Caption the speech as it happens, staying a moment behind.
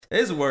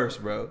It's worse,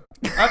 bro.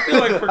 I feel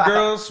like for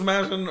girls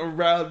smashing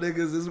around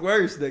niggas is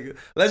worse, nigga.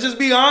 Let's just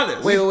be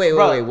honest.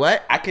 Wait,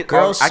 what?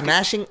 Girls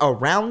smashing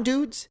around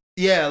dudes?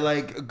 Yeah,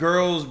 like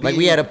girls. Like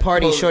we had a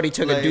party, shorty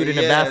took a dude in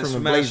the bathroom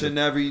and blazed smashing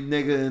every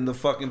nigga in the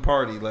fucking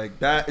party. Like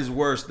that is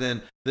worse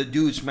than the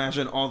dude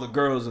smashing all the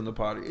girls in the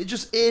party. It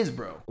just is,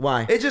 bro.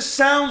 Why? It just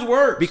sounds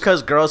worse.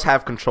 Because girls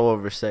have control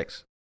over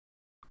sex.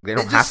 They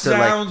don't have to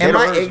like. Am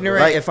I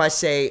ignorant if I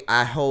say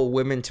I hold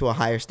women to a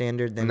higher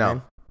standard than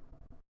men?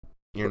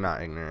 You're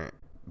not ignorant,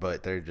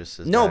 but they're just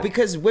as no, bad.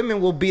 because women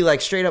will be like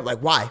straight up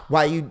like,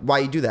 why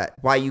you do that?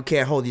 Why you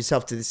can't hold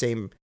yourself to the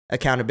same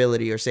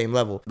accountability or same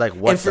level? Like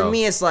what? And for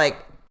me, it's like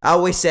I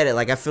always said it.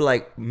 Like I feel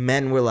like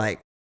men were like,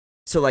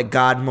 so like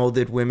God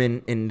molded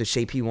women in the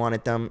shape He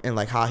wanted them and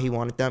like how He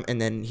wanted them, and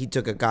then He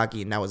took a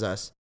gaki and that was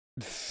us.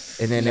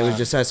 And then it was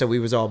just us, so we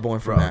was all born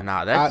from that.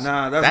 Nah, that's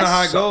not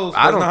how it goes.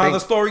 That's not how the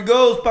story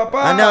goes, Papa.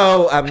 I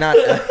know, I'm not.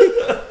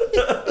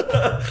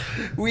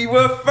 We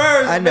were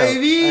first,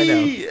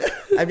 baby. I know.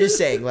 I'm just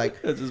saying, like,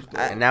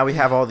 and now we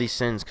have all these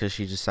sins because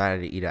she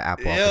decided to eat an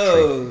apple off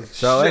the tree.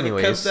 So,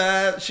 anyways,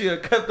 she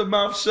have kept the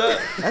mouth shut.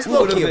 That's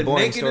low-key a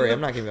boring story. I'm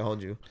not gonna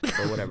hold you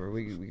or whatever.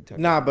 We can talk.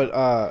 Nah, but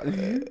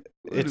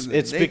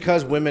it's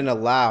because women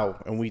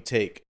allow and we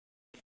take.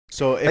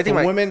 So if a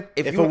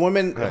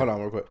woman, hold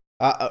on real quick.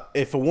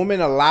 If a woman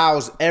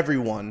allows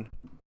everyone,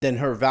 then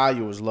her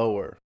value is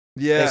lower.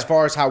 Yeah. As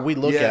far as how we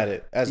look at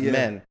it as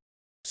men.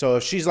 So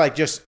if she's like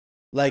just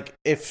like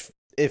if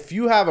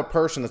you have a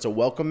person that's a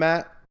welcome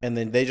mat and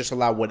then they just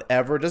allow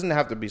whatever, it doesn't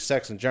have to be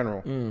sex in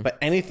general, but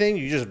anything,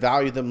 you just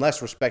value them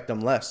less, respect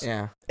them less.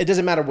 Yeah. It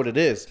doesn't matter what it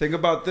is. Think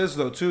about this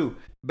though too.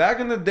 Back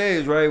in the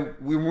days,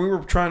 right, when we were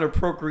trying to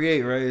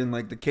procreate, right, in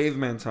like the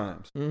caveman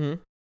times. Mm-hmm.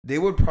 They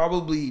would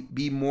probably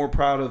be more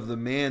proud of the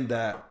man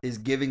that is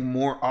giving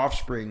more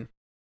offspring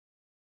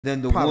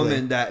than the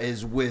woman that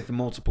is with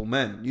multiple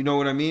men. You know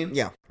what I mean?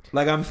 Yeah.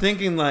 Like, I'm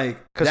thinking, like,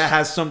 that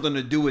has something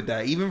to do with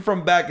that. Even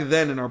from back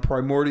then in our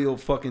primordial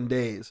fucking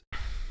days,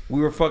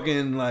 we were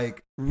fucking,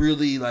 like,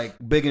 really, like,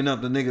 bigging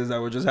up the niggas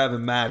that were just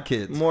having mad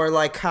kids. More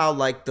like how,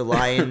 like, the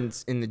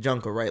lions in the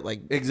jungle, right?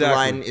 Like, exactly. The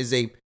lion is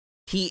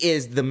he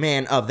is the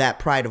man of that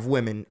pride of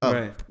women.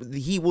 Right.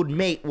 He would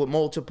mate with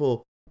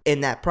multiple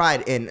in that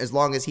pride, and as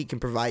long as he can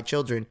provide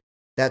children,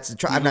 that's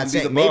the I'm not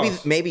saying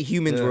maybe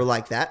humans were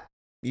like that.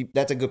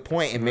 That's a good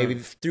point, and maybe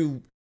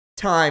through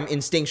time,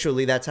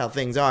 instinctually, that's how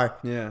things are.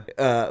 Yeah.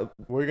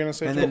 What were you gonna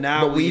say? And Joe? then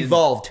now but we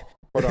evolved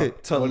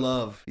to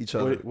love each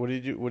other. What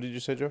did you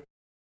say, Joe?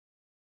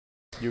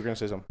 You were gonna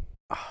say something.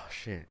 Oh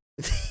shit.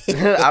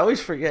 I always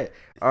forget.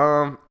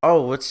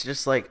 It's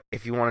just like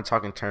if you want to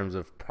talk in terms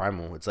of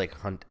primal, it's like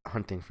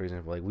hunting, for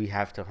example. Like we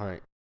have to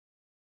hunt.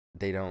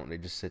 They don't. They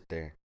just sit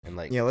there. And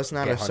like, let's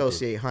not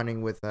associate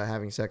hunting with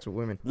having sex with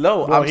women.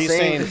 No, well,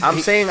 I'm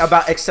saying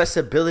about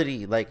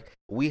accessibility. Like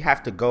we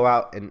have to go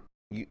out and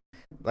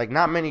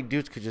not many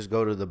dudes could just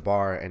go to the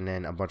bar and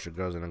then a bunch of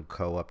girls and then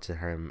go up to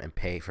him and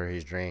pay for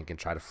his drink and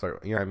try to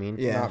flirt. You know what I mean?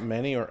 Yeah, not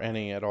many or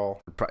any at all.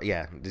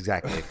 Yeah,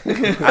 exactly.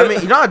 I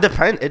mean,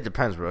 it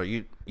depends, bro.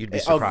 You'd be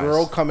surprised. A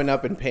girl coming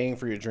up and paying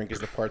for your drink is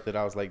the part that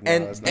I was like, no,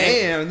 and that's not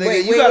damn,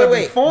 nigga, you gotta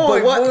be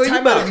fine, boy.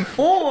 You better be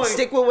fine.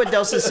 Stick with what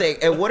Delsa's saying.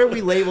 And what are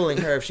we labeling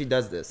her if she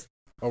does this?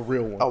 A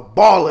real one. A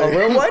baller. A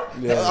real one?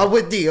 Yeah.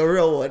 With D, a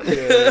real one. Yeah.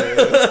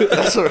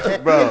 That's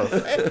bro.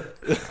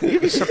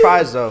 You'd be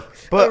surprised though.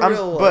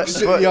 But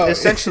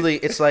essentially,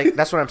 it's like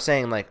that's what I'm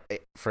saying. Like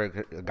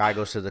for a guy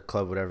goes to the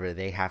club, whatever,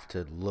 they have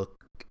to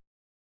look,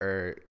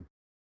 or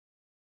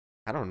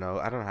I don't know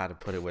how to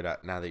put it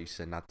without. Now that you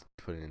said not to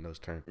put it in those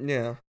terms.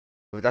 Yeah.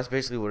 But that's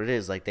basically what it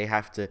is. Like they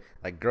have to.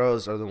 Like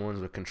girls are the ones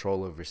with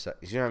control over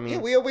sex. You know what I mean? Yeah,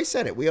 we always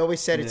said it. We always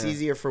said it's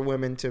easier for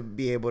women to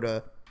be able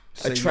to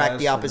attract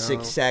the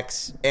opposite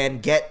sex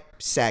and get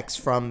sex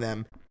from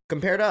them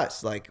compared to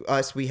us. Like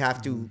us, we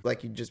have to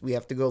we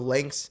have to go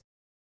lengths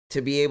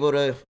to be able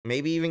to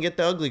maybe even get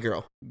the ugly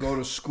girl. Go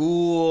to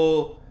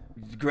school,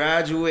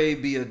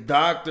 graduate, be a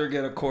doctor,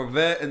 get a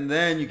Corvette, and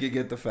then you could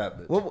get the fat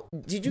bitch. Well,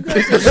 did you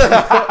guys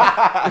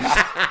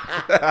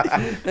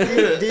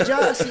did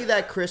y'all see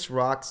that Chris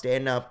Rock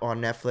stand up on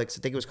Netflix?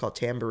 I think it was called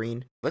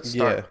Tambourine. Let's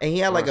start. Yeah. And he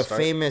had like a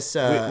famous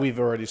we've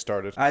already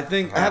started. I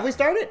think have we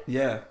started?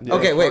 Yeah.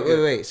 Okay,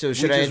 wait. So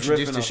should I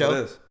introduce the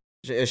show?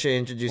 Should I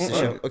introduce the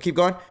show? Oh, keep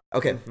going?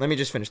 Okay, let me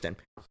just finish then.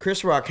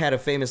 Chris Rock had a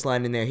famous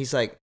line in there. He's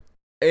like,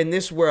 in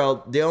this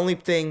world, the only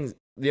thing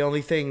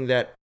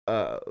that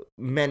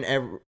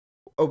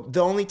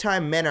the only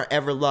time men are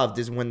ever loved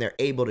is when they're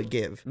able to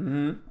give.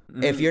 Mm-hmm.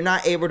 Mm-hmm. If you're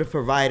not able to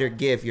provide or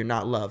give, you're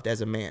not loved as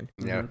a man.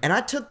 Yeah. And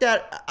I took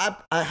that,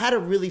 I had to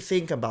really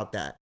think about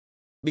that.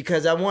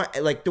 Because I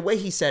want, like, the way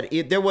he said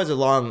it, there was a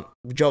long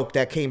joke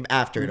that came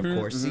after it, of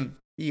course. Mm-hmm.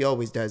 He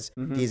always does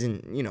these,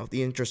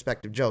 the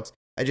introspective jokes.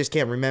 I just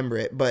can't remember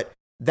it. But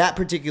that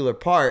particular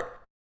part,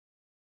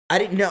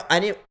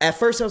 at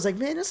first I was like,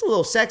 man, that's a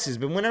little sexist.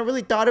 But when I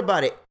really thought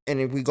about it, and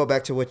if we go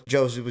back to what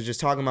Joseph was just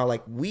talking about,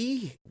 like,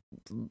 we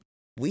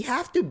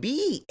have to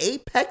be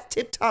apex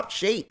tip-top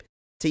shape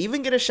to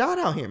even get a shot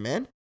out here,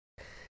 man.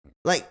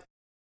 Like,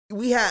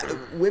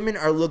 women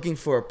are looking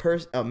for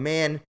a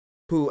man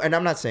who, and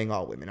I'm not saying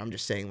all women, I'm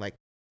just saying like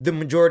the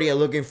majority are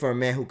looking for a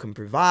man who can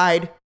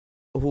provide,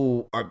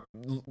 who are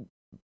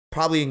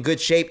probably in good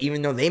shape,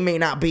 even though they may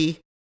not be.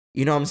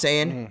 You know what I'm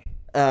saying?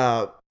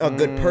 A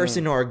good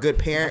person or a good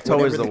parent, That's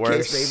whatever the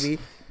case may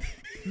be.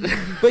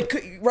 But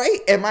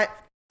right?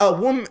 A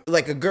woman,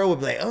 like a girl would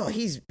be like, oh,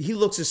 he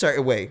looks a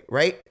certain way,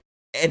 right?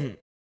 And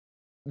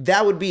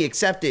that would be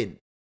accepted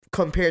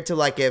compared to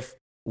like if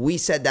we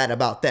said that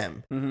about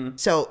them. Mm-hmm.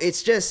 So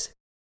it's just,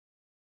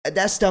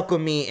 that stuck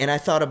with me, and I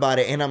thought about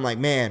it, and I'm like,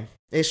 man,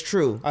 it's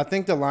true. I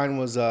think the line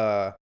was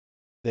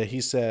that he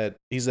said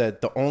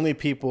the only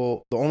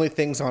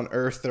things on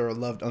earth that are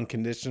loved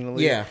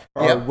unconditionally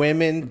are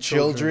women,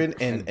 children,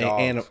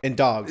 and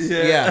dogs.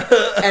 Yeah.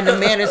 And the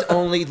man is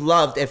only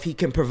loved if he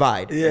can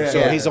provide. Yeah.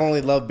 So he's only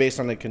loved based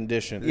on a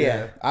condition.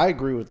 Yeah. I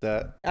agree with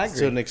that. I agree.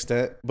 To an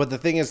extent. But the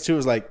thing is too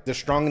is like the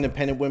strong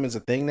independent women's a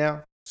thing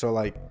now. So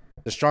like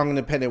the strong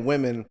independent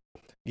women,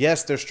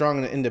 yes, they're strong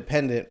and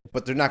independent,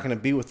 but they're not going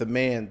to be with a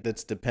man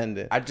that's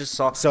dependent.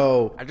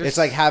 It's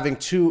like having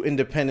two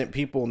independent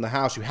people in the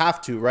house. You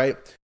have to, right?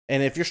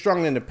 And if you're strong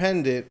and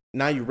independent,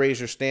 now you raise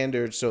your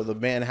standards, so the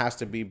man has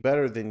to be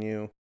better than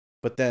you.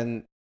 But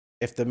then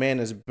if the man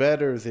is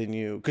better than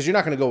you, because you're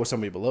not going to go with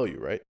somebody below you,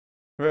 right?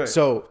 Right.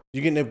 So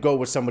you're going to go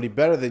with somebody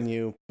better than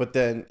you, but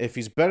then if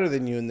he's better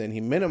than you and then he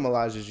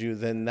minimalizes you,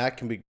 then that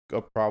can be a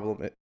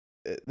problem.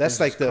 That's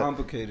like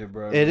complicated,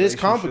 bro. It is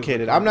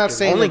complicated. I'm not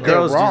saying only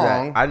girls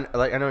wrong. do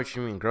that. I know what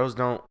you mean. Girls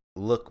don't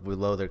look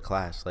below their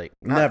class. Like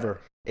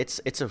never. It's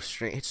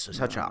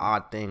such an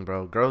odd thing,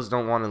 bro. Girls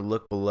don't want to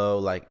look below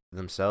like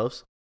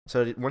themselves.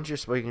 So once you're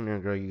speaking to a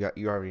girl,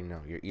 you already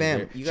know. You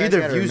guys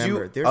either views you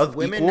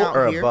of equal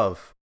or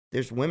above.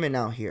 There's women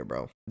out here,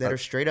 bro, that are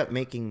straight up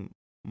making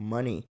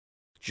money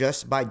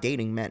just by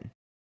dating men.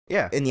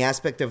 Yeah. In the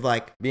aspect of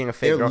like being a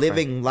fake they're girlfriend.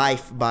 living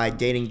life by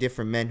dating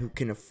different men who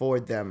can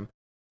afford them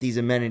these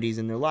amenities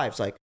in their lives.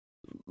 Like,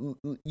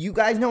 you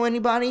guys know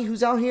anybody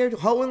who's out here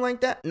hoeing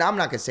like that? No, I'm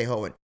not gonna say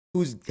hoeing.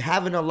 Who's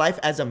having a life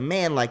as a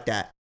man like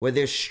that, where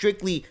they're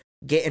strictly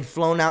getting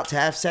flown out to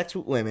have sex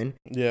with women,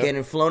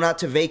 getting flown out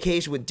to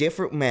vacation with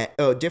different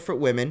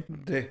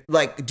women.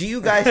 Like, do you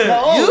guys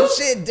know? Oh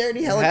shit,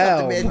 dirty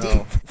helicopter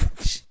man.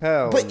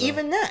 No. But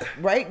even that,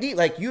 right?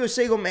 Like, you a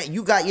single man,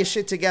 you got your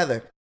shit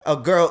together. A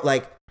girl,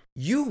 like,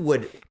 you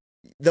would.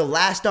 The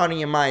last thought in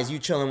your mind is you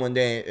chilling one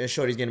day and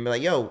shorty's gonna be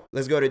like, yo,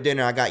 let's go to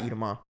dinner. I got you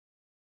tomorrow.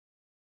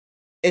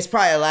 It's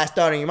probably the last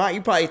thought in your mind.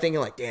 You're probably thinking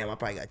like, damn, I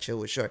probably got to chill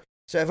with shorty.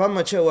 So if I'm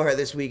gonna chill with her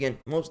this weekend,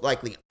 most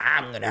likely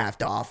I'm gonna have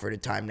to offer the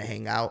time to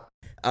hang out.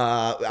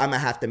 I'm gonna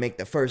have to make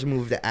the first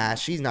move to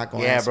ask. She's not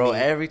gonna ask bro. me.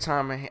 Every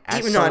time I ask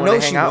even though I know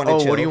she out, want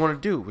to chill. What do you want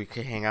to do? We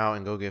could hang out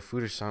and go get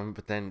food or something.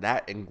 But then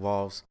that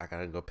involves I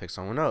gotta go pick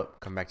someone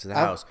up, come back to the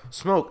house,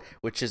 smoke,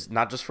 which is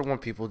not just for one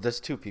people, that's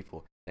two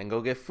people. Then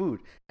go get food,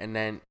 and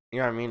then you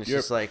know what I mean. It's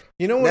just like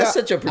that's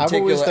such a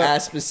particular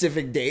ass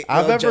specific date.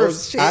 No,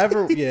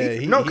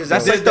 because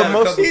that's like the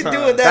most. He's doing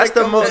that. That's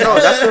the most. No,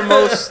 that's the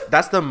most.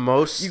 That's the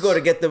most. You go to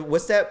get the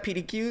what's that?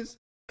 PDQs.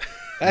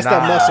 That's the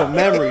muscle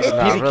memory.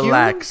 PDQ?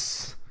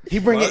 Relax. He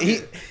bring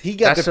it. He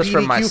got the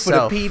PDQ for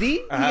the PD.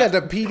 He got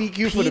the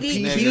PDQ for the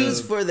PD.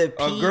 PDQs for the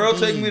PD. A girl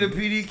take me to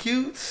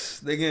PDQ,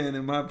 they getting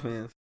in my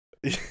pants.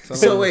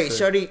 So wait,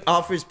 shorty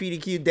offers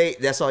PDQ date.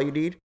 That's all you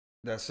need.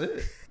 That's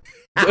it.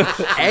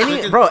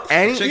 Any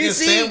you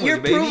see, sandwich, you're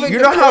baby. proving you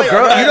know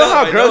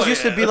how girls know,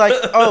 used to be like,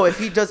 oh, if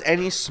he does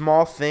any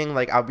small thing,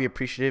 like I'll be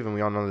appreciative, and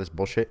we all know this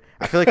bullshit.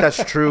 I feel like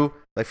that's true,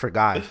 like for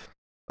guys.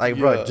 Like,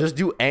 bro, just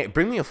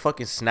bring me a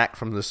fucking snack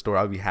from the store.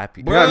 I'll be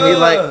happy. Bro, you know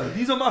what I mean? Like,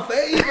 these are my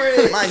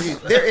favorites. Mind you,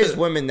 there is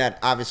women that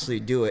obviously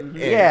do it.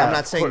 Yeah, I'm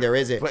not saying there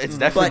isn't, but it's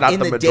definitely not in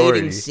the the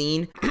majority. dating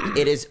scene,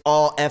 it is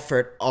all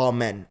effort, all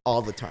men,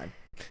 all the time.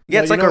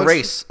 Yeah, it's like a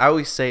race. I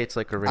always say it's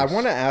like a race. I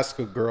want to ask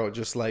a girl,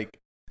 just like,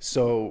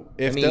 so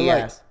if they're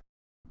like,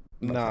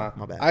 nah,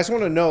 my bad. I just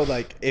want to know,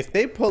 like, if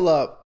they pull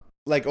up,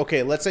 like,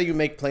 okay, let's say you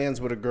make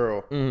plans with a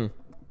girl.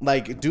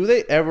 Like, does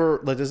it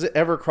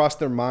ever cross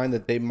their mind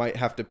that they might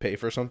have to pay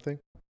for something?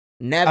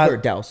 Never,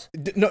 Dels.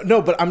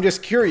 No, but I'm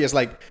just curious.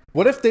 Like,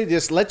 what if they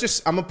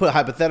I'm gonna put a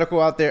hypothetical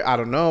out there. I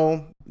don't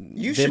know.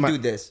 You should do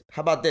this.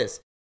 How about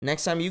this?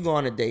 Next time you go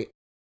on a date,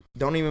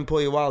 don't even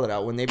pull your wallet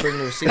out. When they bring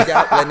the receipt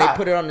out, when they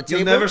put it on the table,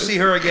 you'll never see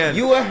her again.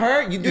 You and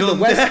her, you do the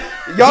West.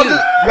 Y'all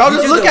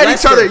just look at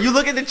each other. You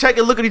look at the check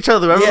and look at each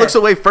other. Whoever looks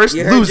away first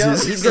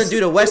loses. He's gonna do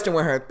the Western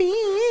with her.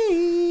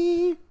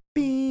 Beep,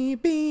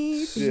 beep,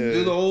 beep.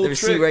 Do the whole trick.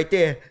 See right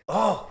there.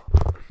 Oh.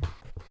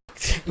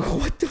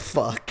 What the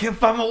fuck? Can't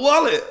find my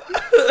wallet.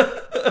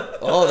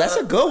 Oh, that's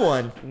a good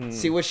one.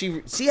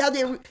 See how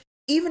they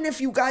even if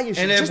you got your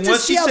shit, and if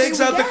once she takes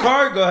out the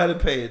card, go ahead and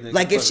pay it.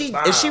 Like if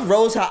she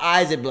rolls her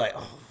eyes and be like,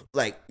 oh,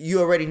 like you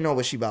already know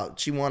what she about.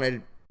 She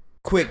wanted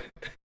quick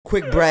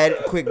bread,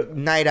 quick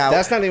night out.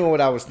 That's not even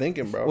what I was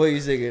thinking, bro. What are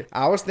you thinking?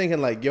 I was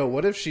thinking like, yo,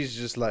 what if she's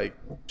just like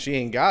she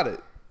ain't got it,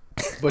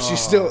 but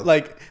she's still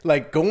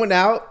like going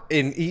out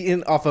and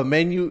eating off a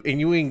menu and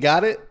you ain't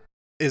got it.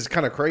 Is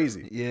kind of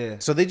crazy. Yeah.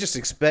 So they just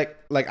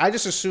expect, like, I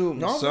just assume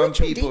some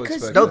people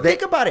expect. No,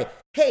 think about it.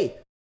 Hey,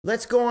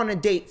 let's go on a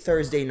date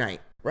Thursday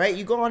night. right?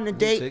 You go on a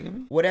date,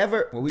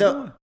 whatever. What we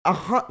doing?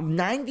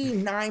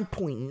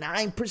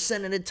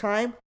 99.9% of the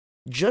time,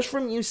 just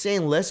from you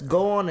saying let's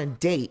go on a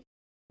date,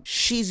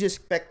 she's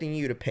expecting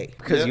you to pay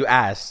because you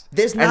asked.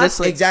 There's not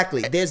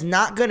exactly. There's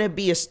not gonna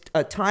be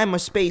a time or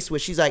space where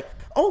she's like,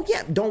 "Oh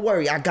yeah, don't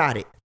worry, I got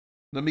it.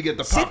 Let me get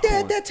the popcorn." Sit there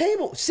at that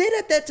table. Sit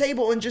at that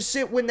table and just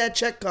sit when that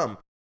check come,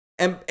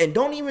 and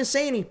don't even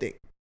say anything.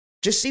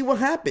 Just see what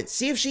happens.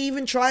 See if she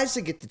even tries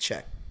to get the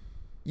check.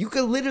 You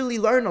could literally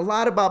learn a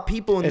lot about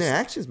people and their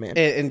actions, man.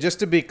 And just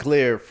to be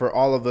clear, for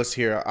all of us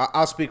here,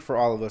 I'll speak for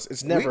all of us.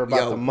 It's never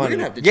about the money.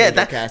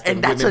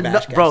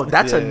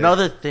 That's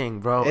another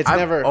thing, bro. It's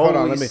never. Hold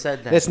on,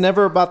 said that. It's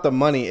never about the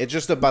money. It's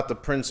just about the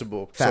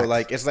principle. Facts. So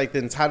like, it's like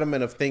the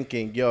entitlement of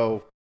thinking,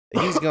 yo,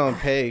 he's gonna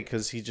pay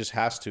because he just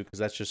has to, because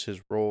that's just his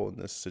role in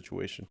this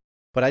situation.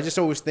 But I just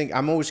always think,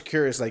 I'm always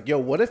curious, like, yo,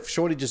 what if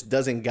Shorty just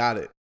doesn't got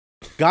it?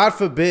 God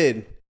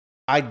forbid,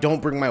 I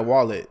don't bring my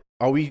wallet.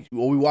 Are we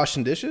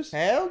washing dishes?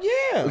 Hell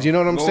yeah! You know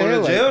what I'm saying?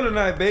 Going to jail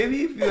tonight,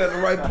 baby. If you're at the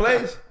right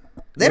place.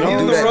 They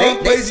don't do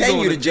that. They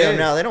send you to jail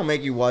now. They don't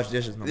make you wash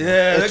dishes no more.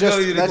 Yeah, they go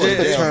you to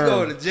jail. You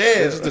go to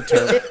jail. That's the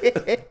term.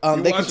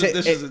 They can take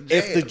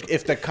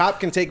if the cop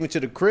can take me to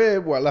the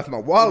crib where I left my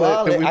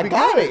wallet. Then I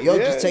got it. Yo,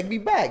 just take me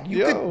back.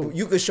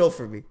 You could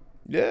chauffeur me.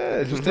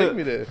 Yeah, just take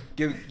me there.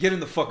 Get in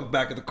the fucking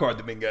back of the car,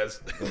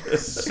 Dominguez.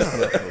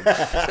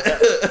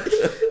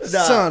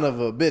 Son of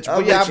a bitch.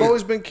 But yeah, I've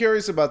always been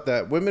curious about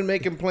that. Women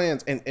making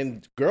plans,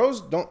 and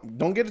girls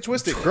don't get it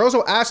twisted. Girls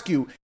will ask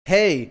you,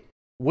 "Hey,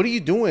 what are you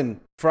doing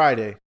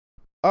Friday?"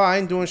 "Oh, I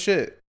ain't doing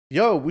shit."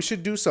 "Yo, we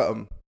should do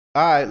something."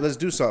 "All right, let's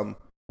do something."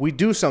 We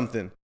do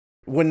something.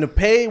 When the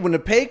pay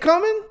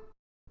coming,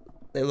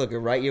 they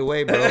looking right your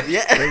way, bro.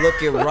 Yeah, they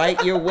looking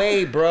right your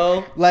way,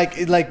 bro. Like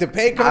the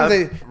pay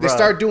comes, they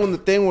start doing the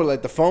thing where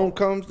like the phone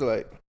comes, they're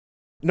like,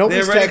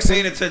 nobody's texting.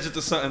 Paying attention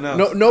to something else.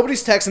 No,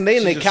 nobody's texting. They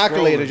in their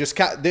calculator, they're just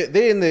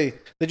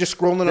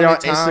scrolling on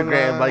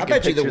Instagram, like I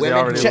bet you the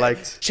women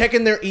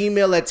checking their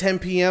email at 10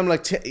 p.m.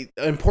 Like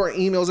important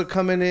emails are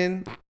coming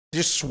in,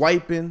 just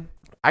swiping.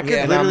 I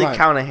could literally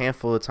count a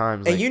handful of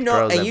times. And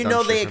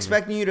like, they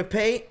expecting you to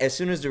pay as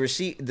soon as the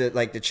receipt,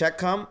 the check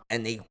come,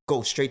 and they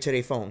go straight to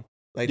their phone.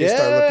 Like they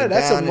start looking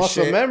that's down a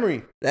muscle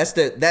memory. That's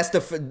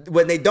the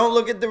when they don't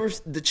look at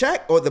the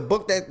check or the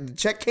book that the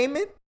check came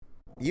in.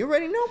 You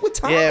already know what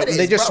time it is.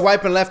 They just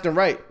swiping left and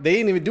right. They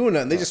ain't even doing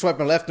nothing. They just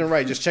swiping left and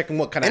right, just checking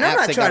what kind of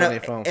apps they got on their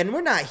phone. And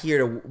we're not here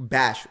to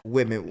bash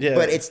women,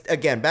 but it's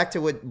again back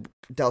to what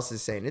Dels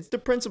is saying. It's the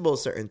principle of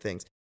certain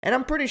things, and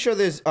I'm pretty sure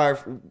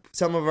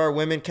some of our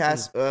women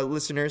cast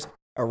listeners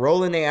are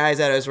rolling their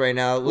eyes at us right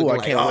now,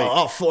 looking like,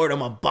 "Oh, Florida,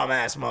 my bum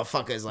ass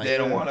motherfuckers!" Like they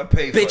don't want to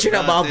pay, bitching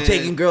about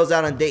taking girls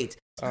out on dates.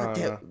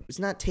 It's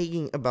not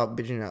taking about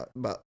bitching out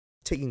about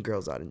taking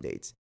girls out on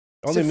dates.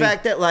 It's the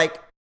fact that like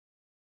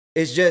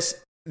it's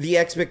just the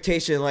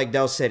expectation, like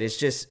Del said, it's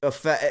just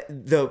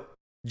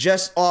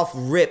just off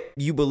rip,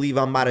 you believe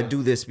I'm about to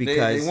do this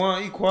because they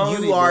want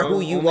equality, you are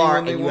who you are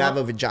and you have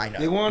a vagina.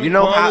 They want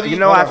equality. You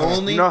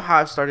know how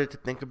I've started to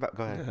think about.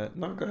 Go ahead.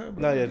 No, go ahead.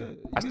 No, yeah.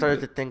 I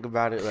started to think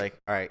about it like,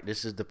 all right,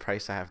 this is the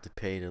price I have to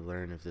pay to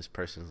learn if this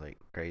person's like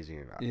crazy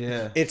or not.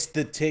 Yeah, it's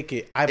the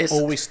ticket. I've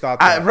always thought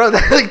that, bro.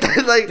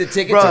 Like the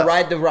ticket to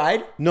ride the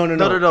ride. No.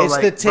 It's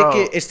like, the ticket.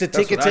 Bro, it's the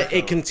ticket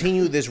to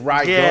continue this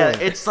ride. Yeah,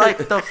 going. It's like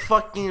the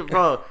fucking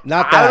bro.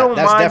 Not that.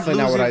 That's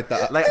definitely not what I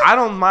thought. Like I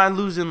don't mind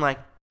losing like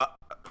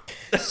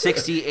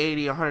 $60,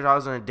 $80,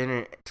 $100 on a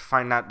dinner to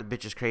find out the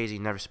bitch is crazy,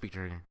 never speak to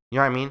her again. You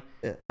know what I mean?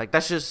 Yeah. Like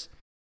that's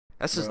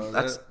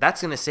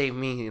gonna save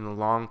me in the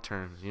long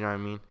term. You know what I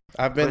mean?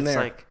 I've been there.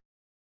 Like,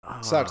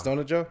 sucks, don't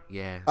it, Joe?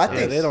 Yeah. I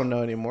think they don't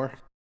know anymore.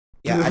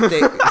 Yeah, I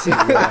think.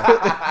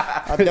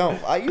 I don't.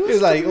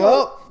 It's like,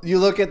 well, you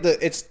look at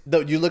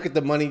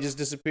the money just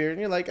disappeared, and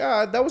you're like,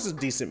 that was a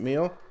decent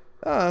meal.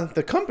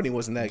 The company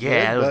wasn't that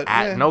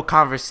good. No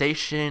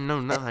conversation,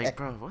 no nothing. Like,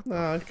 bro, what?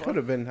 No, it could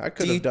have been. I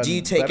could have done. Do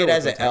you take it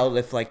as an L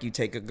if like you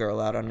take a girl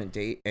out on a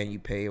date and you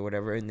pay or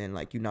whatever, and then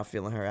like you're not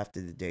feeling her after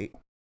the date,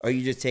 or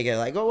you just take it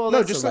like, oh well,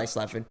 that's just nice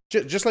laughing.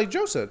 Just like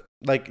Joe said,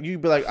 like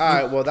you'd be like, all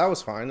right, well that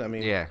was fine. I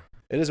mean, yeah.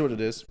 It is what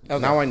it is.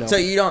 Okay. Now I know. So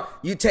you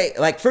take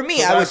like for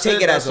me, I would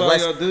take it as a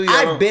lesson.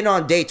 I've been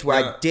on dates where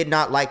I did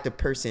not like the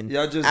person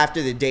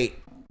after the date.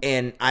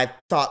 And I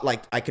thought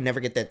like I could never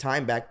get that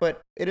time back,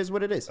 but it is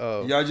what it is.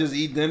 Y'all just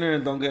eat dinner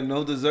and don't get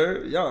no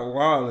dessert? Y'all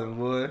wildin',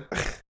 boy.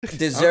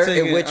 Dessert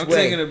in which way? I'm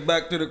taking it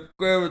back to the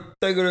crib and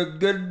taking a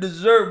good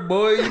dessert,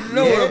 boy. You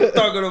know what I'm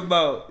talking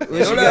about.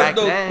 Don't ask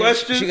no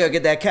questions. She gonna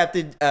get that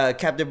Captain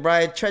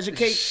Brian treasure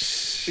cake.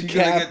 She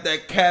gonna get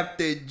that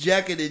Captain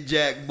Jack and the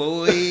Jack,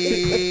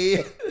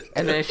 boy.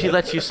 And then if she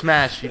lets you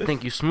smash, you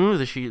think you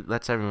smooth, or she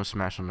lets everyone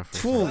smash on the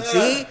first time?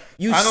 See?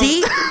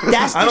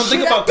 That's the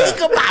shit I think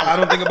about. I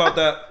don't think about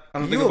that. I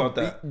don't think about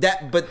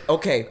that. But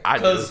okay. I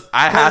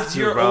have to,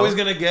 you're bro. always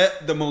going to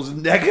get the most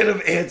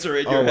negative answer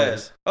in your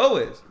head.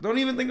 Always. Don't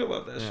even think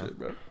about that shit,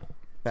 bro.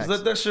 Just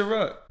let that shit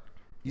rock.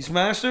 You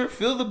smashed her.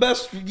 Feel the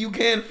best you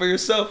can for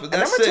yourself, and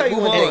that's and I'm it.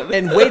 gonna Move tell you on.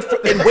 And wait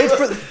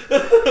for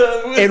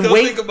Don't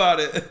think about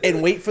it.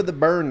 And wait for the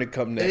burn to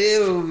come next.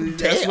 Ew,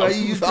 that's why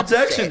you use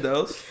protection,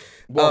 though.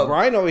 Well,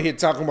 Brian over here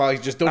talking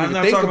about just don't I'm even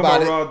not think talking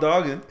about about it. raw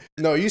dogging.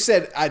 No, you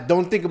said I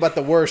don't think about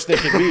the worst that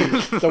could be.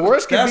 The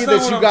worst could That's be not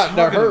that what you I'm got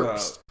the talking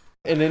hurts about.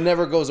 and it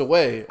never goes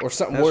away, or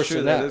something That's worse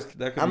true. than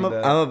That could I'm be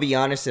bad. gonna be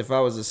honest. If I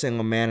was a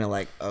single man and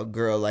like a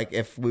girl, like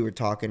if we were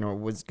talking or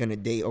was gonna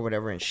date or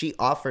whatever, and she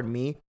offered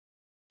me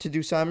to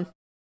do something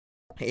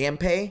and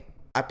pay,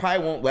 I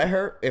probably won't let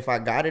her if I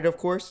got it, of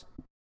course.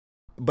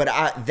 But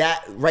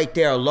that right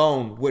there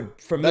alone would,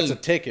 for me, That's a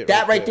ticket.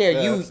 that right there,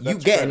 Yeah, you that's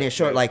getting credit, it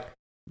short. yeah. Like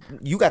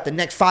you got the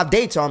next 5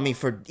 dates on me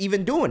for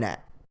even doing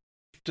that.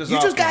 You just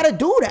offer. gotta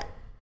do that.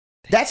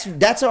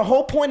 That's our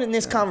whole point in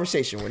this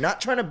conversation. We're not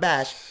trying to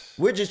bash.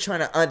 We're just trying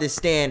to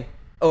understand,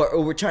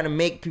 or we're trying to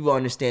make people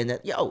understand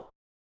that, yo,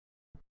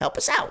 help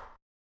us out.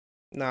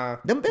 Nah,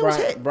 Them bills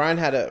hit. Brian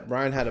had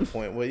a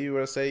point. What you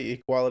were to say?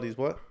 Equality is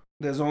what?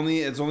 It's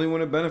only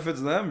when it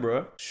benefits them,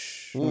 bro.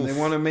 When they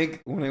want to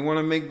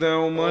make their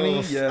own money,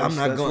 Oof. yes,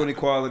 that's when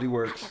equality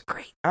works.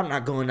 Great. I'm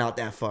not going out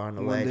that far on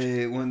the ledge.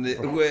 When it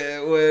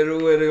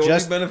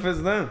only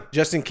benefits them.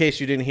 Just in case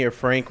you didn't hear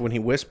Frank when he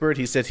whispered,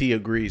 he said he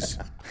agrees.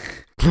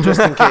 Just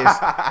in case,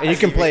 and you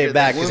can play it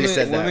back because he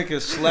said Women that. can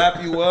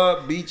slap you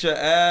up, beat your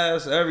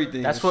ass,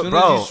 everything. That's as what, soon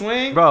bro. As you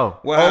swing, bro.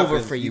 what Over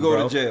happens? for you, You go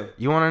bro. to jail.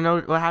 You want to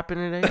know what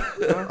happened today?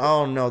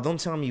 Oh no! Don't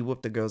tell me you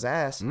whooped the girl's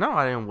ass. No,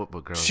 I didn't whoop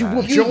a girl. She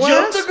whooped You your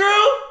jumped ass? the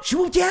girl? She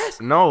whooped your ass.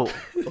 No.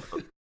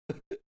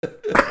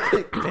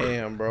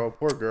 Damn, bro,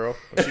 poor girl.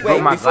 Wait,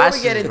 broke my before we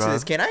glasses, get into bro.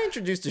 this, can I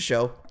introduce the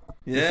show?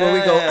 Yeah, Before we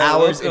go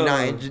hours and not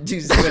welcome.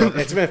 introduce the show.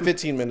 It's been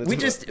 15 minutes. We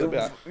just,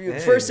 Hey,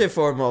 first and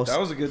foremost, That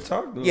was a good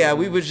talk, though. yeah,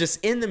 we was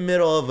just in the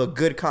middle of a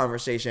good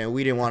conversation and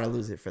we didn't want to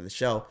lose it for the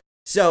show.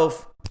 So,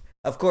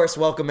 of course,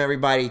 welcome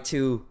everybody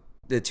to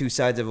the Two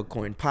Sides of a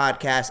Coin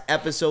podcast,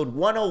 episode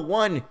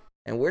 101.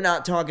 And we're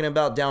not talking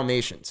about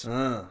Dalmatians.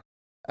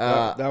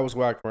 that was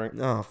whack, Frank.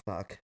 Oh,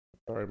 fuck.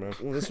 Sorry, man.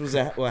 Well, this was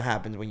what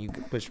happens when you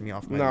push me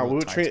off my No, little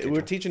we tight schedule.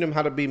 were teaching him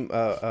how to be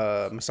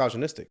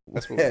misogynistic.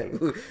 That's what we're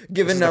doing.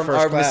 Giving This is them the first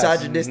our class.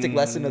 misogynistic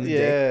lesson of the day.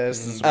 Yeah,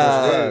 this is the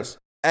first class.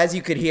 As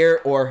you could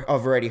hear or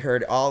have already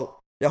heard,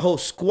 the whole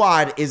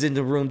squad is in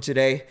the room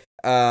today.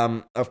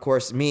 Of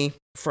course, me,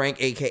 Frank,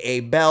 aka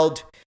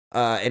Beld.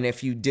 And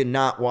if you did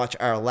not watch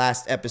our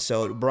last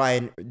episode,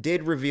 Brian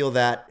did reveal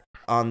that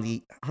on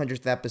the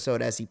 100th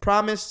episode as he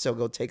promised. So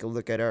go take a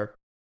look at our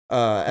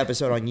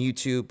episode on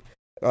YouTube.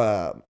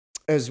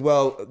 As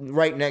well,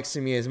 right next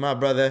to me is my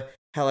brother,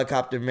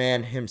 Helicopter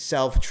Man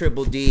himself,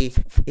 Triple D.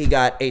 He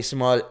got a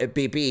small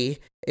PP,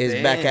 is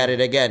Damn. back at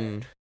it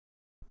again.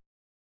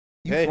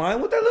 You Hey.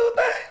 flying with that little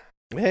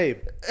thing?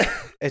 Hey,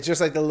 it's just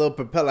like the little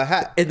propeller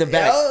hat. In the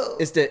back. Yo.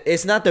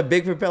 It's not the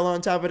big propeller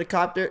on top of the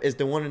copter, it's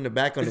the one in the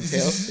back on the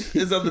tail.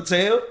 Is on the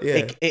tail?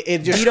 Yeah. It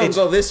just He don't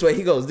go this way,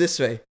 he goes this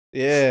way.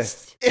 Yeah,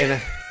 and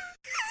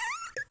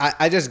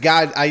I just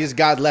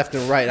guide left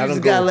and right.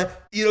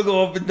 You don't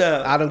go up and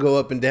down. I don't go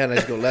up and down. I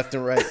just go left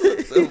and right.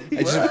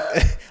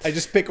 I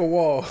just pick a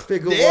wall.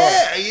 Pick a wall.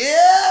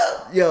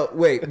 Yeah. Yo,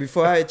 wait,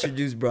 before I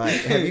introduce Brian,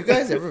 have you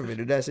guys ever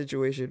been in that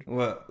situation?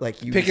 What?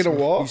 Like you Picking a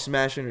wall? You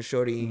smashing a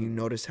shorty and you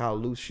notice how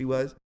loose she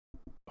was?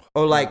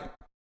 Or like,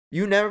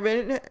 you never been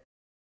in that?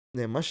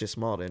 Yeah, my shit's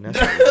small then. That's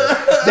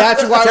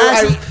That's why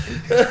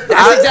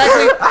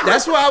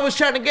that's what I was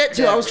trying to get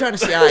to. I was trying to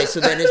say, all right, so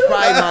then it's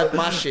probably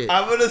my shit.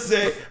 I'm gonna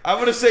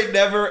say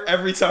never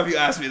every time you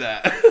ask me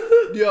that.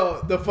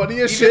 Yo, the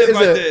funniest Even shit if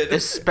is I that did.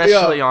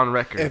 Especially on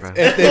record, bro.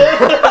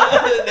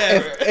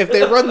 if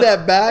they run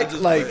that back,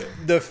 just like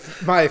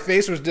my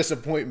face was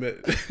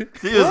disappointment.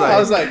 He was I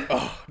was like,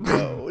 oh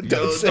no,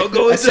 Don't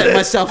go I into set that.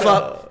 myself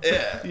up.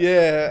 Yeah.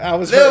 Yeah, I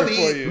was Lil hurting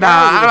B. for you. Nah,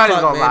 I'm not even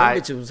Fuck, gonna man, lie.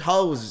 them bitches was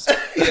hoes.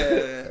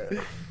 Yeah.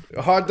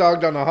 Hot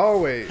dog down the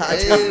hallway.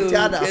 Ew,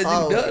 Down the can't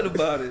hall. do nothing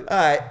about it. All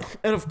right,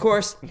 and of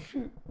course,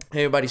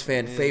 everybody's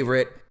fan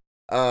favorite,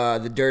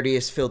 the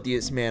dirtiest,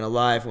 filthiest man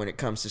alive when it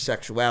comes to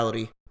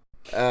sexuality.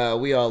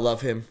 We all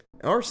love him,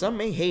 or some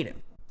may hate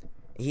him.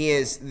 He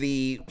is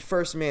the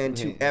first man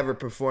to ever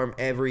perform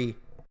every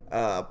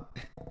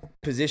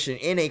position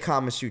in a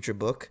Kama Sutra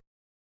book.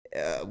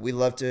 We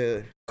love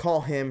to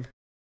call him,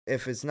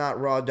 if it's not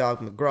Raw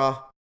Dog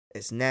McGraw,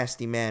 it's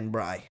Nasty Man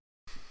Bry.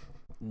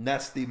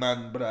 Nasty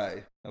man,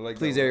 Bry. I like.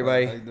 Please, that one.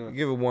 everybody, How you doing?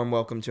 give a warm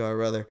welcome to our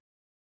brother,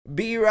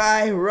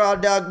 B-Rye Raw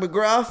Dog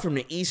McGraw from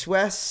the East,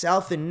 West,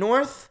 South, and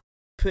North.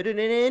 Putting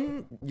it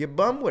in your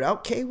bum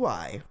without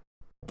KY.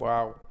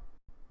 Wow.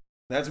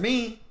 That's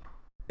me.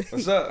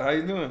 What's up? How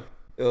you doing?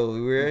 Oh,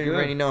 we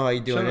already know how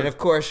you're doing. Sure. And of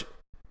course,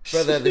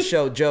 brother of the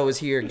show, Joe, is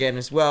here again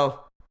as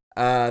well.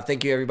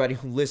 Thank you, everybody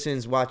who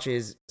listens,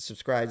 watches,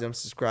 subscribes,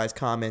 unsubscribes,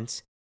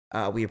 comments.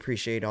 We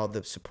appreciate all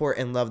the support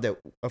and love that,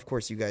 of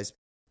course, you guys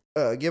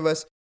give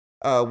us.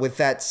 With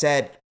that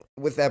said,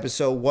 with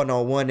episode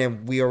 101,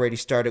 and we already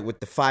started with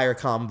the fire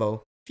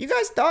combo. If you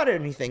guys thought of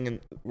anything in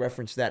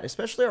reference to that,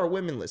 especially our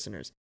women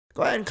listeners,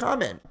 go ahead and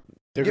comment.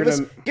 Give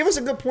us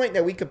a good point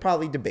that we could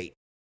probably debate.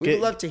 We'd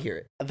love to hear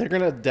it. They're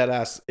gonna dead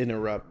ass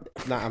interrupt.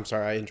 I'm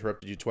sorry, I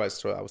interrupted you twice,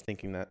 so I was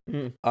thinking that.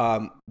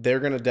 They're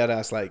gonna dead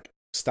ass like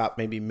stop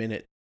maybe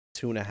minute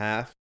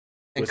 2.5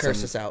 and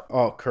curse us out.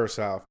 Oh, curse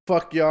out!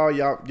 Fuck y'all!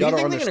 Y'all don't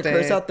understand. They're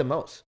gonna curse out the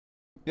most?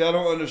 Y'all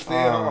don't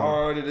understand how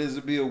hard it is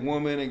to be a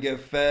woman and get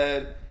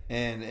fed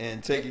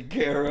and taken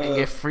care of, and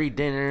get free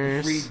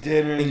dinners,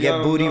 and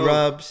get booty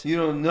rubs. You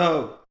don't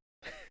know.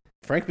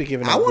 Frank be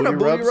giving. I want a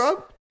booty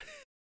rubs.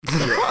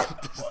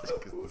 Rub.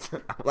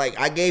 Like,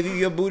 I gave you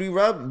your booty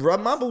rub. Rub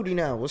my booty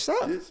now. What's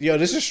up? Yo,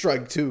 this is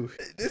strike 2.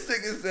 This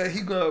nigga said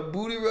he got a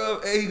booty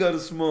rub and he got a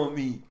small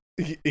meat.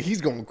 He's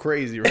going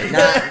crazy right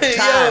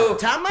now.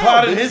 Time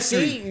out.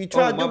 See, you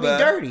trying to do me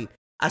dirty.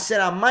 I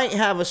said I might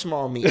have a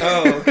small meat.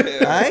 Oh, okay.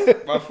 All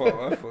right? My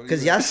fault.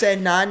 Because y'all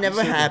said, nah, it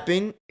never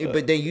happened.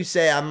 But then you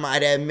say I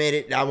might admit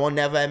it. I won't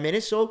never admit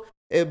it. So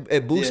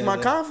it boosts my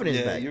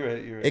confidence back. You're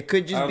right. It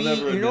could just be,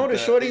 the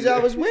shorties I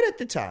was with at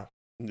the time.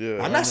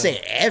 Yeah, I'm not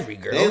saying every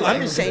girl. I'm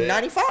just saying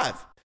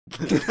 95.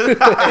 That's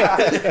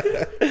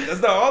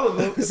not all of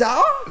them. Is that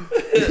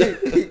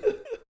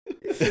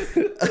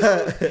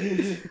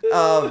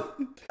all?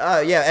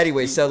 Yeah,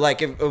 anyway, so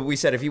like if we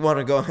said if you want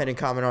to go ahead and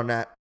comment on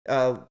that,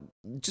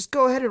 just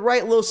go ahead and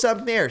write a little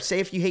something there. Say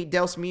if you hate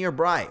Dels, me, or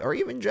Bri, or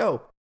even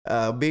Joe.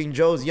 Being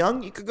Joe's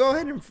young, you could go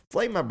ahead and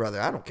flame my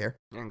brother. I don't care.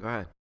 Yeah, go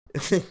ahead.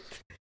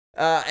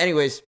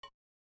 Anyways,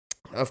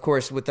 of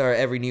course, with our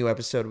every new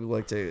episode, we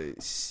like to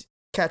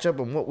catch up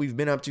on what we've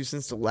been up to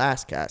since the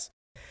last cast.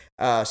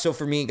 So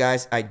for me,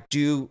 guys, I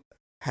do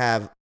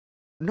have...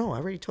 No, I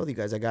already told you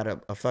guys I got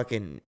a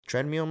fucking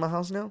treadmill in my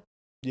house now.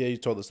 Yeah, you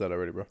told us that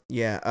already, bro.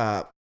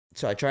 Yeah,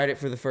 so I tried it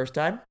for the first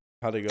time.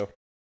 How'd it go?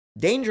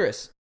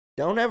 Dangerous.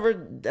 I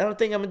don't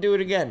think I'm gonna do it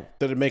again.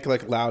 Did it make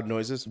like loud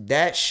noises?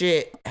 That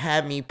shit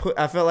had me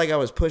I felt like I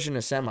was pushing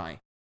a semi.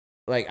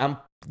 Like I'm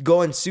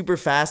going super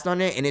fast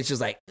on it and it's just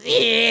like...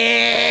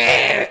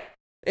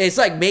 It's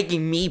like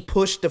making me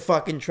push the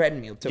fucking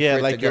treadmill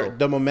to go.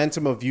 The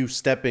momentum of you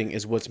stepping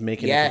is what's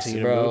making it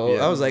continue to move.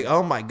 Yeah. I was like,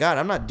 oh my God,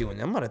 I'm not doing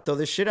that. I'm going to throw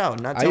this shit out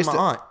and not tell my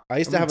aunt. I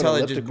used to have an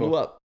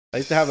elliptical. I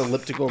used to have an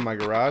elliptical in my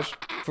garage.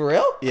 For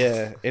real?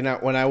 Yeah. And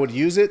when I would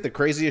use it, the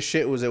craziest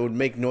shit was it would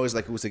make noise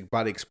like it was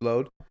about to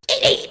explode.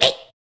 It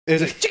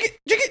was like, chicken.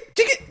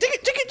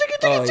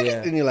 Oh,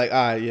 yeah. And you're like,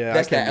 yeah.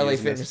 That's that LA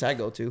Fitness I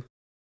go to.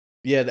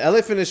 Yeah, the LA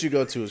Fitness you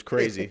go to is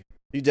crazy.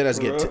 You dead ass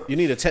you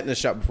need a tetanus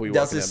shot before you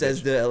walk in that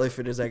says bitch. The LA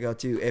Fitness I go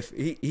to. If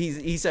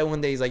he said one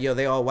day, he's like, yo,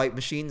 they all white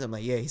machines. I'm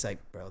like, yeah. He's like,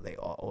 bro, they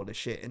all old as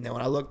shit. And then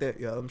when I looked at,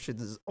 them shit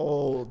is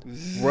old,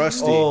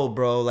 rusty, old,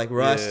 bro, like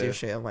rusty and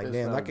shit. I'm like,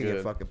 damn, I could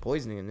get fucking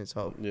poisoning in this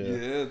hole.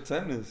 Yeah,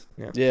 tetanus.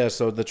 Yeah,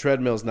 so the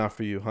treadmill's not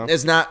for you, huh?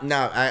 It's not.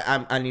 No,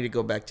 I need to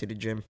go back to the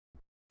gym.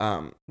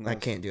 Nice. I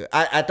can't do it.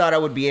 I thought I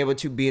would be able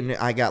to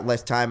I got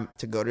less time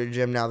to go to the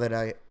gym now that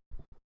I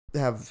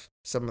have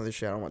some of the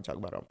shit I don't want to talk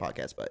about on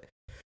podcast, but.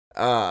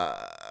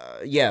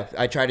 Yeah,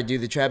 I try to do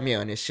the treadmill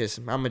and it's just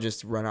I'm gonna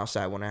just run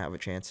outside when I have a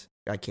chance.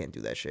 I can't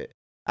do that shit.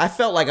 I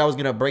felt like I was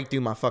gonna break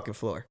through my fucking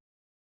floor.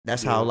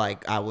 That's how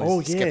like I was. Oh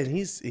yeah, and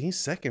he's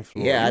second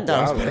floor. Yeah, I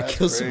thought I was gonna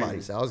kill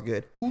somebody, so I was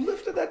good. Who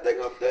lifted that thing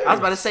up there? I was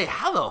about to say,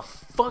 how the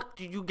fuck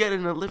did you get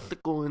an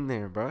elliptical in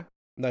there, bro?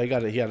 No, he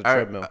had a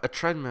treadmill. A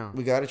treadmill.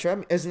 We got a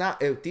treadmill. It's not.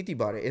 Titi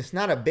bought it. It's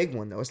not a big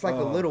one though. It's like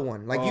a little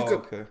one. Like you could.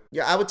 Okay.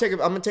 Yeah, I'm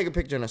gonna take a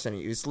picture and I'll send it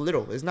you. It's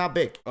little. It's not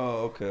big.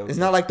 Oh, okay. It's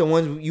not like the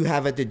ones you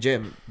have at the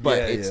gym, but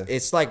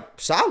it's like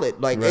solid.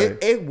 Like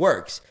it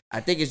works. I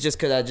think it's just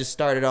because I just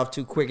started off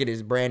too quick. It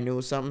is brand new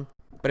or something.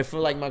 But I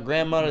feel like my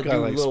grandmother do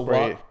a little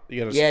walk. You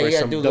gotta spray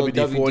do a little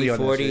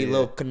WD-40,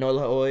 little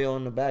canola oil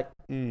on the back.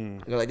 Go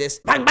like this,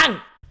 bang bang. All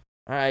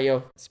right,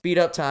 yo, speed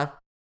up time.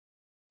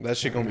 That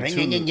shit gonna be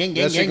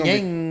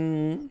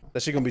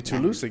too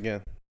loose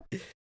again.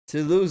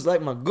 Too loose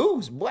like my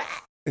goose, boy.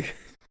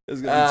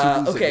 It's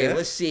gonna be too loose again.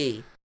 Let's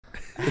see.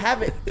 I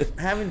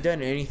haven't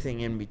done anything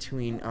in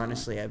between.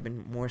 Honestly, I've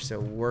been more so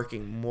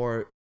working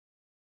more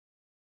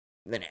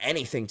than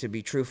anything. To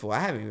be truthful, I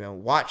haven't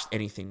even watched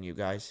anything, you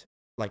guys.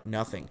 Like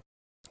nothing.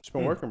 It's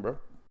been working, bro.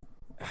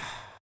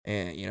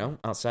 And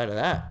outside of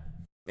that,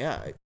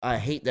 yeah, I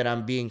hate that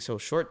I'm being so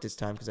short this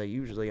time because I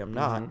usually am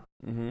not.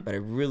 But I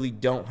really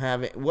don't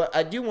have it. Well,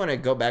 I do want to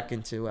go back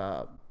into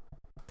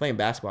playing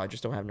basketball. I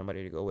just don't have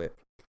nobody to go with.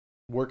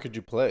 Where could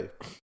you play?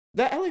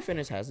 The LA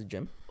Fitness has a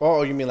gym.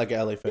 Oh, you mean like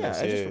LA Fitness?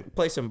 Yeah, I just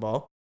play some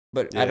ball.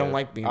 But I don't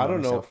like being by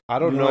myself. I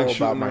don't know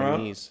about my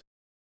knees.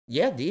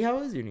 Yeah, D, how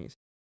is your knees?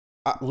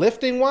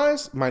 Lifting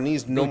wise, my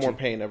knees no more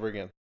pain ever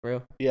again.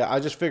 Real? Yeah, I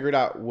just figured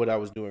out what I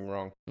was doing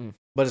wrong.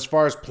 But as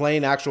far as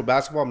playing actual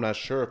basketball, I'm not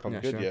sure if I'm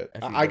good yet.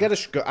 I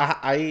gotta go.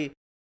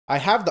 I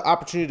have the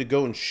opportunity to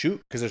go and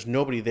shoot because there's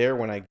nobody there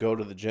when I go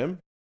to the gym,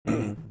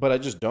 but I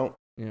just don't.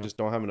 Yeah. Just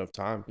don't have enough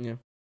time. Yeah.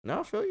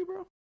 No, I feel you,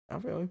 bro. I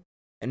feel you.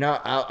 And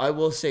now I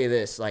will say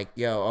this, like,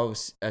 yo,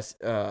 I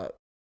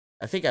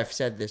think I've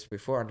said this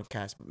before on the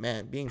cast, but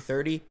man, being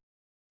 30,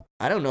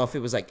 I don't know if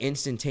it was like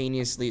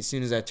instantaneously as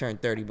soon as I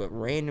turned 30, but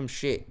random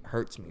shit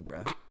hurts me,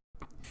 bro.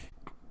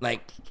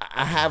 Like,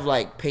 I have,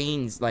 like,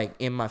 pains, like,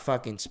 in my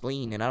fucking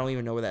spleen, and I don't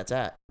even know where that's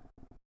at.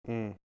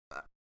 I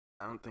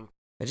don't think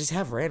I just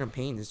have random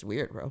pains. It's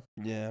weird, bro.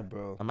 Yeah,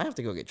 bro. I might have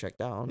to go get checked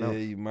out. I don't know. Yeah,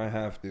 you might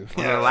have to.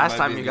 Yeah, last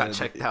time you got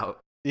checked out.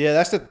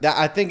 Yeah,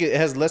 I think it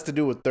has less to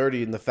do with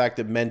 30 and the fact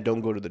that men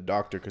don't go to the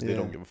doctor because they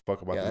don't give a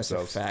fuck about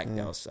themselves. That's a fact.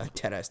 Yeah.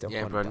 I still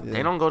yeah, bro.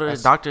 They don't go to the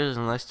doctors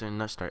unless their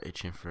nuts start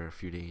itching for a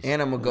few days.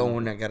 And I'm gonna go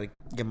when I gotta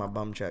get my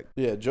bum checked.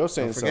 Yeah, Joe's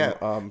saying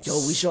some.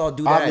 Yo, we should all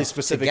do that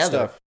specific together.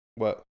 Stuff.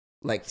 What?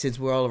 Like, since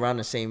we're all around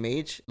the same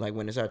age, like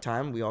when it's our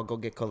time, we all go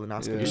get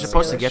colonoscopy. Yeah. You're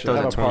supposed to get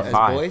those at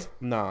 25. Boys.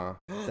 Nah.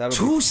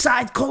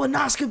 2-side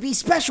colonoscopy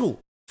special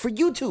for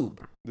YouTube.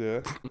 Yeah.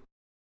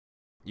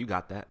 You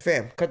got that.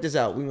 Fam, cut this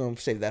out. We're going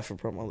to save that for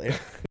promo later.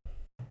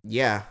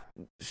 Yeah.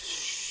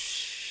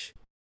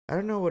 I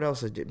don't know what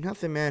else I did.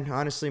 Nothing, man.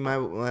 Honestly, my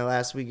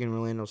last week in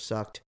Orlando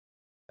sucked.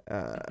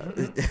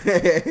 It's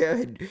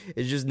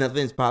just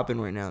nothing's popping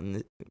right now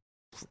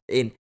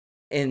in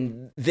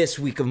this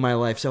week of my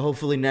life. So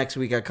hopefully next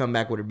week I come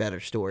back with a better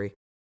story.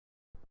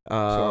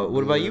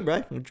 What about you,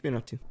 Brad? What you been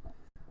up to?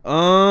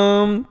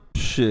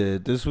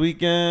 Shit. This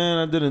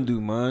weekend I didn't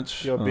do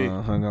much. Yo, B,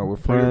 hung out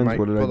with friends.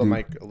 What did I do? Pull the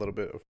mic a little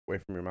bit away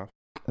from your mouth.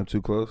 I'm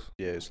too close.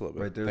 Yeah, it's a little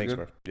bit. Right there. Thanks,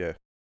 good? bro.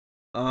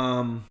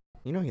 Yeah.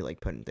 You know he like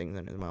putting things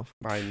in his mouth.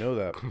 I know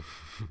that.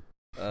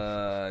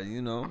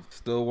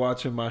 Still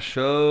watching my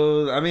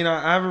shows. I mean,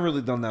 I haven't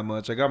really done that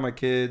much. I got my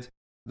kids.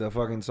 The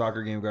fucking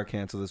soccer game got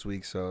canceled this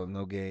week, so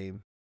no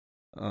game.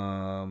 It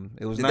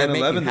was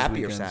 9/11 this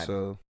weekend, sad?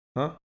 so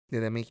huh?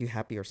 Did that make you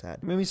happy or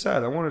sad? It made me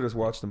sad. I wanted to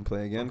watch them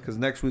play again because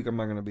next week I'm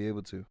not gonna be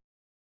able to.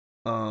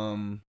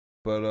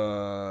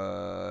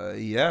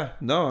 Yeah.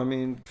 No, I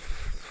mean,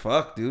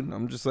 fuck, dude.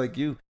 I'm just like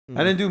you. Mm-hmm.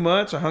 I didn't do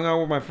much. I hung out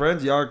with my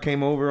friends. Y'all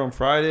came over on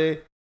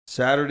Friday,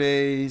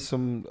 Saturday. I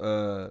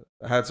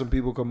had some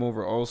people come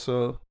over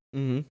also.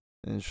 Mm-hmm.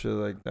 And shit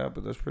like that,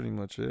 but that's pretty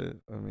much it.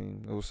 I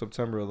mean, it was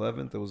September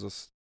 11th. It was a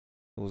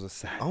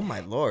sad. Oh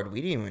my lord,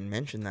 we didn't even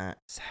mention that.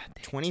 Sad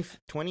 20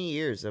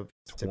 years of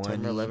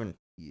September 11th.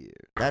 Yeah,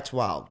 that's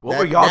wild. What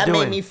were y'all doing?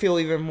 That made me feel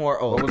even more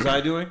old. What was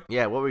I doing?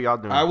 Yeah, what were y'all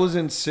doing? I was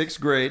in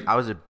 6th grade. I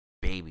was a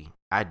baby.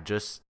 I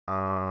just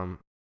I've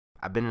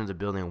been in the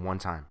building one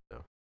time,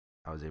 so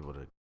I was able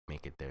to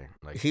make it there.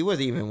 Like he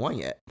wasn't even one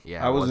yet.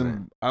 Yeah, I was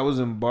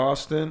in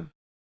Boston.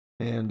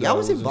 And y'all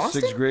was in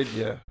Boston? 6th grade,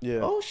 yeah.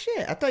 Oh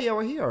shit! I thought y'all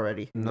were here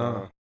already.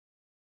 No,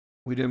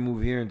 we didn't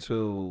move here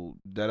until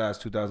deadass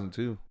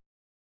 2002.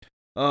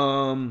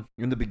 In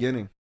the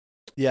beginning.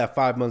 Yeah,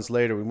 5 months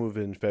later, we moved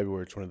in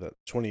February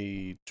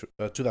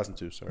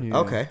 2002. Sorry. Yeah.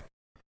 Okay.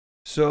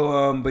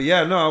 So, but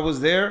yeah, no, I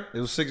was there. It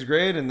was 6th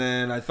grade, and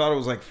then I thought it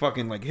was like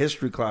fucking like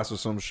history class or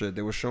some shit.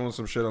 They were showing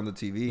some shit on the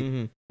TV,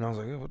 and I was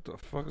like, hey, what the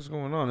fuck is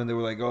going on? And they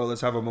were like, oh,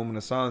 let's have a moment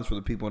of silence for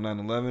the people on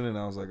 9/11, and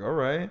I was like, all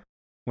right.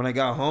 When I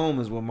got home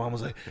is when Mom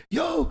was like,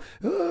 yo,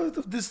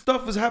 this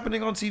stuff is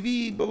happening on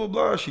TV, blah, blah,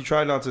 blah. She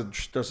tried not to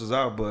stress us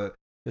out, but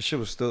this shit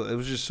was it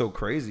was just so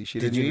crazy.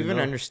 Did you even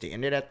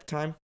understand it at the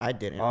time? I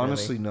didn't.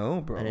 Honestly,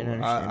 no, bro. I didn't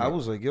understand I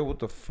was like, yo, what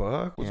the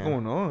fuck? What's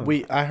going on?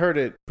 I heard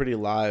it pretty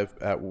live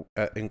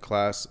in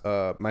class.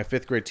 My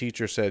 5th grade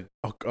teacher said,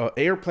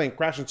 airplane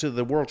crashed into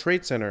the World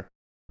Trade Center.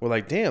 We're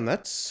like, damn,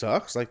 that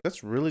sucks. Like,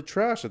 that's really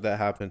trash that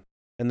happened.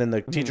 And then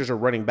the teachers are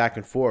running back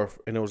and forth,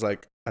 and it was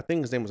like, I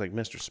think his name was like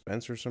Mr.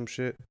 Spencer or some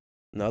shit.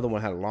 And the other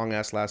one had a long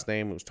ass last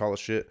name. It was tall as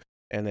shit.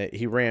 And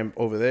he ran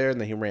over there,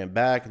 and then he ran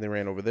back, and then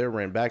ran over there,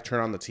 ran back,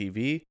 turned on the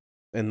TV,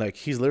 and like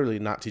he's literally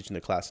not teaching the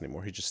class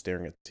anymore. He's just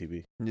staring at the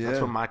TV. Yeah. That's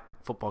what my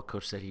football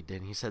coach said he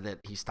did. He said that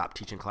he stopped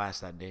teaching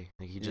class that day.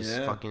 Like he just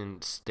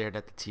fucking stared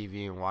at the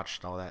TV and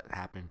watched all that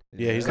happen.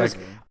 Yeah, he's like,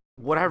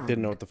 what I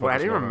didn't know what the fuck. What I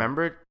didn't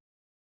remember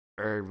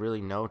or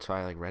really know until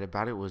I like read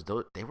about it was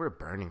they were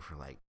burning for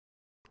like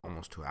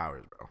almost 2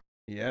 hours, bro.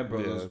 Yeah,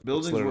 bro. Those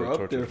buildings were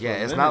up there. Yeah,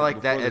 it's not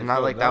like that. It's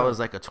not like that was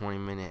like a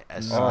 20-minute.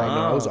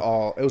 No, it was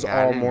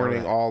all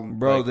morning. All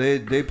bro.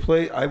 Like, they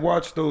play. I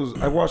watched those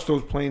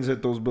planes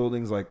hit those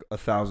buildings like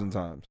 1,000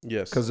 times.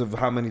 Yes, because of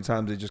how many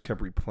times they just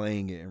kept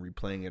replaying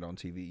it on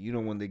TV. You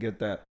know, when they get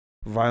that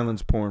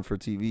violence porn for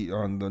TV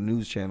on the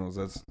news channels,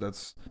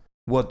 that's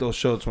what they'll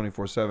show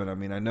 24/7. I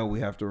mean, I know we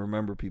have to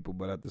remember people,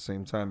 but at the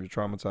same time, you're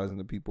traumatizing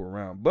the people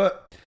around.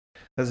 But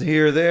that's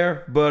here or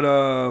there. But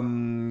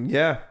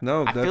yeah,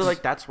 no. I feel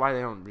like that's why they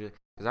don't really,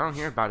 because I don't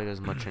hear about it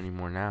as much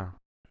anymore now.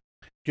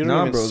 You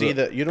don't even see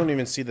that. You don't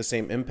even see the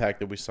same impact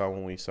that we saw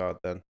when we saw it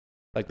then.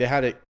 Like they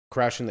had it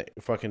crash in the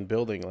fucking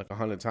building like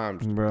 100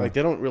 times. Bro. Like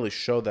they don't really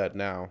show that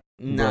now.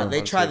 No,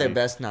 they try their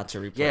best not to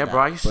replay. Yeah, bro.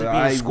 I used to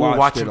be in school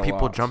watching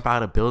people jump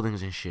out of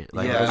buildings and shit.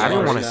 Like I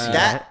didn't want to see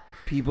that.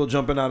 People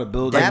jumping out of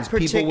buildings. That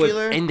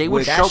particular, and they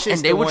would show,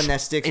 and they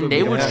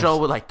would show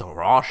with like the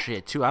raw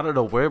shit too. I don't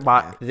know where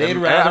my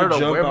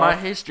my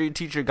history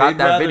teacher got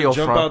that video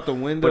from, out the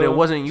window. But it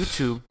wasn't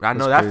YouTube. I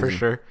know that for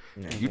sure.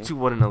 Yeah. YouTube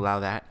wouldn't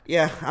allow that.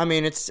 Yeah, I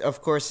mean, it's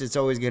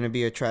always going to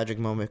be a tragic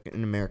moment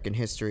in American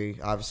history.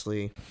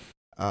 Obviously,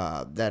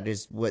 that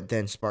is what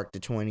then sparked the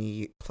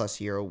 20+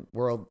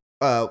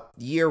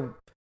 year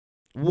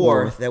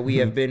war that we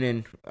have been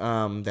in.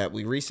 That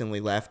we recently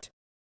left.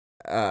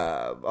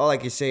 All I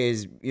can say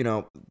is,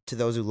 to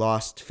those who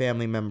lost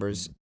family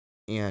members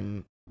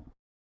and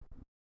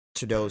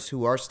to those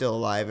who are still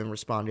alive and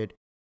responded,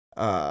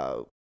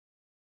 all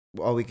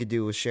we could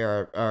do was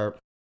share our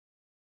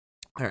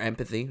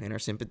empathy and our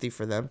sympathy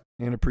for them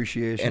and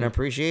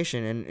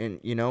appreciation and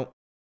you know,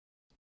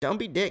 don't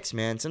be dicks,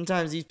 man.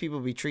 Sometimes these people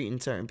be treating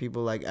certain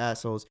people like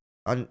assholes.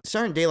 On a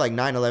certain day like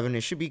 9/11,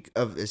 it should be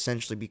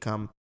essentially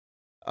become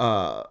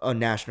a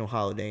national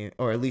holiday,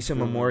 or at least a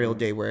Memorial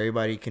Day where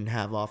everybody can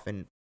have off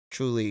and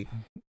truly.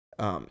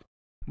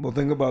 Well,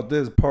 think about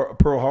this: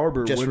 Pearl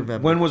Harbor.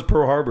 When was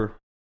Pearl Harbor?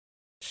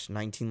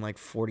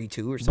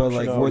 1942 or something.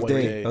 But like, what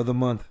day of the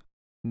month?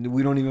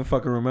 We don't even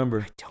fucking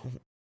remember. I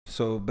don't.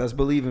 So best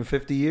believe in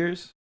 50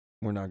 years,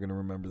 we're not gonna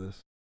remember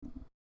this.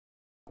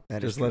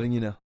 Just letting you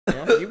know.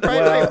 Yeah, you're probably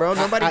right, bro.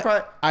 Nobody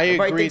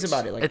thinks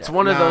about it like it's that.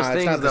 One of those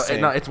things, though.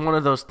 No, it's one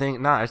of those things.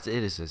 Nah, it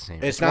is the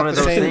same. It's one of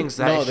those things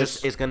that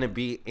it's going to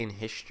be in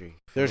history.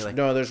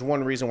 There's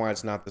one reason why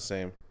it's not the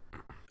same.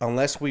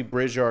 Unless we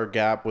bridge our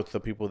gap with the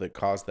people that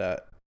caused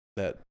that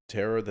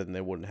terror, then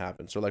they wouldn't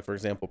happen. So, like, for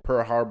example,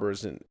 Pearl Harbor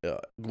isn't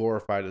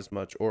glorified as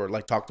much or,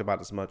 like, talked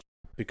about as much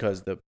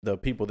because the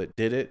people that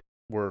did it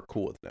were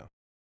cool with it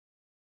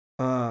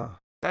now.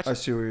 I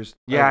see what you're saying.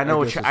 Yeah, I know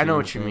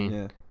what you mean.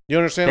 Yeah. You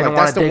understand? They like,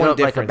 don't that's the dig one up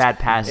difference. Like a bad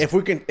past. If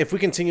we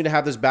continue to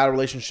have this bad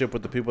relationship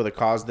with the people that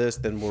caused this,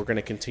 then we're going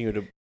to continue to.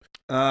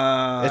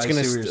 It's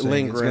going to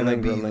linger and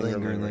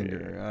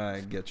linger. I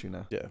get you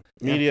now. Yeah,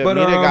 media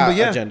got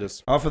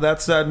agendas. Off of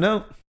that sad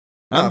note,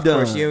 I'm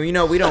done. Of course, you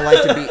know we don't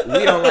like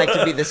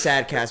to be the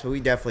sad cast, but we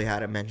definitely had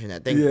to mention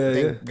that.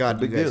 Thank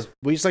God you guys.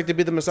 We just like to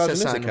be the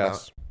misogynistic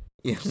cast.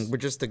 Yeah, we're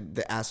just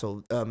the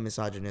asshole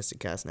misogynistic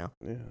cast now.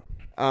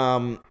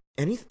 Yeah.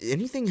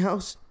 Anything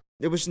else?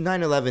 It was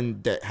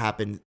 9/11 that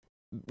happened.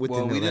 We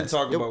didn't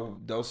talk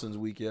about Delson's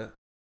week yet.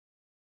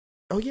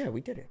 Oh yeah,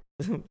 we did it.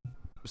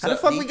 How the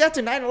fuck we got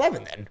to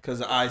 9/11 then?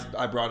 Because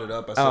I brought it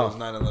up. I said it was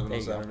 9/11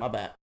 on Saturday. My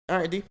bad. All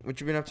right, D,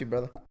 what you been up to,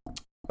 brother?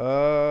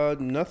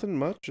 Nothing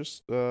much.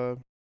 Just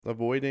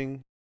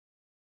avoiding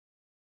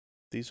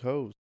these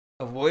hoes.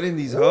 Avoiding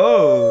these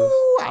hoes.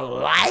 Ooh, I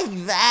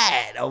like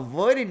that.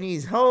 Avoiding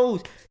these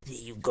hoes. There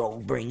you go,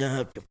 bring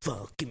up the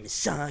fucking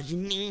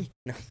misogyny.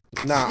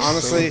 Nah,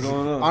 honestly,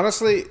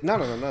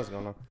 nothing's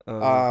going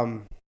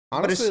on.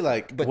 Honestly,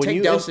 but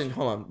take Delson.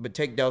 Hold on, but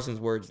take Delson's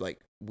words.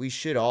 Like, we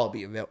should all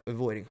be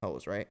avoiding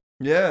hoes, right?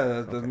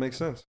 Yeah, that makes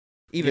sense.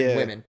 Even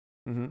women.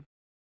 Mm-hmm.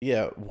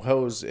 Yeah,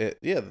 hoes.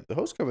 The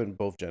hoes come in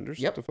both genders.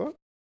 Yep. What the fuck?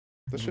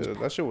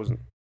 That shit wasn't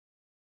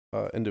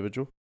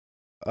individual.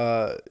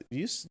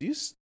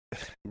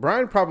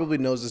 Brian probably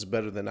knows this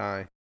better than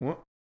I. What?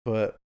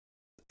 But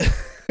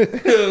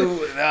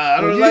I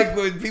don't like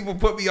when people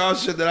put me on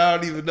shit that I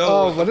don't even know.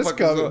 Oh, but it's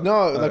coming.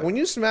 No, like when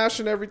you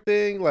smashing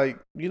everything, like,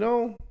 you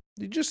know,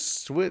 you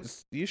just switch.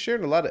 You're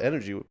sharing a lot of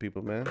energy with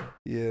people, man.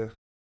 Yeah.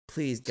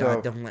 Please,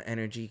 God, don't let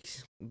energy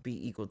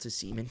be equal to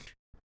semen.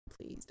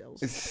 Please,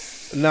 don't.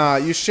 Nah,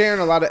 you're sharing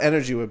a lot of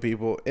energy with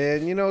people,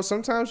 and you know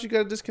sometimes you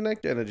gotta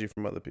disconnect your energy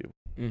from other people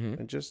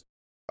and just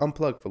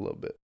unplug for a little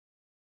bit.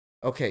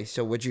 Okay,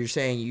 so what you're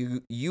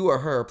saying, you or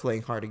her are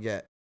playing hard to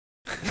get.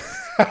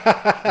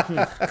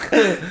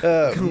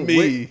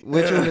 Me.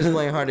 Which one is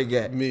playing hard to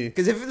get? Me.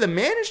 Because if the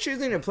man is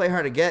choosing to play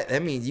hard to get,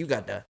 that means you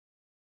got the.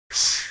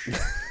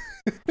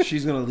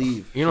 She's gonna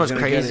leave. You know what's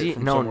crazy?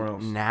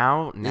 No,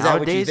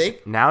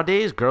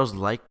 nowadays, girls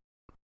like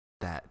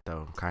that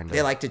though, kind of.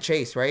 They like to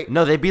chase, right?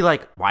 No, they'd be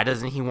like, "Why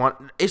doesn't he want?"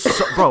 It's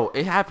so, bro.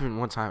 It happened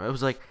one time. It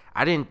was like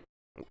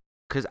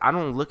because I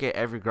don't look at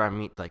every girl I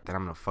meet like that.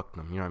 I'm gonna fuck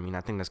them. You know what I mean?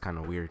 I think that's kind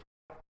of weird.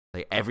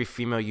 Like every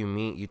female you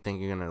meet, you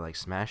think you're gonna like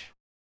smash.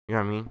 You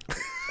know what I mean?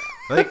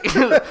 Like,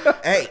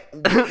 hey,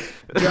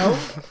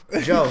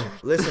 Joe,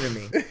 listen to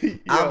me.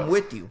 I'm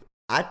with you.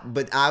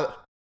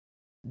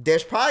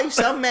 There's probably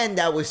some men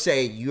that would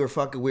say you're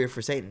fucking weird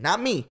for saying it.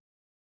 Not me,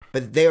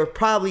 but there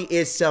probably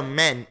is some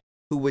men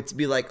who would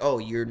be like, "Oh,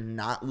 you're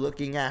not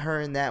looking at her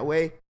in that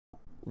way,"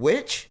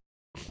 which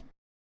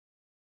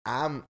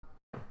I'm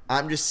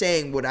just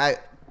saying what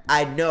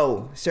I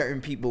know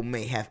certain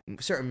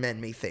men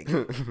may think,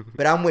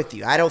 but I'm with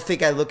you. I don't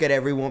think I look at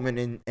every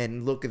woman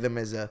and look at them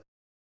as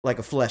like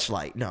a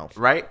fleshlight. No.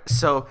 Right?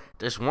 So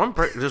there's one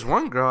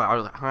girl I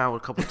hung out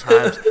with a couple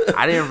times.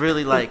 I didn't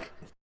really like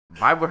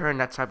vibe with her in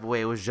that type of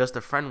way. It was just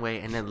a friend way.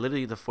 And then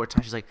literally the fourth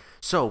time she's like,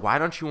 "So why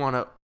don't you want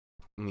to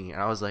me?"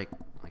 And I was like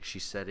she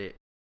said it.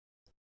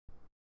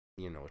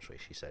 You know which way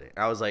she said it.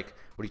 And I was like,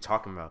 "What are you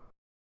talking about?"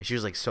 And she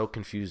was like so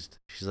confused.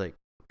 She's like,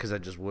 "Because I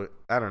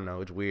don't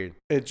know. It's weird."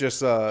 It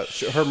just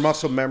her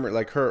muscle memory,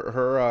 like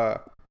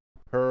her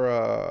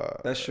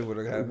that shit would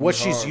have happened. What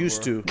she's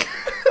used to.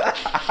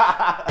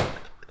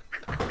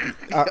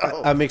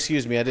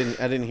 Excuse me, I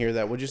didn't hear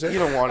that. What'd you say? You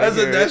don't want to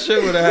hear that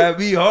shit would have had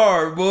me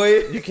hard,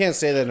 boy. You can't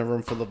say that in a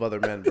room full of other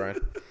men, Brian.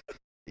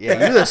 Yeah,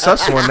 you're the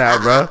sus one now,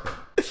 bro.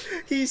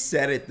 He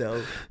said it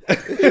though.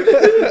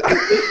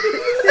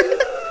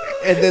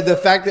 And then the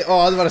fact that I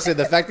was about to say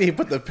the fact that he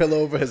put the pillow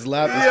over his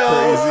lap is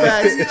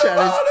crazy.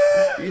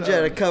 You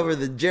trying to cover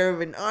the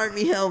German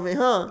army helmet,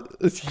 huh?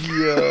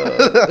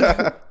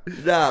 Yeah.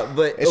 Nah,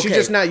 but okay. She's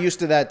just not used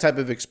to that type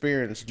of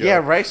experience, Joe. Yeah,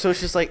 right. So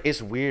it's just like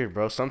it's weird,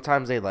 bro.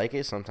 Sometimes they like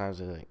it, sometimes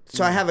they like.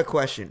 So I have a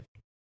question.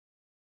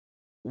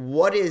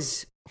 what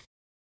is,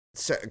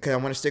 because I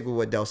want to stick with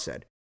what Del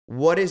said.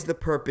 What is the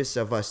purpose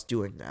of us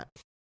doing that?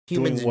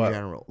 Humans in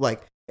general.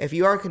 Like, if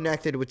you are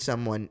connected with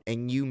someone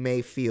and you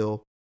may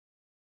feel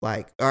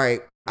like, all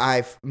right,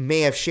 I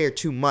may have shared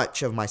too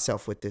much of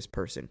myself with this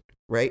person,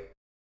 right?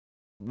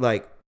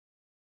 Like,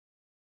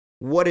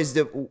 what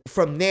is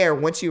from there,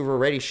 once you've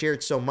already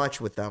shared so much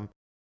with them,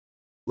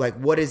 like,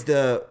 what is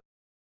the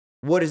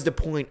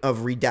point of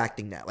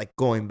redacting that? Like,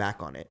 going back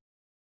on it?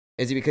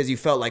 Is it because you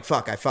felt like,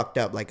 fuck, I fucked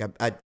up? Like,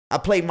 I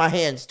played my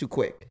hands too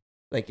quick?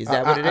 Like, is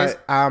that what it is?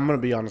 I'm going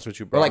to be honest with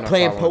you, bro. Or like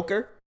playing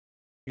poker?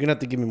 You're going to have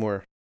to give me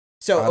more.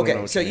 So,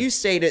 okay. So you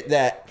stated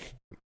that,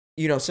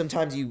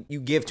 sometimes you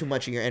give too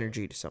much of your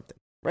energy to something,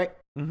 right?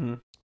 Mm-hmm.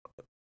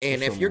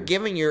 And if you're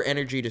giving your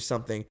energy to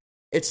something,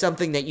 it's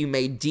something that you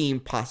may deem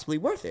possibly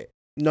worth it.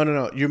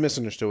 No. You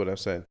misunderstood what I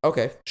said.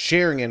 Okay.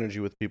 Sharing energy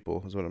with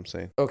people is what I'm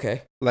saying.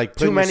 Okay. Like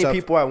too many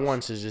people at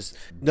once is just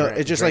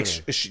it's just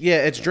draining.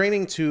 It's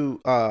draining to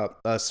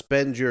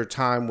spend your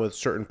time with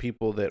certain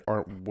people that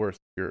aren't worth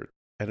your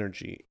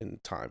energy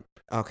and time.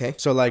 Okay.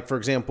 So, like, for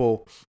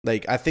example,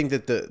 like, I think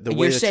that the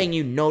way you're saying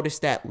you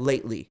noticed that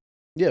lately.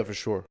 Yeah, for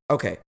sure.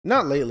 Okay.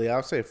 Not lately.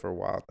 I'll say for a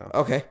while now.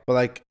 Okay. But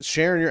like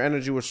sharing your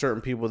energy with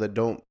certain people that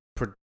don't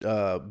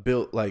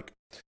build like.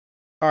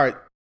 All right,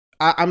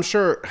 I'm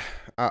sure.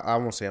 I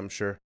won't say I'm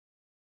sure.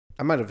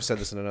 I might have said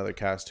this in another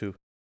cast too.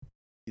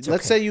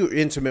 Let's say you're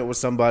intimate with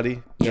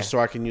somebody, just so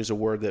I can use a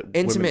word that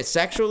intimate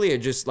sexually or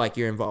just like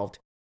you're involved.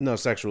 No,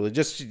 sexually.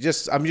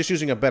 Just I'm just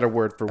using a better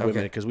word for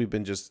women because we've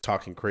been just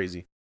talking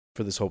crazy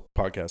for this whole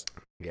podcast.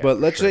 Yeah, but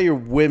let's say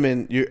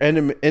you're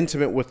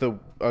intimate with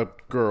a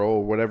girl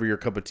or whatever your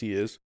cup of tea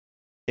is,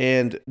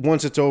 and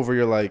once it's over,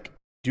 you're like,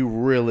 you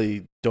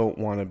really don't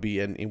want to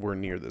be anywhere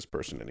near this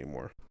person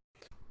anymore.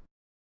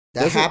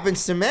 That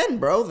happens to men,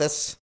 bro.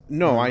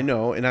 No, I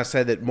know, and I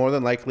said that more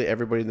than likely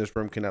everybody in this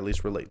room can at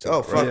least relate to.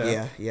 Oh, fuck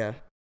right? Yeah.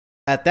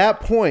 At that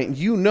point,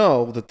 you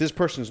know that this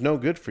person's no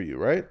good for you,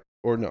 right?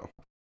 Or no?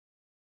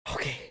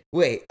 Okay,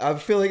 wait. I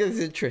feel like this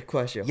is a trick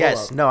question.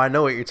 Yes, no, I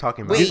know what you're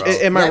talking about. Wait, bro.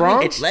 Am I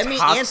wrong? Let me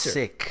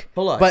answer.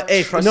 Hold on. But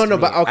if but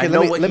okay,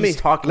 let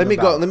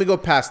me go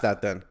past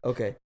that then.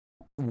 Okay.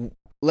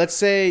 Let's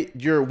say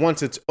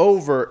once it's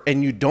over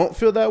and you don't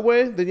feel that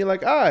way, then you're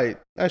like, all right,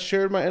 I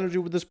shared my energy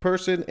with this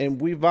person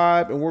and we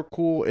vibe and we're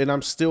cool and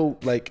I'm still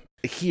like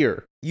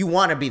here. You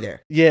want to be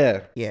there.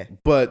 Yeah. Yeah.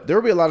 But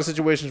there'll be a lot of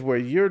situations where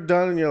you're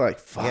done and you're like,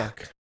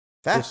 fuck.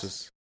 Yeah.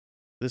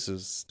 This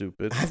is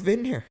stupid. I've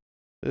been here.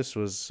 This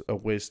was a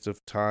waste of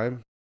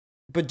time.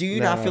 But do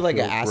you not feel like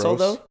an asshole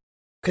though?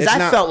 Because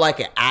I felt like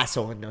an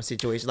asshole in those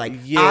situations. Like,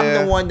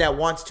 I'm the one that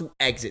wants to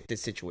exit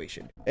this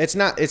situation. It's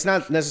not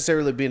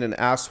necessarily being an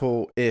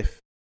asshole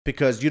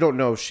because you don't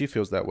know if she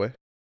feels that way.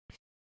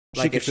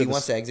 Like if she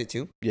wants to exit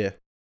too? Yeah.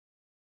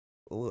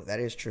 Ooh, that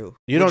is true.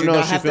 You don't know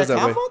if she feels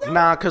that way. Though?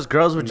 Nah, because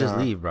girls would just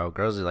leave, bro.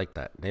 Girls are like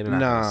that. They're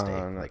not stay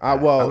like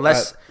that.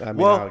 Unless, I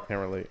can't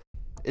relate.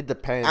 It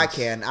depends. I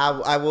can.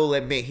 I will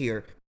admit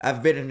here,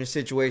 I've been in a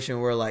situation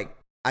where, like,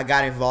 I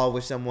got involved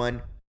with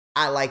someone.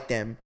 I like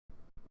them.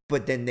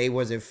 But then they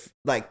wasn't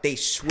they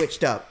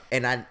switched up,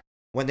 and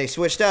when they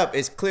switched up,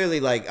 it's clearly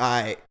like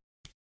I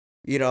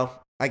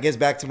guess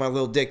back to my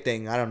little dick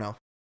thing. I don't know,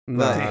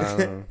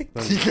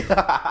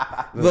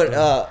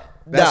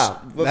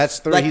 that's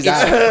three. Like, he's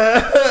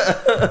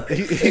out.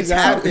 He's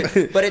out.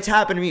 But it's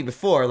happened to me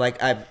before.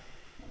 Like, I've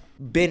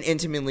been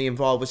intimately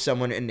involved with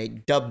someone, and they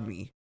dubbed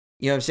me.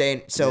 You know what I'm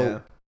saying?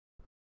 So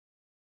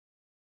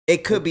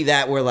it could be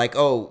that where like,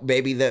 oh,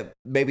 maybe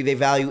they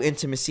value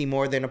intimacy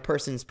more than a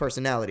person's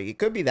personality. It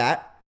could be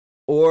that.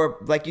 Or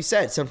like you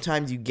said,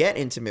 sometimes you get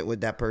intimate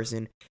with that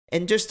person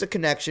and just the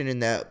connection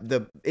and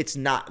the it's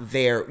not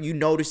there. You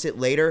notice it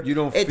later. You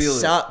don't feel it. It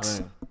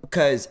sucks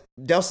because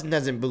Delson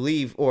doesn't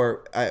believe,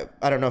 or I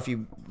don't know if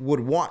you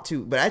would want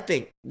to, but I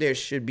think there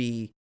should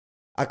be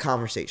a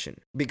conversation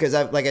because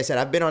like I said,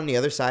 I've been on the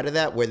other side of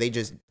that where they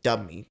just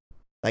dub me.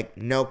 Like,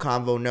 no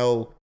convo,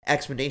 no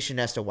explanation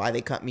as to why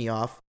they cut me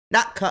off.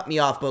 Not cut me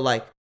off, but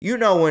like,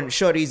 when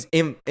shorty's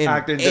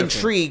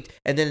intrigued,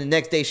 and then the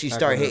next day she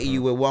start hitting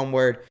you with one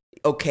word,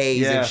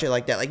 okays and shit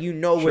like that. Like,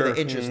 where the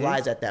interest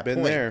lies at that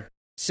point. There.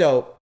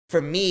 So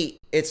for me,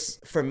 it's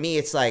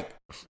like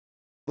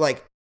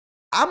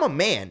I'm a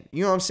man.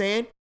 You know what I'm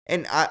saying?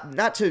 And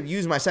not to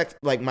use my sex,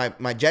 like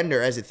my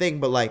gender as a thing,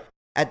 but like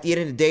at the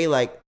end of the day,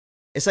 like,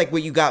 it's like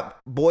where you got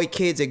boy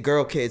kids and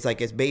girl kids,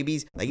 like as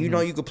babies. Like, you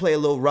could play a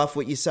little rough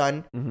with your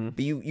son,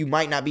 but you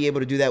might not be able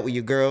to do that with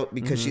your girl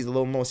because she's a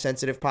little more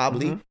sensitive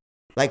probably.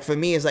 Like, for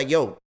me, it's like,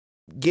 yo,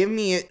 give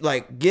me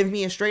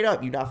a straight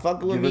up. You not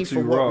fucking with me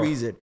for what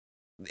reason?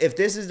 If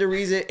this is the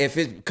reason, if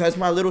it's because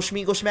my little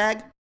schmeagle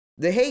schmag,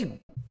 then hey,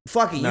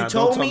 fuck it. You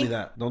told me.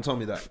 Don't tell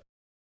me that.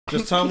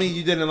 Just tell me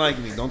you didn't like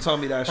me. Don't tell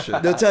me that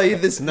shit. They'll tell you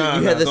this. You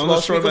had this small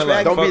schmeagle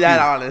schmag. Don't be that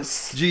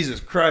honest. Jesus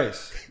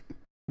Christ.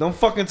 Don't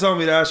fucking tell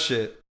me that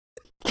shit.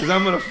 Because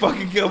I'm going to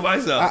fucking kill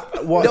myself.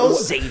 Don't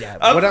say that.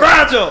 I'm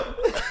fragile.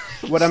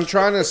 What I'm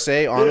trying to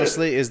say,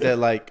 honestly, is that,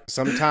 like,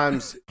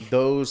 sometimes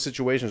those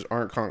situations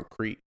aren't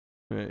concrete.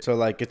 Right. So,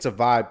 like, it's a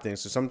vibe thing.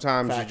 So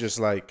sometimes you're just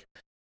like,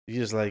 You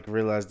just like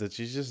realized that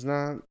she's just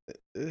not,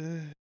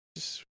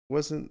 just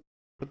wasn't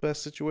the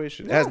best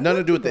situation. It has nothing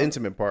to do with the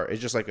intimate part. It's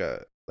just like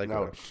a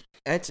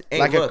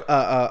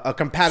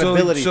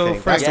compatibility so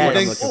thing. Frank,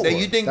 That's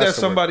you think that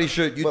somebody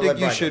should? You think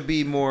you should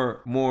be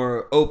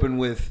more open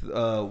with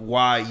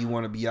why you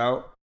want to be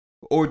out,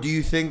 or do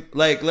you think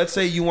like let's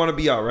say you want to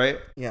be out, right?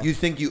 Yeah. You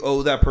think you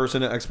owe that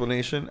person an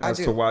explanation as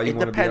to why you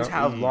want to be out? It depends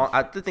how long.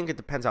 I think it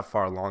depends how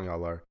far along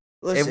y'all are.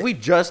 Listen, if we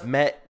just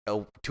met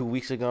 2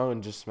 weeks ago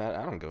and just met,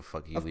 I don't give a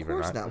fuck if you leave or not.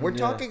 Of course not. We're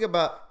talking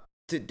about,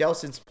 to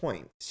Delson's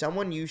point,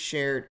 someone you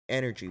shared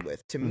energy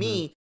with. To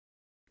me,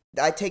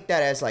 I take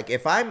that as like,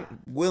 if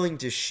I'm willing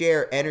to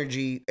share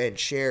energy and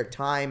share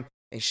time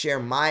and share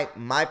my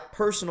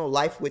personal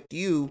life with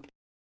you,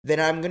 then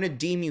I'm going to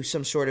deem you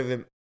some sort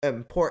of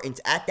importance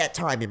at that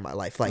time in my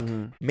life. Like,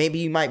 maybe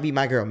you might be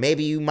my girl.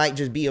 Maybe you might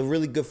just be a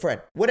really good friend.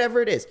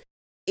 Whatever it is.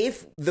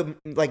 If,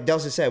 like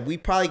Delson said, we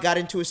probably got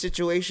into a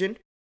situation,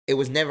 it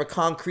was never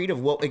concrete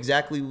of what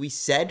exactly we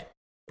said.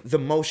 The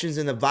motions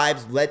and the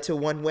vibes led to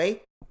one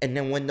way. And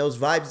then when those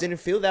vibes didn't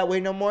feel that way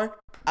no more,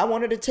 I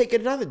wanted to take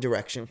it another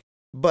direction.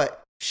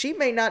 But she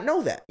may not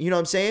know that. You know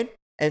what I'm saying?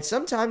 And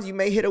sometimes you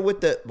may hit her with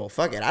the, well,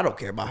 fuck it, I don't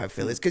care about her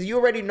feelings. Because you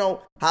already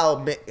know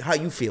how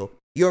you feel.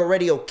 You're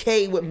already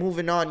okay with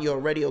moving on. You're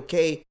already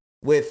okay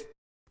with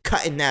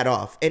cutting that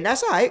off. And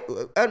that's all right.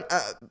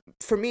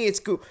 For me,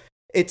 it's cool.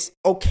 It's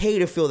okay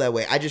to feel that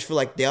way. I just feel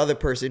like the other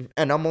person,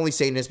 and I'm only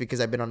saying this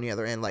because I've been on the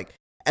other end, like,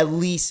 at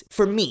least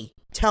for me,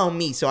 tell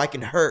me so I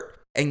can hurt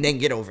and then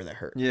get over the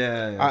hurt.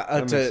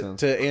 Yeah.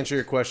 To answer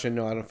your question,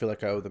 no, I don't feel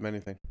like I owe them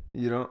anything.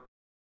 You don't?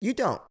 You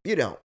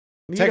don't.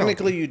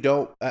 Technically, you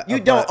don't. You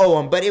don't owe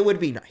them, but it would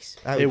be nice.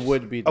 It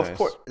would be nice. Of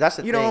course, that's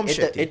the thing.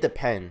 It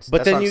depends. But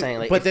that's then what I'm saying.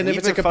 Like, but then if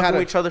it's a fucking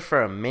with each other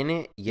for a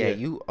minute,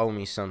 you owe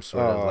me some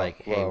sort of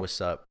like, hey, what's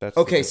up?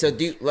 Okay, so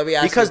let me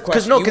ask you a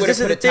question. Because this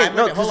is the thing.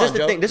 No, because this is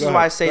the thing. This is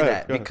why I say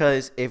that. Go ahead.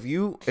 Because if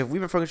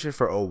we've been fucking shit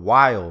for a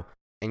while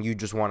and you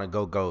just want to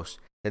go ghost,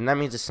 then that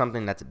means it's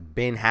something that's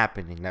been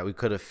happening that we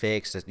could have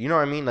fixed. You know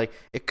what I mean? Like,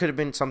 it could have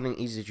been something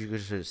easy that you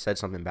could have said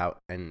something about,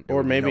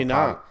 or maybe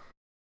not.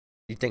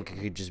 You think it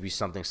could just be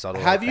something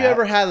subtle? Have you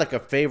ever had like a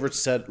favorite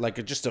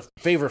just a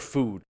favorite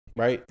food,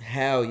 right?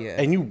 Hell yeah.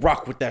 And you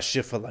rock with that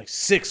shit for like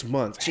 6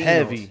 months, Chinos.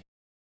 heavy,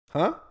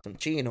 huh? Some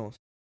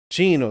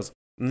chinos.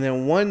 And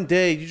then one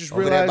day you just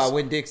over realize there by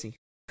Winn-Dixie.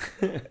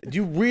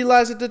 You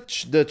realize that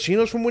the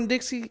chinos from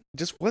Winn-Dixie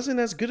just wasn't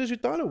as good as you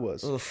thought it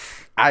was.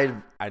 Oof. I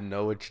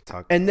know what you're talking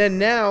about. And then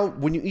now,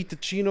 when you eat the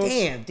chinos...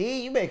 Damn,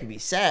 D, you making me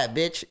sad,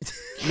 bitch.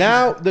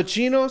 Now, the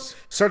chinos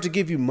start to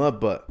give you mud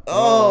butt.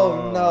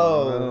 Oh,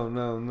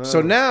 no.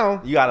 So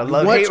now... You got a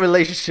love-hate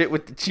relationship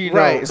with the chinos.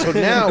 Right. So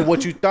now,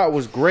 what you thought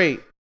was great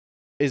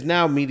is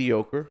now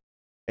mediocre.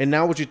 And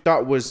now what you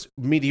thought was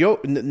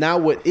mediocre... Now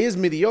what is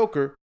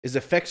mediocre is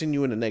affecting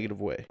you in a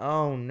negative way.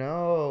 Oh,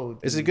 no.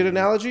 Is it a good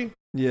analogy?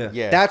 Yeah.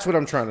 That's what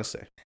I'm trying to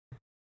say.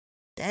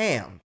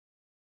 Damn.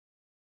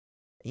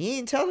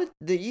 You didn't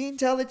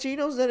tell the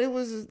chinos that it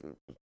was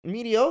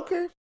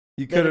mediocre?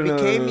 You could have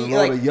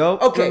wrote a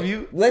Yelp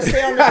review. Let's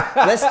stay on that.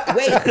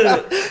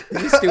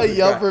 A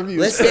Yelp review.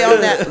 Let's stay on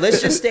that. Let's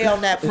just stay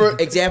on that for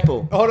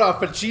example. Hold on,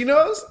 for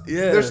chinos?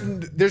 Yeah.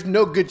 There's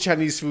no good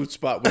Chinese food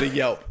spot with a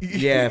Yelp.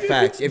 Yeah,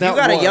 facts. If you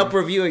got a Yelp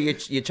review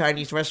of your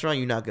Chinese restaurant,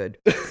 you're not good.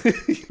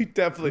 You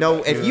definitely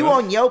no. If you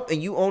own Yelp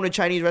and you own a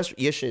Chinese restaurant,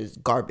 your shit is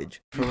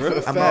garbage. For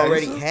real? I'm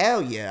already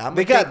hell yeah.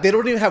 They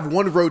don't even have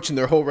one roach in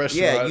their whole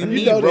restaurant. Yeah, you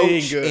need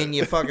roach in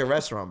your fucking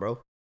restaurant, bro.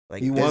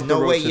 Like, there's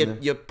no way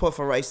your puff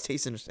of rice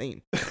tasting the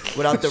same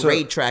without the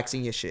raid tracks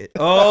in your shit.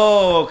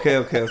 Oh,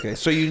 okay.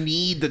 So you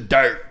need the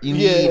dirt. You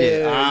need it.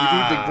 You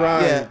need the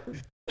grind. Yeah.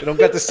 They don't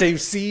got the same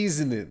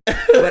seasoning.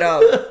 But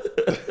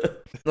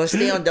let's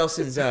stay on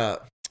Delson's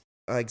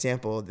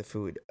example of the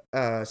food.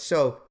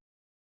 So,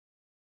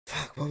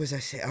 fuck, what was I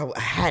saying? I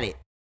had it.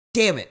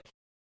 Damn it.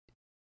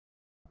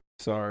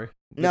 Sorry.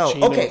 No,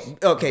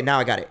 okay, now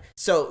I got it.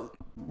 So,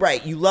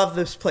 right, you love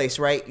this place,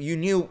 right? You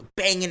knew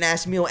banging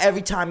ass meal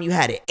every time you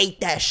had it. Ate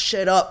that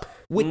shit up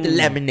with the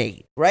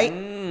lemonade, right?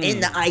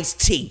 In the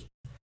iced tea.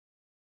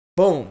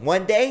 Boom.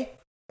 One day,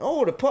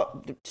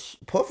 the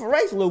puff of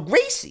rice a little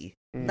greasy.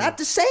 Not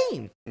the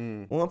same.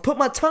 When I put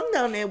my tongue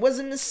down there, it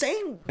wasn't the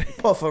same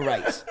puff of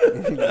rice.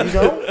 You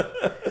know?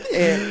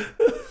 And,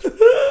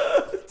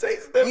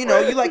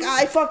 you're like, all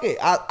right, fuck it.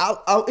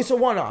 I'll it's a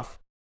one-off.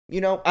 You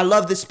know, I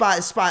love this spot.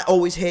 This spot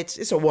always hits.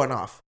 It's a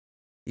one-off.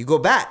 You go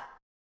back.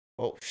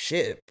 Oh,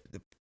 shit.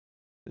 The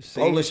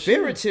Polar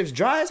Spirit tips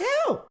dry as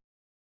hell.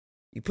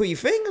 You put your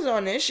fingers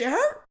on this, shit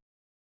hurt.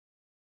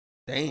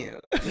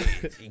 Damn.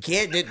 You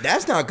can't.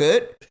 That's not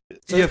good.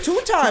 So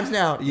 2 times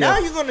now. Now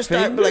you're going to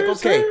start be like,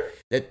 okay,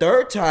 the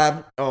 3rd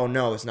time, oh,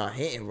 no, it's not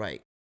hitting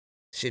right.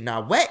 Shit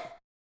not wet.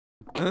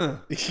 Meaning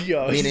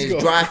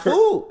it's dry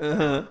food.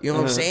 You know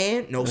what I'm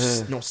saying? No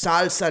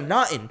salsa,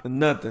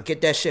 nothing.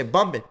 Get that shit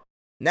bumping.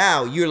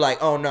 Now you're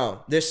like, oh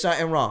no, there's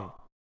something wrong.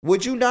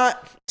 Would you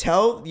not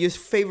tell your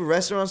favorite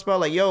restaurant spot,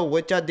 like, yo,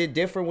 what y'all did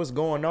different, what's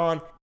going on,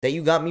 that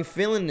you got me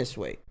feeling this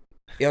way?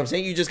 You know what I'm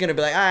saying? You're just going to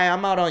be like, all right,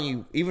 I'm out on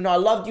you. Even though I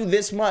loved you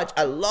this much,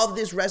 I love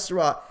this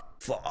restaurant,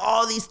 for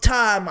all these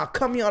time. I'll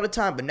come here all the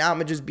time, but now I'm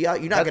gonna just be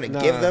out. You're not gonna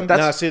give them.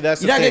 That's you're the not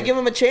thing. gonna give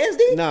them a chance,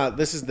 D? No,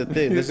 this is the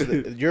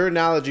thing. Your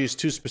analogy is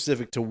too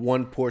specific to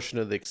one portion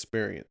of the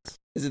experience.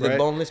 Is it the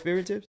boneless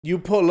spirit tips? You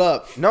pull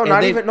up. No,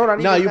 not even. No,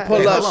 you that.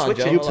 pull up.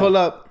 Hold on, you pull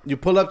up. You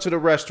pull up to the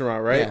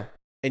restaurant, right? Yeah.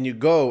 And you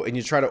go and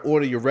you try to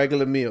order your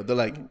regular meal. They're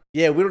like,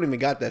 "Yeah, we don't even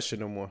got that shit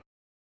no more."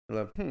 You're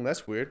like,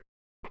 that's weird.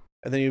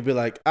 And then you'd be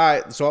like, "All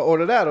right, so I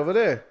order that over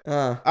there.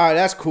 All right,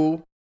 that's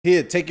cool.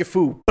 Here, take your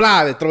food."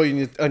 Blah, they throw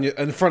you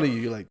in front of you.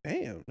 You're like,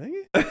 "Damn,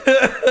 nigga."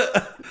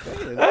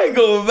 I ain't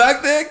going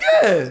back there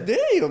again.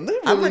 Damn,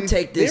 I'm gonna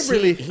take this.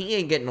 He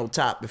ain't getting no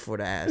top before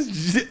the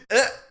ass.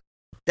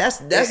 That's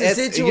the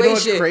situation. You know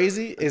what's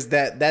crazy is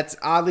that's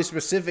oddly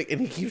specific, and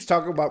he keeps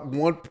talking about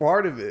one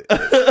part of it.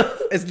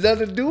 It's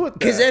nothing to do with that.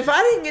 Because if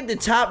I didn't get the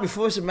top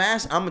before some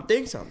ass, I'm gonna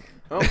think something.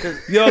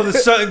 Yo,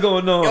 there's something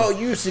going on. Yo,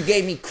 you used to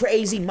gave me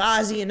crazy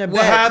Mozzie in the bed.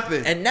 What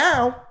happened? And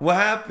now, what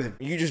happened?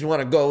 You just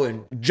want to go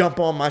and jump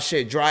on my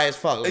shit dry as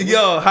fuck. Like,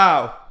 yo,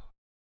 how?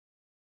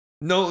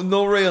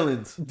 No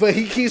railings. But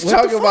he keeps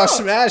talking about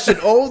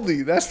smashing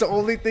only. That's the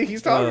only thing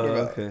he's talking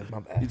about. Okay. My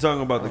bad. You're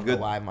talking about the good.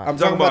 I'm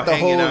talking about the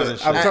whole. I'm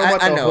talking about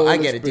the whole. I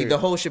get it. The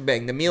whole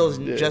shebang. The meal is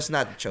just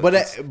not the choke.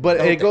 But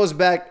it goes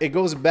back. It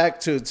goes back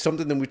to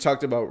something that we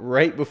talked about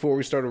right before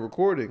we started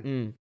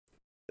recording.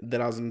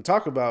 That I was going to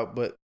talk about,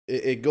 but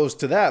it goes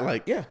to that.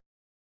 Like,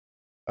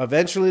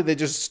 eventually they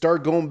just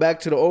start going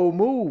back to the old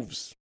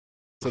moves,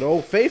 to the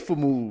old faithful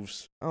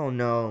moves. Oh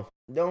no!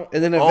 Don't.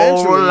 And then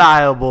eventually,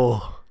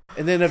 reliable.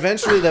 And then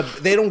eventually,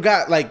 they don't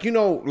got like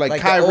Kyrie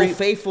the old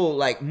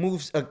faithful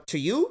moves to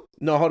you.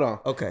 No, hold on.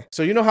 Okay.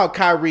 So you know how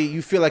Kyrie,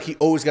 you feel like he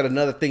always got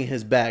another thing in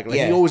his bag. Like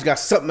he always got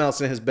something else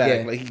in his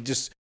bag. Like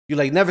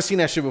you never seen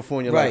that shit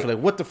before in your life. You're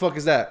like, what the fuck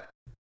is that?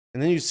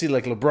 And then you see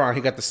like LeBron,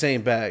 he got the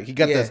same bag. He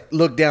got the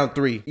look down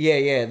 3.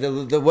 Yeah.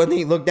 The one thing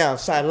he looked down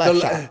side left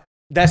shot.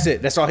 That's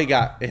it. That's all he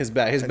got in his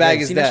bag. His bag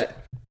is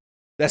that.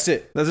 That's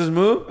it. That's his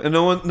move, and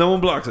no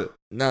one blocks it.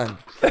 None.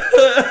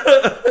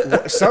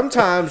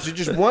 Sometimes you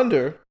just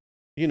wonder.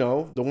 You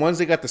know, the ones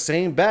that got the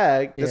same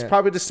bag, that's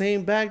probably the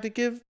same bag to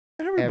give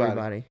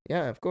everybody.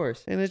 Yeah, of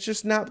course. And it's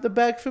just not the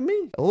bag for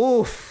me.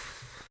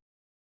 Oof.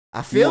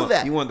 I feel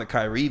that. You want the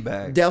Kyrie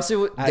bag.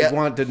 I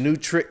want the new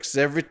tricks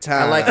every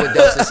time. I like what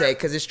Delsa say,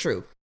 because it's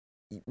true.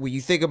 When you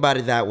think about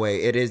it that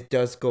way,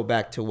 does go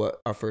back to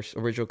what our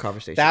original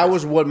conversation That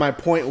was what my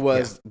point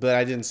was, but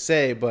I didn't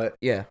say. But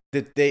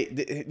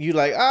that you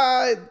like,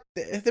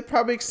 they're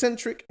probably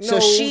eccentric. No,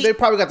 they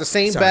probably got the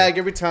same bag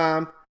every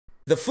time.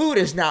 The food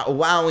is not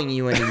wowing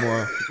you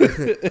anymore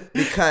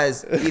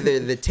because either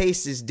the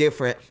taste is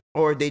different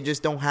or they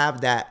just don't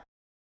have that.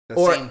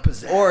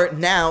 Or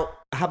now,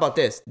 how about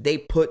this? They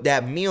put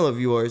that meal of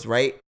yours,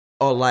 right?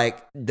 Or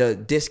like the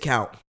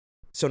discount.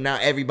 So now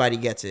everybody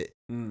gets it.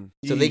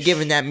 So they're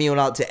giving that meal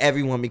out to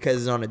everyone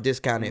because it's on a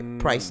discounted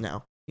price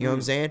now. You know what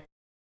I'm saying?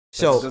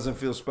 So it doesn't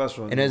feel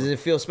special anymore. And it doesn't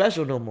feel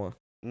special no more.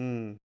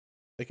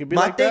 It could be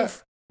like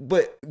that.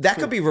 But that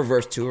could be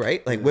reversed too,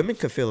 right? Like women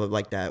could feel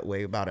like that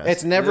way about us.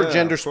 It's never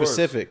gender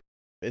specific.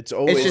 It's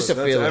always just a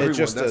feeling. It's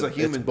just that's a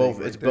human both.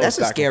 Thing. It's both. That's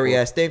a scary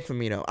ass thing for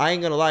me though. I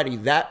ain't gonna lie to you.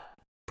 That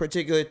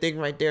particular thing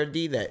right there,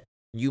 D, that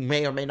you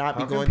may or may not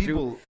be going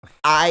through.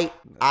 I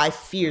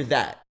fear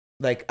that.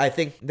 Like I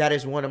think that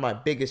is one of my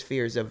biggest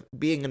fears of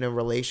being in a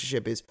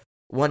relationship is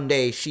one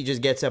day she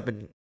just gets up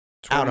and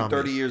 20, out on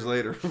 30 me. Years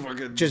later,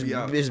 just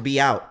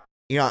be out.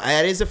 You know,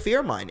 that is a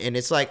fear of mine, and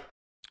it's like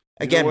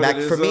again back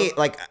for me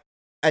like.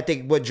 I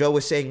think what Joe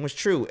was saying was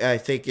true. I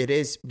think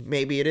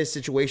maybe it is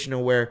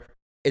situational where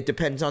it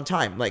depends on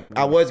time. Like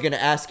I was going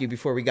to ask you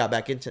before we got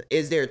back into,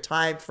 is there a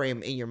time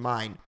frame in your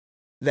mind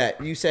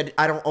that you said,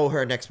 I don't owe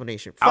her an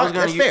explanation? Fine,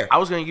 that's fair. I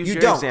was going to use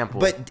your example.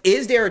 But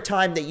is there a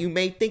time that you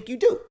may think you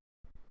do?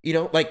 You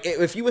know, like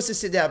if you was to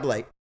sit down and be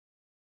like,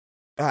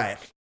 all right,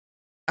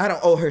 I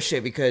don't owe her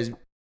shit because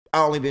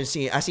I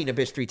seen the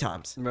bitch 3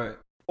 times. Right.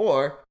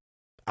 Or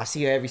I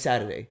see her every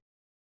Saturday.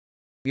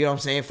 You know what I'm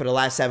saying? For the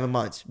last 7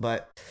 months.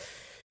 But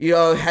you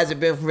know, it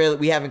hasn't been really,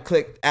 we haven't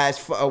clicked as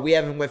far, we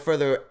haven't went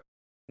further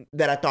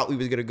that I thought we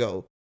was going to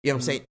go. You know what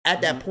I'm saying?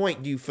 At that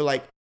point, do you feel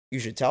like you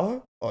should tell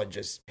her or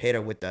just hit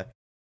her with the...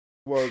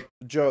 Well,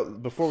 Joe,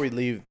 before we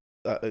leave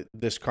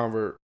this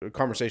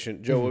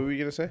conversation, Joe, what were you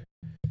going to say?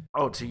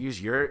 Oh, to use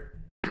your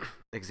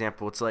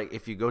example, it's like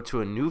if you go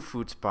to a new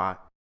food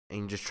spot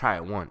and you just try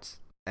it once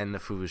and the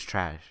food is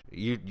trash,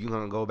 you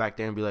going to go back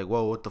there and be like,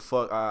 whoa, what the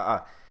fuck?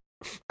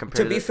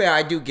 To be fair,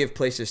 I do give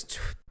places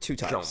 2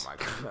 times. Oh my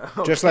God.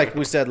 Okay. Just like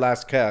we said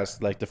last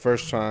cast, like the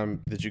first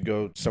time that you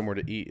go somewhere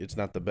to eat, it's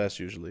not the best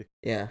usually.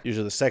 Yeah.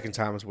 Usually the second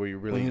time is where you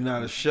really... When you're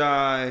not as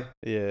shy.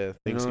 Yeah,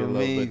 things get a little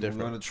bit different.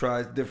 We're going to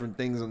try different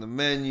things on the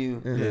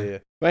menu. Mm-hmm. Yeah.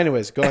 But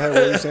anyways, go ahead.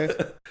 What were you saying?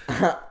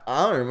 I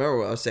don't remember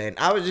what I was saying.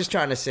 I was just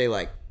trying to say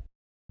like...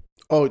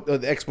 Oh,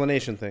 the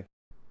explanation thing.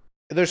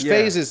 There's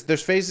phases.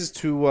 There's phases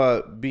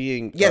to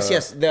being. Yes.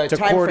 The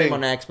time frame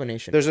on the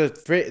explanation.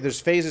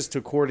 There's phases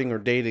to courting or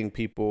dating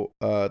people.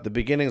 The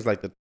beginning is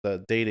like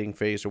the dating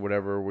phase or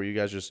whatever, where you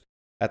guys just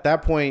at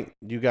that point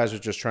you guys are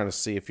just trying to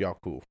see if y'all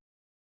cool.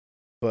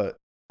 But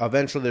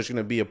eventually there's going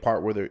to be a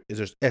part where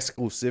there's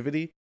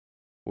exclusivity,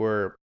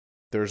 where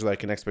there's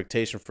like an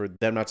expectation for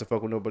them not to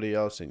fuck with nobody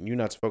else and you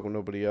not to fuck with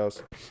nobody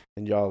else,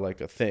 and y'all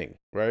like a thing,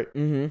 right?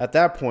 Mm-hmm. At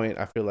that point,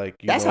 I feel like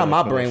that's how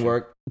my brain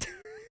works.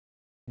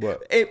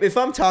 What? If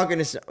I'm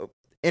talking to,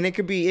 and it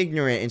could be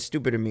ignorant and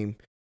stupid of me,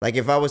 like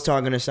if I was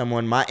talking to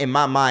someone, in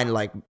my mind,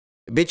 like,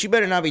 bitch, you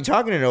better not be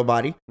talking to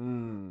nobody.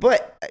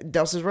 But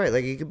Dels is right.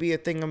 Like, it could be a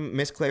thing of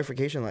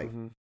misclarification. Like,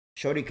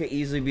 Shorty could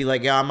easily be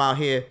like, "Yeah, I'm out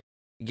here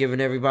giving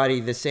everybody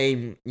the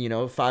same,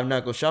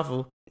 5-knuckle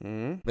shuffle."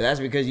 But that's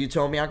because you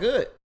told me I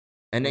could.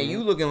 And then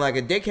you looking like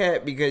a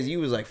dickhead because you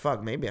was like,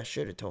 "Fuck, maybe I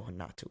should have told her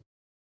not to."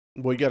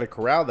 Well, you got to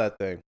corral that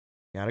thing.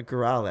 Gotta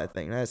corral that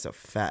thing. That's a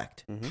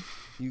fact.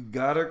 You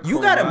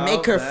gotta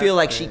make her feel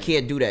like she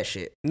can't do that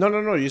shit. No.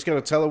 You just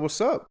gotta tell her what's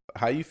up,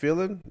 how you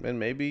feeling, and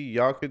maybe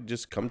y'all could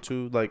just come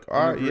to like,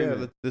 all right,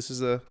 yeah, this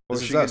is or this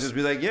she is could us. just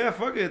be like, yeah,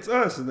 fuck it, it's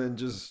us, and then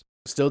just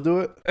still do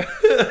it.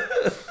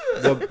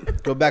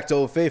 go back to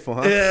Old Faithful,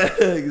 huh?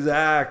 Yeah,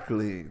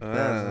 exactly. You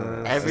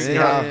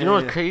know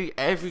what's crazy?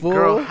 Every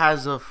girl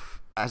has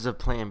a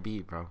plan B,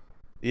 bro.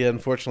 Yeah,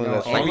 unfortunately,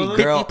 that's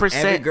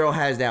every girl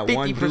has that 50%.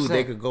 One dude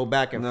they could go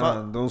back and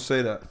fuck. Don't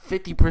say that.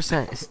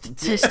 50%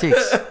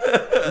 statistics.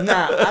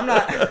 Nah, I'm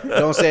not.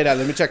 Don't say that.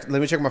 Let me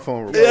check my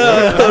phone.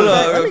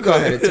 Let me go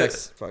ahead and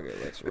text. Fuck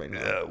it, Lex, right now.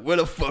 Yeah, where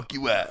the fuck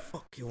you at?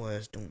 Fuck your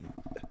ass doing.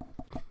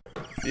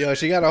 Yo,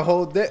 she got a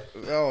whole day.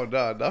 Oh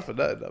no, not for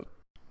that. No.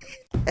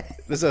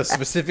 There's a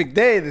specific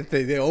day that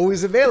they're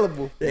always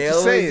available. They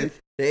always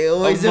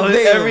available.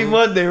 Every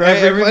Monday, right?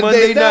 Every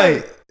Monday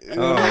night.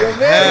 Oh,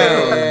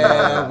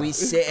 yeah, we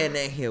sitting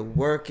in here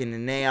working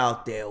and they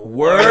out there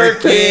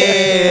working.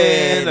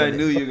 I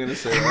knew you were gonna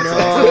say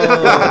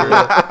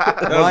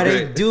that. No, why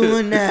they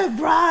doing that,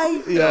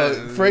 Brian?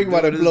 Yeah, Frank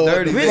about to blow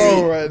up the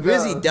phone right now.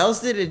 Rizzy,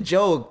 Delston and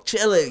Joe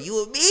chilling.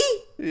 You and me?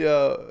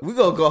 Yeah, we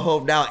gonna go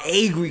home now,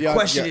 angry,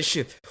 questioning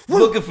shit.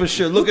 Looking for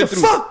shit. Looking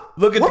through. Fuck?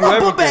 Looking through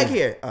everything. What back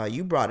here?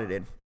 You brought it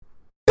in.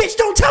 Bitch,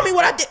 don't tell me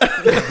what I did.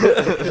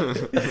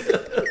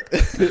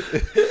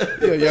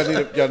 Yo,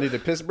 y'all need a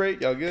piss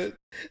break? Y'all good?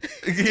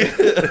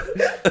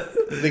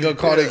 They gonna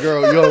call that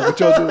girl, yo, what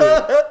y'all doing?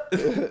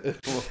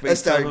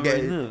 Let's start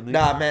getting.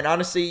 Nah, man,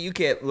 honestly, you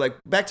can't, like,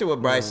 back to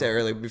what Brian said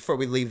earlier before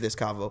we leave this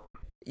convo.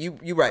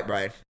 You right,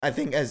 Brian. I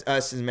think as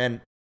us as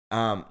men,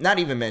 not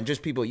even men,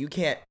 just people, you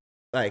can't,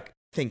 like,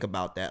 think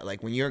about that.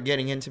 Like, when you're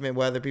getting intimate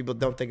with other people,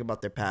 don't think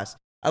about their past.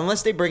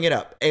 Unless they bring it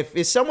up. If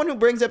it's someone who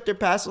brings up their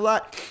past a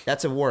lot,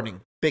 that's a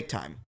warning. Big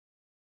time.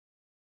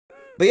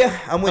 But yeah,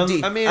 I'm with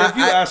D. I mean, if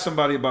you ask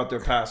somebody about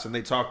their past and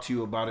they talk to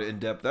you about it in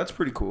depth, that's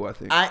pretty cool, I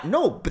think.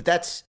 But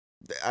that's...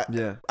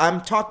 yeah. I'm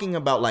talking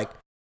about, like,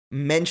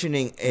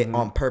 mentioning it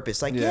on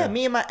purpose. Like, yeah,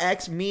 me and my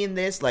ex, me and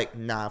this. Like,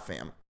 nah,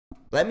 fam.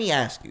 Let me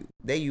ask you.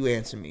 Then you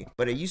answer me.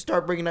 But if you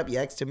start bringing up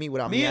your ex to me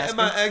without me asking,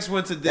 and my ex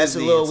went to Disney. That's a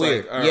little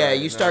weird. Like, yeah,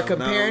 you start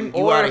comparing.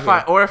 Or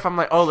if I'm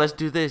like, oh, let's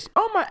do this.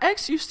 Oh, my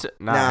ex used to.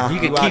 Nah, you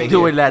can keep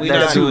doing that.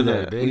 That's too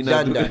that. You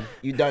done.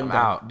 You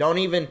done. Don't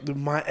even.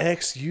 My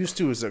ex used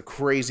to is a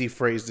crazy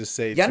phrase to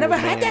say. Y'all never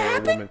had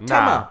that happen?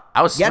 Nah,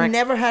 y'all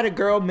never had a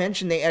girl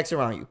mention their ex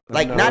around you.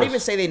 Like, not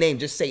even say their name,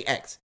 just say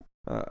ex.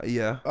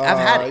 Yeah. I've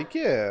had it.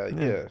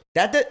 Yeah.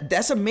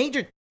 That's a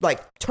major, like,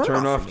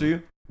 turn off to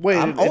you. Wait,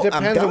 it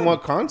depends on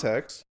what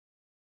context.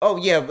 Oh,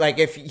 yeah, like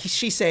if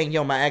she's saying,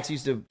 yo, my ex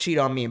used to cheat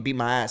on me and beat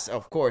my ass,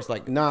 of course,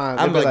 like, nah,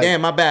 I'm like, damn,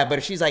 my bad. But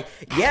if she's like,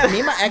 yeah, me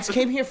and my ex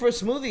came here for a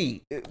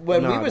smoothie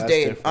when we was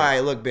dating. Different. All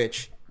right, look,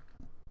 bitch.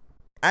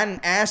 I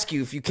didn't ask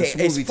you if you came.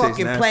 It's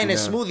fucking Planet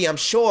Smoothie. I'm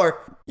sure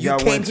you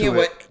came here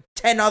with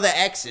 10 other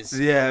exes.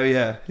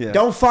 Yeah.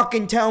 Don't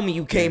fucking tell me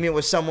you came here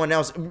with someone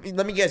else.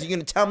 Let me guess, you're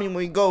going to tell me when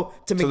we go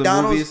to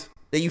McDonald's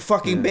that you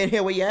fucking been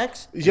here with your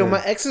ex? Yo,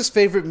 my ex's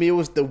favorite meal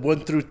was the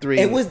 1 through 3.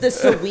 It was the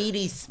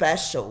Saweetie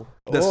special.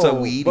 The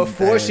Saweetie.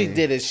 Before she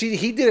did it.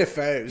 He did it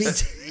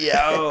first.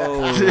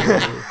 Yo,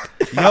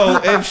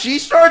 if she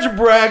starts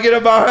bragging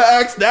about her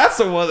ex, that's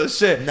some other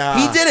shit. Nah.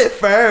 He did it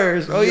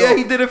first. Oh, yeah,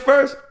 he did it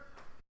first.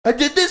 I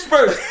did this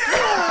first.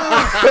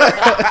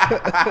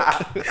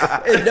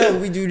 And no,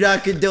 we do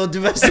not condone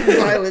domestic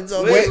violence.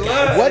 Wait,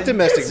 what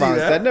domestic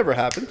violence? That never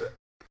happened.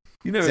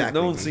 You never. Exactly.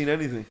 No one's seen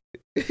anything.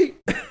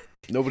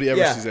 Nobody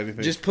ever sees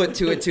anything. Just put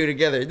 2 and 2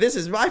 together. This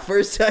is my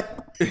first time.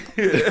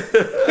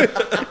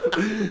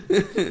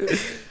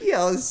 Yeah,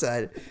 I was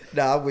excited.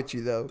 Nah, I'm with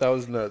you though. That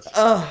was nuts.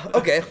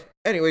 Okay.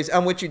 Anyways,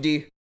 I'm with you,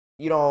 D.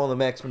 You don't owe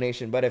them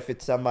explanation, but if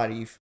it's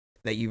somebody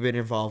that you've been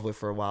involved with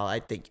for a while, I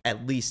think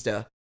at least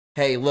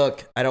hey,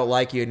 look, I don't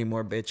like you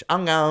anymore, bitch.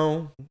 I'm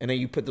gone. And then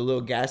you put the little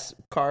gas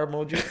car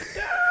emoji.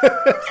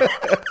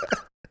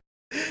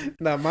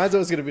 Nah, mine's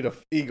always gonna be the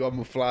eagle. I'm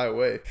gonna fly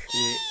away.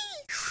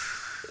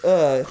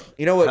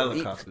 You know what?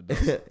 Helicopter.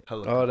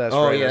 Oh, that's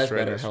right. Yeah, that's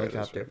better.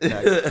 Helicopter.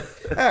 Nice.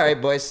 All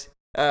right, boys.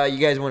 You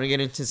guys want to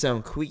get into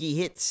some quickie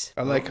hits?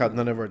 I like how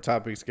none of our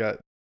topics got.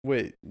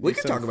 Wait, we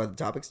can talk about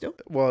the topic still.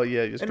 Well,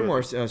 yeah, in a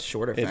more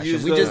shorter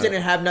fashion. We just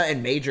didn't have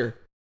nothing major.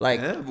 Like,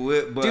 but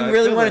do you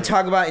really want to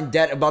talk about in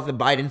depth about the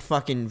Biden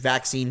fucking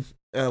vaccine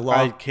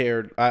law.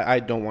 I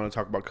don't want to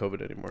talk about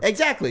COVID anymore.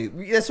 Exactly.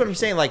 That's what I'm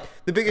saying. Like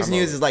the biggest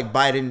news is like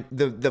Biden,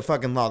 the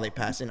fucking law they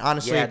passed, and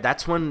honestly, yeah,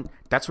 that's when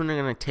they're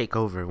gonna take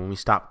over when we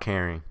stop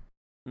caring.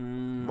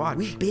 Watch.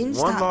 We've been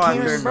stopped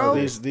caring, bro.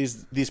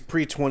 These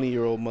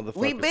pre-20-year-old motherfuckers.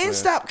 We've been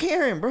stopped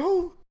caring,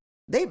 bro.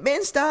 They've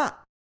been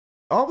stopped.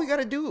 All we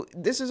gotta do.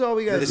 This is all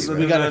we gotta do.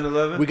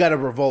 We gotta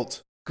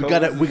revolt. We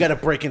gotta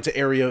break into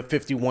Area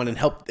 51 and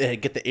help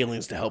get the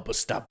aliens to help us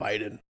stop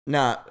Biden.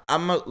 Nah,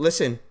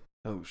 listen.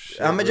 Oh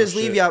shit! I'm gonna just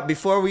leave y'all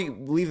before we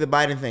leave the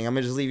Biden thing. I'm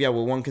gonna just leave y'all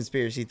with one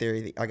conspiracy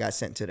theory that I got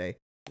sent today.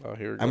 Oh,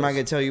 here it goes. I'm not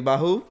gonna tell you about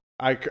who.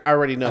 I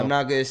already know. I'm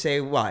not gonna say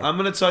why. I'm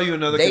gonna tell you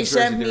another. They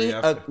sent me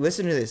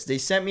listen to this. They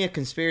sent me a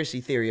conspiracy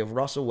theory of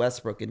Russell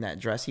Westbrook in that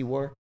dress he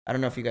wore. I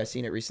don't know if you guys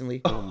seen it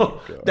recently. Oh my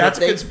God. That's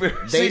a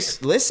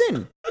conspiracy.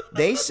 Listen.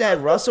 They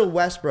said Russell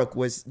Westbrook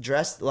was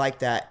dressed like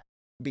that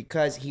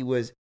because he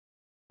was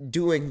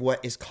doing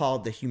what is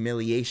called the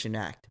Humiliation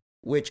Act,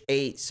 which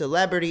a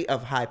celebrity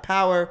of high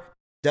power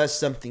does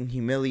something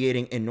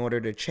humiliating in order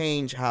to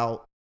change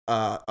how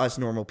us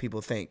normal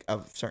people think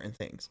of certain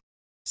things.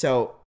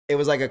 So it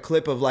was like a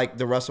clip of like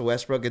the Russell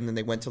Westbrook, and then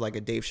they went to like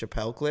a Dave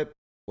Chappelle clip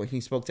when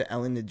he spoke to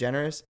Ellen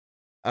DeGeneres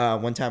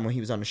one time when he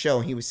was on the show,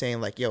 and he was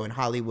saying like, yo, in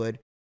Hollywood,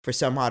 for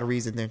some odd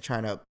reason, they're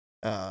trying to,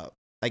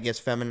 I guess,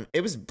 feminine.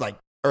 It was like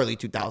early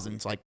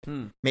 2000s, like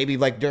maybe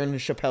like during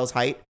Chappelle's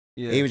height.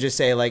 Yeah. He was just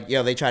saying like,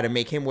 yo, they try to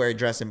make him wear a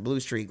dress in Blue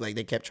Streak. Like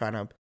they kept trying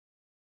to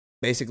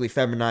basically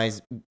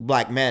feminize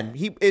black men.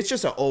 It's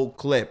just an old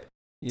clip.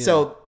 Yeah.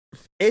 So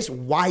it's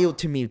wild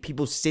to me.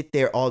 People sit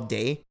there all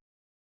day,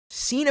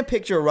 seen a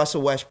picture of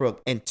Russell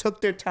Westbrook, and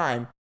took their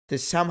time to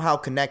somehow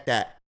connect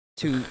that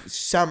to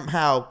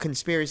somehow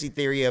conspiracy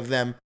theory of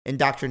them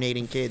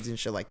indoctrinating kids and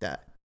shit like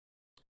that.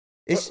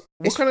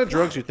 What kind of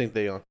drugs you think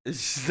they on?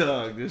 It's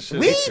this shit.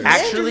 Weed,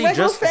 actually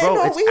just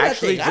bro. It's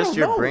actually just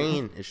your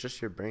brain. It's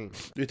just your brain.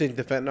 You think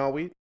the fentanyl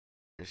weed?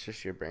 It's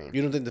just your brain.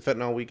 You don't think the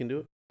fentanyl weed can do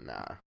it?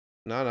 Nah.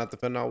 No, not the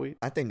fentanyl weed.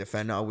 I think the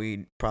fentanyl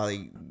weed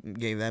probably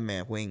gave that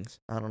man wings.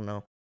 I don't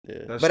know.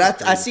 Yeah.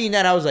 But I seen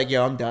that. I was like,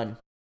 yo, I'm done.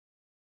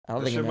 I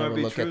don't think I'm ever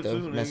look at the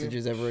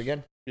messages ever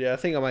again. Yeah, I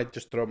think I might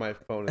just throw my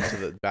phone into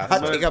the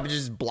bathroom. I think I'm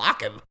just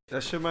block him.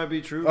 That shit might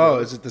be true. Oh,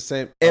 is it the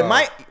same? It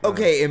might.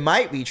 Okay, it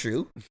might be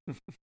true.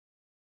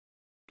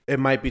 It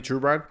might be true,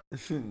 Brian.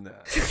 Nah.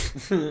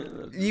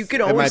 You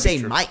can always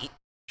say might.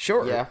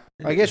 Sure. Yeah.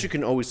 I guess you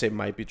can always say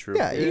might be true.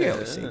 Yeah, you can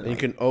always say. And you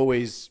can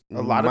always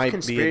a lot of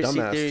conspiracy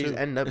theories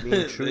end up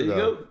being true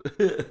though.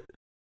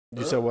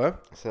 You said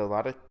what? So a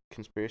lot of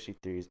conspiracy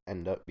theories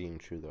end up being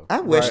true though. I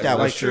wish that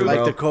was true.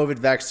 Like the COVID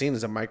vaccine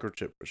is a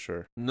microchip for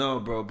sure. No,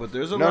 bro, but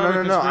there's a lot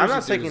of No. I'm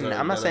not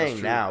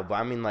saying now, but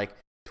I mean like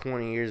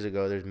 20 years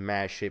ago, there's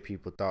mad shit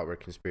people thought were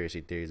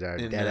conspiracy theories that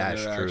are dead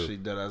ass true. Actually,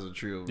 dead as a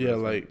true. Yeah,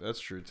 like that's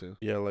true too.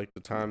 Yeah, like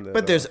the time that.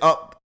 But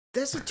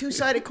that's a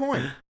two-sided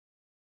coin.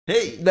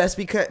 Hey, that's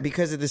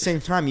because at the same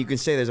time you can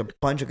say there's a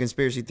bunch of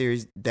conspiracy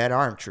theories that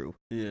aren't true.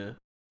 Yeah.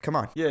 Come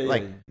on. Yeah.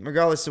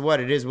 Regardless of what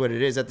it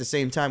is. At the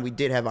same time, we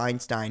did have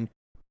Einstein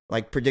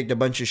like predict a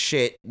bunch of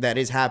shit that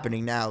is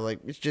happening now. Like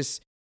it's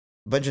just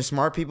a bunch of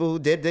smart people who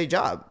did their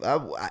job.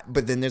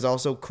 But then there's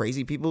also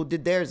crazy people who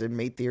did theirs and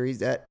made theories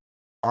that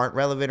aren't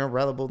relevant or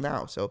relevant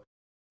now. So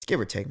it's give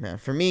or take, man.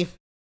 For me,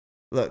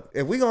 look,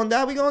 if we gonna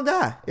die, we gonna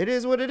die. It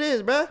is what it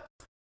is, bruh.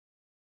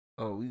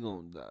 Oh, we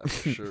gonna die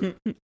for sure.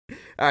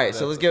 All right,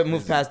 so let's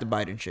move past the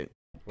Biden shit.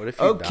 What if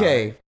you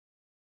die?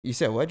 You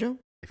said what, Joe?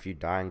 If you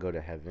die and go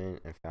to heaven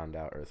and found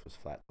out Earth was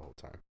flat the whole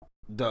time.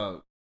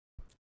 Dog.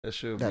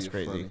 That's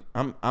crazy.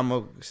 Funny. I'm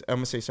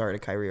gonna say sorry to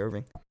Kyrie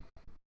Irving.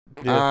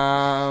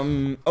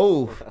 Yeah.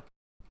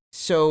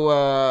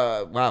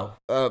 So wow.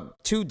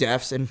 2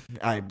 deaths, and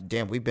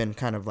we've been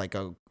kind of like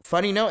a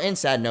funny note and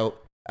sad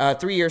note.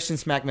 3 years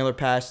since Mac Miller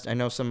passed. I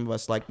know some of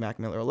us like Mac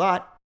Miller a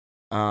lot.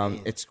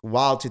 It's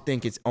wild to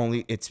think it's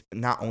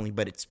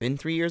been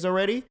 3 years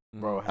already,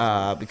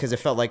 bro. Because it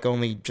felt like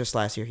only just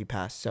last year he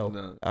passed.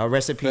 So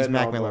rest in peace,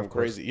 Mac Miller. Of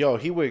course. Crazy. Yo,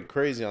 he went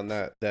crazy on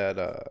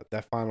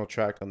that final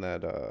track on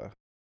that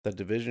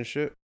Division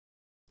shit.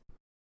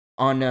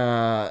 On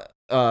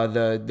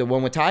the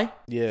one with Ty.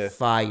 Yeah,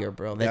 fire,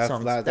 bro. That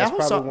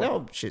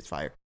whole shit's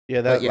fire.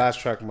 Yeah,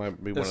 last track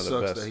might be one of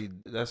the best.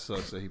 That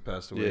sucks that he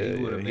passed away.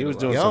 Yeah, he was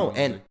doing something.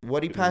 And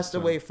what he passed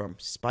away from,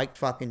 spiked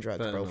fucking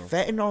drugs, bro.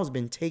 Fentanyl's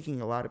been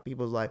taking a lot of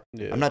people's life.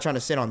 Yeah. I'm not trying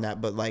to sit on that,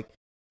 but like,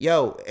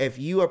 yo, if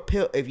you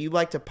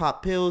like to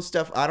pop pills,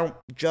 stuff, I don't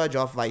judge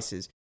off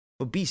vices.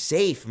 But be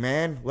safe,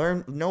 man.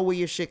 Know where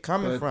your shit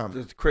coming from.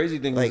 The crazy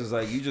thing is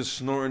like you just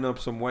snorting up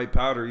some white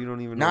powder. You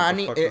don't even know.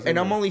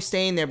 I'm only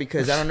staying there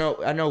because I don't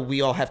know. I know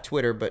we all have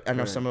Twitter, but I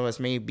know some of us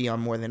may be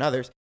on more than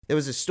others. There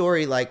was a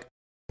story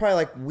probably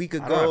like a week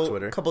ago,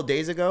 a couple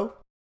days ago.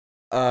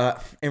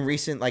 In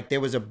recent, like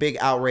there was a big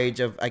outrage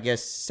of, I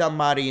guess,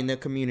 somebody in the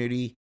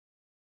community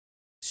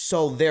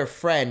sold their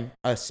friend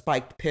a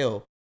spiked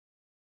pill,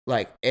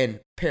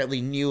 and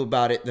apparently knew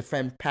about it. The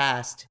friend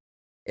passed.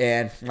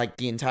 And like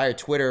the entire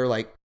Twitter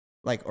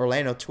Like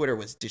Orlando Twitter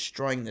was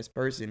destroying this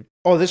person.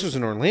 Oh, this was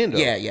in Orlando.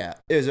 Yeah.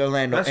 It was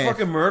Orlando. That's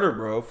fucking murder,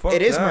 bro. Fuck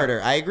it is that.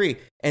 murder. I agree.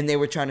 And they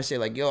were trying to say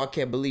like, yo, I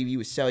can't believe you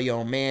would sell your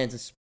own man's.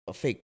 It's a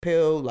fake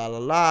pill, la la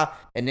la,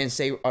 and then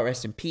say, oh,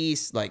 rest in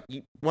peace. Like,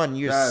 one,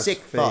 you're That's sick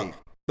fake. fuck.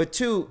 But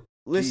two,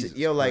 listen, Jesus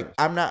yo, like, Christ.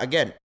 I'm not,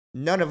 again,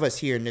 none of us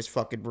here in this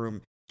fucking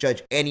room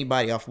judge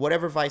anybody off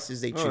whatever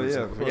vices they choose.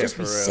 yeah, of course. Just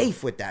be for real.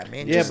 safe with that,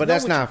 man. Yeah, Just but know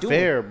that's what not you're doing.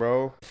 fair,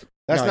 bro.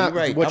 That's No, not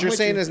you're right. what I'm you're with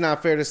saying you. is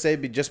not fair to say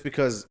just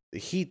because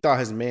he thought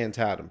his man's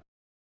had him.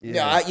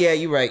 Yeah,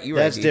 you're right. You're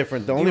That's right.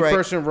 different. The You're only right.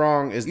 person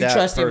wrong is You that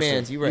trust your person.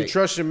 mans, you're right. You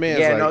trust your man.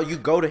 Yeah, like, no, you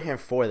go to him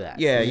for that.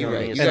 Yeah, You you're know what I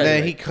right. mean? You and guys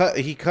then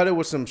right. he cut it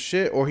with some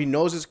shit, or he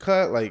knows his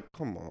cut. Like,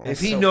 come on.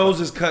 If he so knows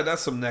his cut,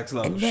 that's some next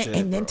level And then, shit.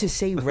 and then bro. to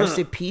say rest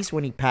in peace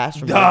when he passed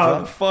from Dog,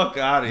 drugs, fuck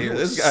out of here.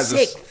 This guy's sick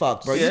just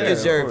fuck, bro. Yeah, You of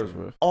deserve course,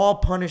 bro. all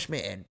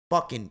punishment and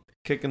fucking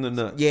kicking the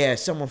nuts. yeah.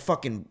 Someone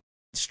fucking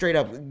straight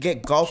up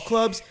get golf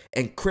clubs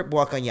and crip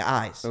walk on your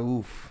eyes.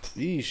 Oof.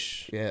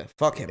 Yeesh. Yeah,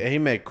 fuck him. Yeah,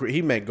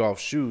 he made golf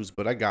shoes,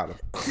 but I got him.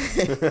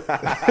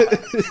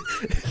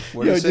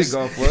 What did you say,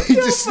 golf what? He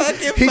just,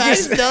 fucking he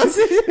fast just does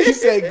it. he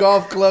said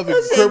golf club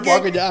and said crip get-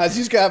 walking your eyes.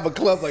 You just gotta have a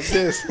club like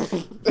this.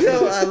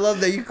 Yo, I love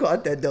that you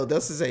caught that though.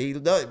 That's to say he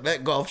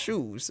meant golf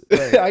shoes.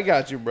 But- I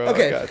got you, bro. I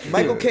okay, got you.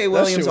 Michael K. That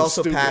Williams shit was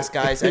also stupid. passed,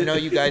 guys. I know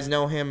you guys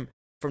know him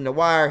from The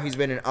Wire. He's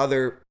been in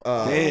other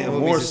Damn, movies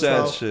more as sad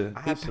well. shit.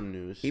 I have some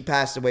news. He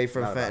passed away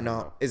from No, fentanyl.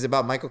 no. Is it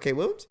about Michael K.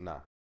 Williams? Nah,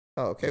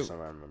 Oh, okay. that's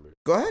something I remember.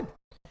 Go ahead.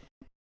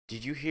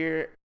 Did you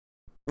hear?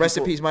 Rest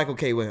in people- peace, Michael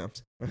K.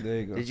 Williams. There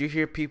you go. Did you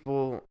hear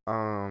people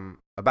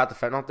about the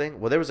fentanyl thing?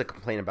 Well, there was a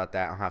complaint about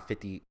that on how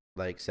 50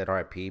 like said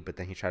R.I.P. But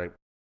then he tried to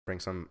bring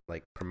some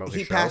like promote his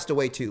He show. passed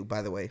away too,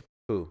 by the way.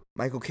 Who?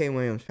 Michael K.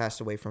 Williams passed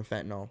away from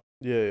fentanyl.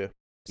 Yeah.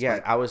 Yeah,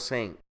 I was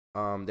saying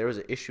there was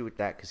an issue with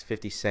that because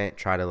 50 Cent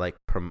tried to like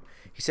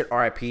he said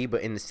R.I.P.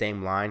 but in the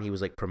same line he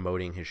was like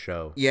promoting his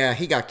show. Yeah,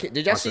 he got killed.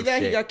 Did y'all On see some that?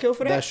 He shit. got killed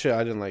for that? That shit,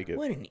 I didn't like it.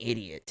 What an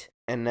idiot.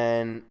 And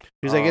then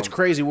He's like, it's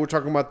crazy. We're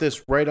talking about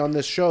this right on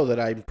this show that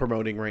I'm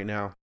promoting right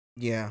now.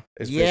 Yeah.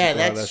 It's Yeah,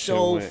 basically how that's that shit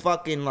so went.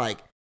 fucking like,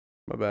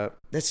 My bad.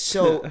 that's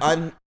so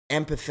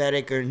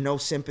unempathetic or no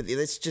sympathy.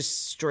 That's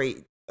just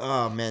straight.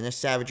 Oh man, that's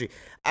savagery.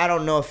 I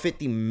don't know if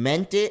 50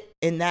 meant it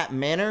in that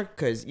manner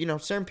because you know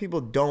certain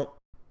people don't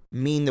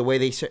mean the way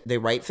they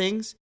write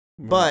things.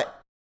 But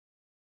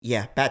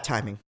yeah, bad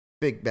timing,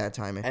 big bad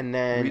timing. And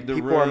then Read the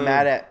people are room.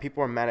 mad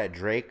at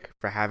Drake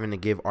for having to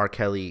give R.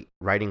 Kelly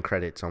writing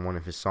credits on one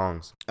of his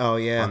songs Oh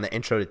yeah, on the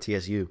intro to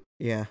TSU.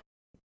 yeah.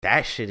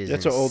 That shit is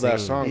That's an old ass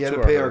insane. song. He had too,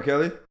 to I pay heard. R.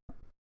 Kelly?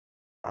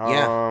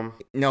 Yeah.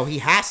 No, he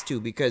has to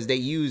because they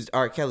used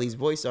R. Kelly's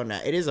voice on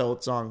that. It is an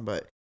old song,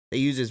 but they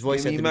used his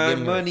voice Give at me the my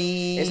beginning. of it.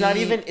 money. It's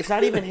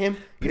not even him.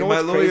 Pay You know my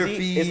what's lawyer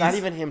crazy? It's not fees.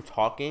 even him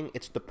talking.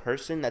 It's the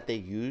person that they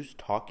use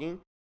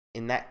talking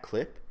in that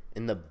clip.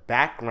 In the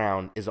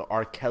background is an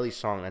R. Kelly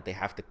song that they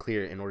have to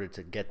clear in order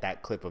to get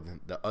that clip of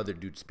the other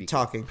dude speaking.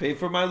 Talking. Pay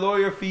for my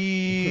lawyer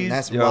fees.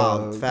 That's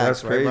wild. Facts,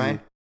 That's right, crazy. Brian?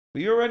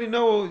 Well, you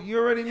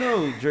already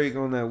know Drake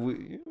on that.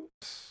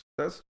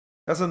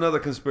 That's another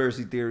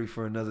conspiracy theory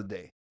for another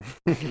day.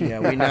 Yeah,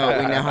 we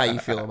know how you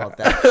feel about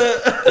that.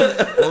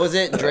 What was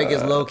it? Drake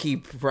is low key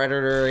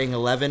predatoring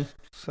 11.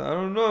 So I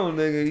don't know,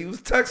 nigga. He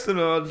was texting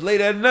her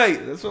late at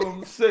night. That's what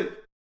I'm saying.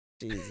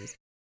 Jesus.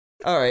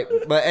 All right,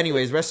 but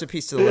anyways, rest in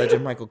peace to the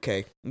legend Michael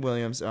K.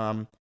 Williams.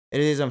 It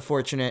is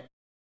unfortunate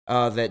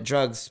that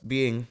drugs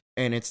being,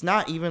 and it's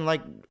not even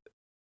like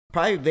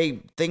probably they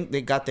think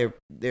they got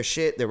their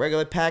shit, their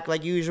regular pack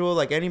like usual,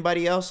 like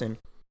anybody else, and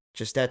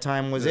just that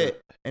time was Yeah.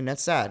 it, and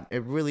that's sad.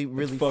 It really,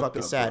 really fucked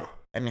fucking up, sad. bro.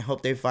 And I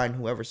hope they find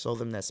whoever sold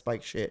them that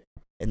spike shit,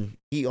 and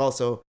he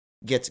also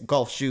gets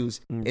golf shoes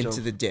into jump.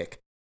 the dick.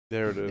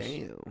 There it is.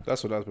 Damn.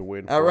 That's what I've been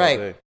waiting for. All right,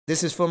 day.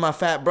 this is for my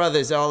fat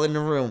brothers all in the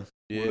room.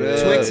 Yeah.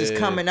 Twix is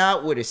coming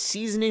out with a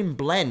seasoning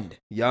blend.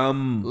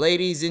 Yum.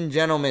 Ladies and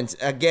gentlemen,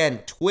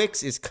 again,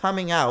 Twix is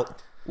coming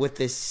out with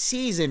the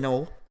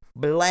seasonal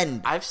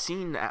blend. I've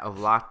seen that a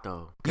lot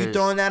though. You 'cause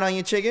throwing that on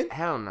your chicken?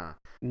 Hell no.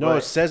 No, But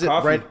it says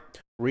coffee. it right.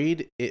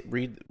 Read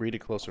it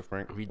closer,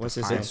 Frank. Read What's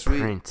the it fine say? Sweet.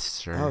 print,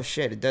 sir. Oh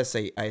shit, it does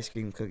say ice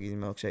cream, cookies,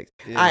 and milkshakes.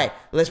 Yeah. All right,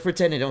 let's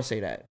pretend it don't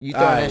say that. You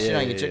throwing that shit yeah,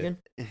 on your yeah. chicken?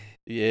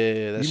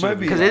 Yeah, that You should might be.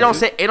 be- Because they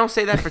don't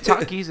say that for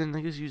Takis and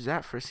niggas use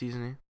that for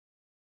seasoning.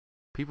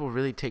 People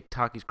really take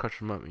Takis, crush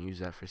them up, and use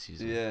that for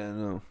seasoning. Yeah,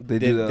 no. They,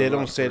 do that a don't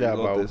lot say for that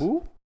about elotes.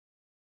 who?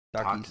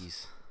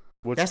 Takis.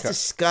 Which That's ki-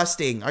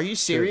 disgusting. Are you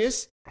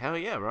serious? Hell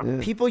yeah, bro.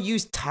 Yeah. People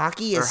use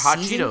Taki Or as hot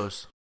seasoning?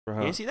 Cheetos. For You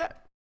how- didn't see that?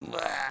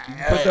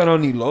 Put that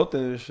on elote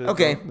and shit.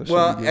 Okay, bro. That shit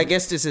well, be I good.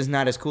 guess this is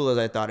not as cool as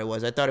I thought it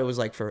was. I thought it was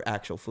like for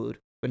actual food.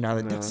 But now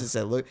that No. Dexter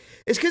said, look,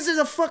 it's because there's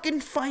a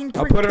fucking fine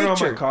I'll print put it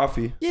picture. on my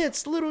coffee. Yeah,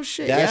 it's little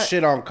shit. that yeah.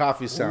 shit on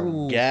coffee sound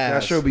Ooh, gas.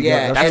 That should be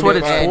Yeah, good. That's and what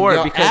your- it's and for,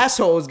 Your because-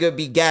 asshole is gonna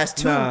be gas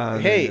too. Nah,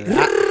 Hey,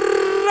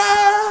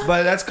 nigga.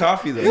 But that's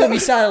coffee though. You're gonna be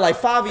sounding like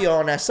Fabio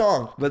on that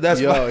song. But that's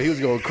yo, he was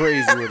going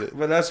crazy with it.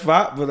 but that's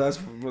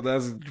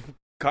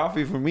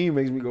coffee for me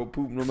makes me go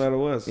poop no matter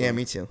what. So. Yeah,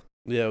 me too.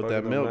 Yeah, with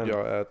that milk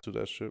y'all add to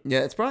that shit. Yeah,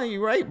 it's probably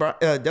you're right, bro.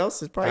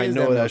 Dels is probably. I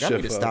know that shit. I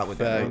need to stop with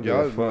that.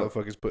 Y'all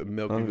motherfuckers put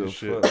milk in your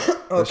shit.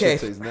 Okay,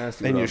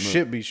 and your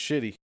shit be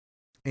shitty.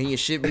 And your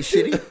shit be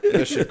shitty.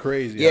 That shit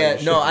crazy. Yeah,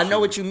 no, I know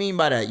what you mean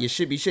by that. Your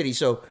shit be shitty.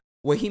 So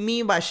what he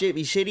mean by shit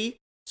be shitty?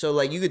 So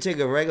like you could take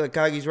a regular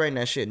Kagis right and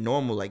that shit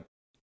normal, like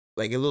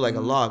it look like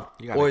a log,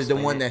 or is the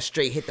one that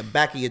straight hit the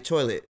back of your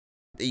toilet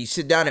that you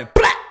sit down and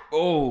blah,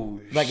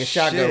 like a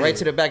shotgun right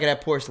to the back of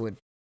that porcelain.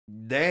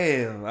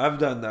 Damn, I've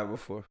done that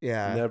before.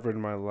 Yeah, never in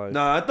my life.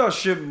 No, I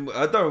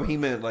thought he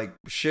meant like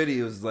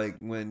shitty was like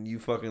when you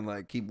fucking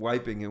like keep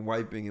wiping and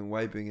wiping and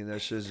wiping and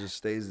that shit just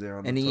stays there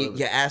on and the then toilet.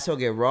 your asshole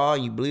get raw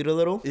and you bleed a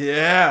little.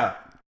 Yeah,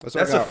 that's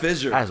a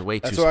fissure. That's way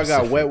too. That's why I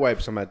got wet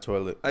wipes on my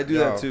toilet. I do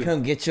that too.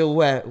 Come get your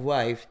wet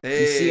wife.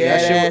 Hey, you see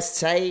that ass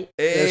tight?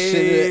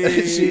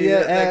 Hey, see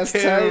that ass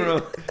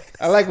tight?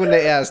 I like when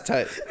they ass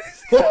tight.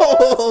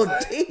 Oh,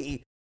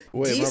 D.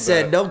 Wait, D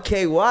said no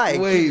KY. Wait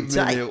a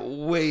minute.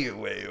 Wait.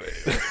 What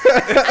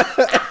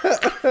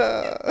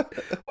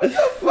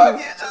the fuck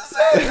you just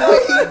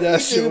said?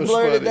 That shit was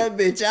blurted funny. that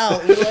bitch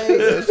out.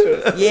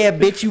 Like, yeah,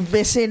 bitch, you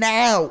missing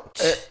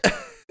out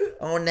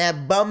on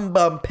that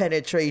bum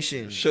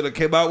penetration. Should have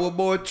came out with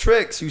more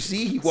tricks. You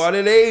see, he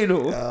wanted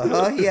anal.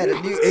 He had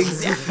a new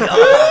exactly.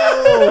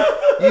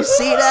 Oh, you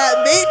see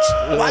that,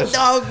 bitch? My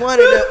dog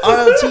wanted an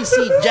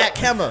ROTC Jack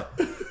Hammer.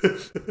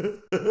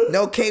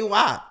 No KY.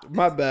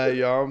 My bad,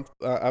 y'all.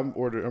 I'm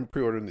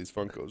pre-ordering these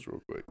Funkos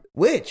real quick.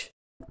 Which?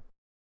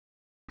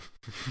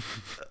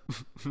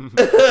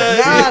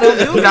 Nah, don't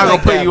do it. He's not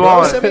gonna put you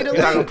on. He's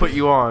not gonna put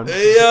you on.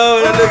 Hey,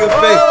 yo, that nigga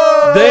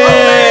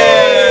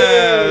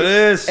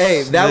face. Damn.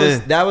 Hey,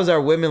 that was our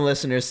women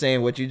listeners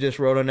saying what you just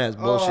wrote on that is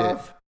bullshit.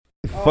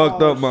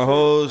 Fucked up my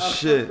whole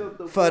shit.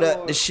 Fucked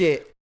up the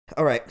shit.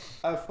 All right.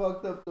 I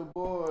fucked up the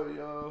board,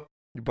 yo.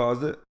 You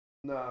paused it?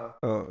 Nah.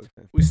 Oh, okay.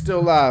 We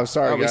still live.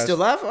 Sorry, we guys. still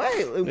live? All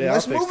right, Yeah,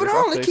 let's move it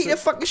on. Let's keep it. the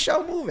fucking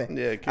show moving.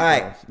 Yeah, keep all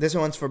right, going. this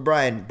one's for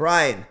Brian.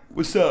 Brian,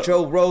 What's up?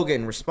 Joe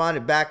Rogan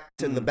responded back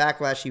to the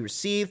backlash he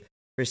received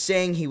for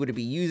saying he would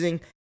be using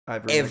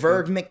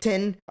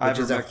ivermectin, which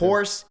is a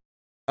horse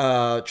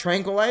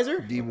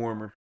tranquilizer?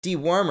 Dewormer.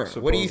 Dewormer.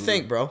 What do you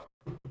think, bro?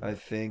 I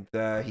think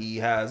that he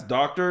has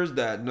doctors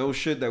that know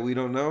shit that we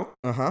don't know.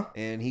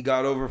 And he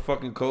got over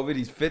fucking COVID.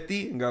 He's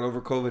 50 and got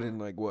over COVID in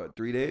like, what,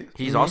 3 days?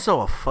 He's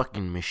also a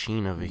fucking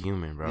machine of a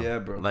human, bro. Yeah,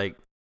 bro. Like,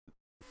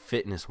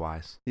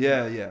 fitness-wise.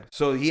 Yeah.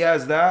 So he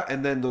has that,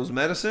 and then those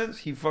medicines,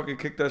 he fucking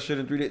kicked that shit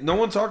in 3 days. No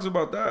one talks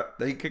about that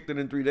he kicked it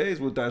in 3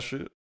 days with that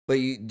shit. But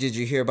did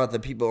you hear about the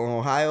people in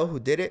Ohio who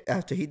did it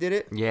after he did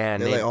it? Yeah,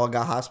 they like all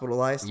got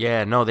hospitalized.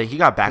 Yeah, no, he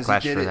got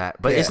backlash for that.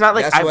 But it's not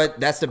like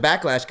that's the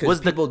backlash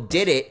because people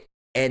did it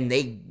and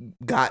they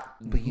got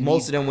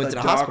most of them went to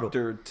the hospital.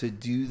 To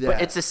do that,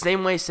 but it's the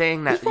same way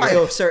saying that. There's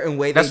probably a certain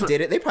way they did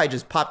it. They probably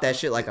just popped that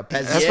shit like a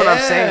peasant. That's what I'm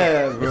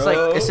saying. Bro. It's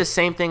like it's the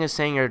same thing as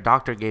saying your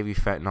doctor gave you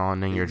fentanyl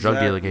and then your drug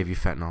dealer gave you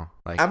fentanyl.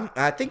 Like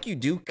I think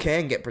you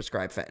can get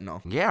prescribed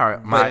fentanyl. Yeah,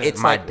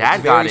 my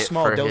dad got it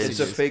for his. It's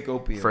a fake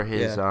opium for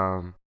his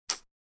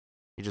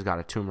He just got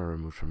a tumor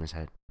removed from his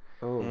head.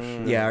 Oh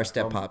shit! Yeah, our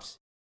step pops.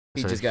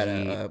 He just got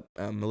a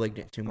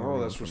malignant tumor. Oh,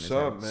 that's what's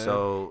up, man.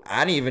 So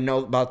I didn't even know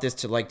about this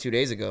till like 2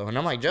 days ago, and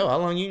I'm like, Joe, how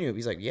long you knew?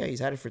 He's like, yeah, he's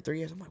had it for 3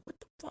 years. I'm like, what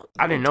the fuck?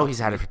 I didn't know he's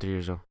had it for 3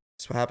 years though.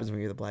 That's what happens when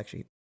you're the black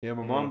sheep. Yeah,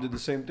 my mom did the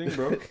same thing,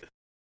 bro.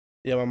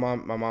 Yeah, my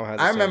mom had.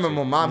 I remember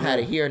my mom had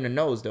it here in the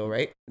nose, though,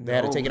 right? They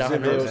had to take it out her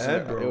nose.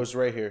 It was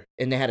right here,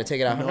 and they had to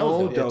take it out her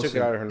nose. Yeah, took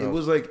it out of her nose. It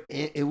was like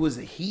it was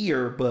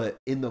here, but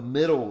in the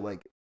middle,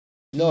 like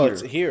no,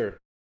 it's here,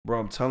 bro.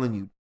 I'm telling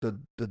you,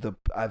 the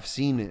I've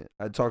seen it.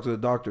 I talked to the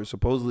doctor.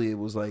 Supposedly, it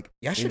was like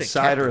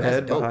inside her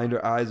head, behind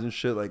her eyes and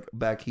shit, like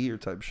back here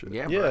type shit.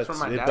 Yeah, that's what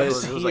my dad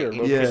was. It's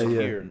here,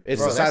 here.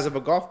 It's the size of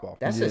a golf ball.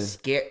 That's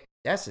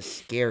That's a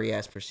scary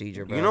ass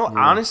procedure, bro. You know,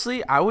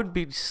 honestly, I would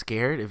be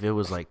scared if it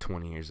was like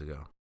 20 years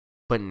ago.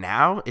 But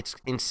now it's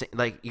insane.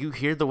 Like you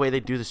hear the way they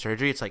do the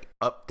surgery, it's like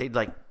they'd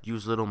like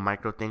use little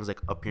micro things like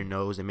up your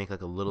nose and make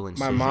like a little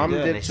incision. My mom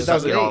did. They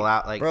suck it all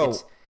out. Like, bro,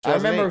 I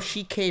remember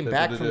she came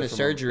back from the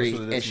surgery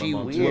and she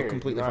looked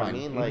completely fine. I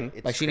mean?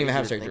 Like she didn't even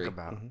have surgery.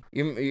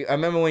 I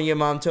remember when your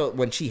mom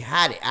when she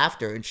had it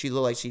after and she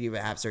looked like she didn't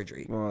even have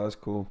surgery. Oh, that's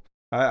cool.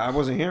 I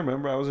wasn't here,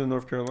 remember? I was in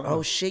North Carolina.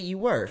 Oh shit, you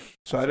were.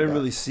 So I didn't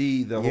really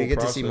see the whole process. You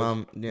get to see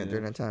mom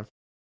during that time.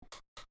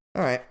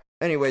 All right.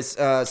 Anyways,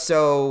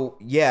 so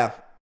yeah,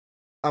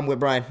 I'm with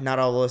Brian. Not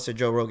all of us are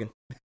Joe Rogan.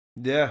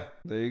 Yeah,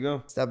 there you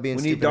go. Stop being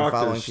we stupid need doctors,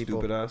 and following people.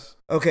 Stupid ass.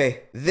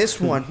 Okay,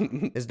 this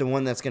one is the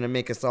one that's gonna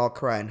make us all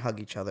cry and hug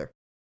each other.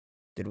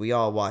 Did we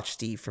all watch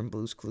Steve from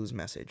Blue's Clues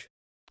Message?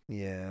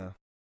 Yeah,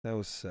 that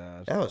was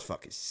sad. That was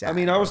fucking sad. I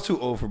mean, I was too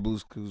old for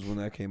Blue's Clues when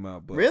that came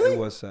out, but really? It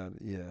was sad.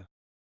 Yeah.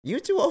 You were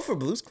too old for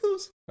Blue's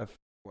Clues? At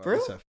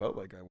least I felt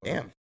like I was.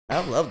 Damn, I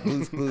love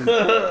Blue's Clues.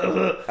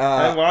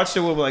 I watched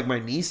it with like my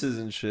nieces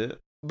and shit.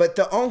 But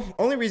the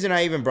only reason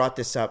I even brought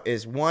this up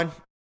is one,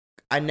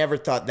 I never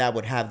thought that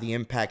would have the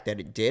impact that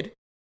it did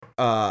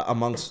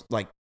amongst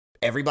like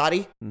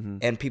everybody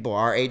and people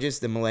our ages,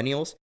 the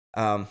millennials,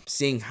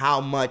 seeing how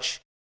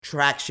much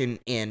traction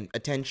and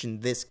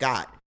attention this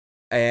got.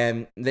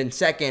 And then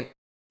second,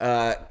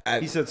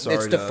 he said sorry.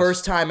 It's the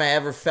first time I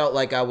ever felt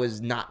like I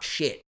was not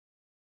shit.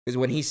 Because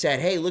when he said,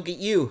 "Hey, look at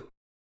you.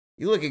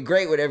 You looking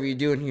great, whatever you're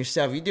doing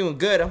yourself. You're doing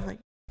good." I'm like,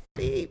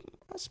 "Steve,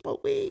 I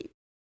smoke weed."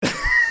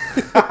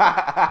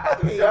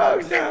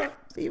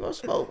 Steve, I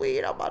smoke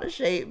weed. I'm about to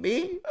shave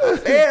me. I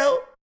failed.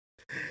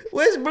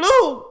 Where's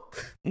Blue?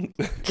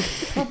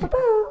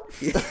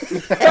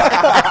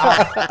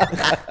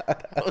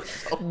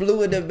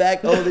 Blue in the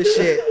back, old as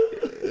shit.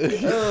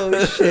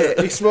 Oh shit!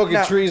 He's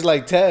smoking trees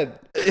like Ted.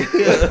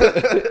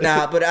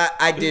 Nah, but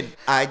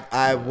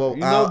I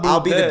will. I'll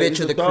be the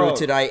bitch of the crew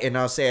tonight, and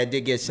I'll say I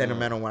did get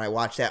sentimental when I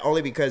watched that,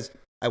 only because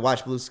I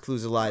watched Blue's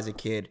Clues a lot as a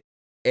kid,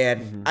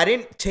 and I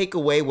didn't take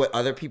away what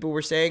other people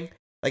were saying.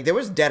 Like there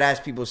was dead ass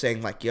people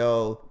saying like,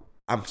 "Yo,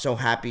 I'm so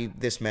happy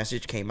this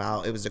message came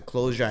out. It was the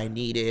closure I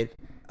needed."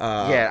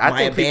 I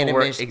think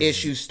abandonment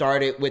issue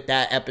started with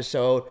that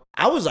episode.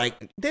 I was like,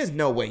 "There's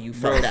no way you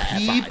felt that."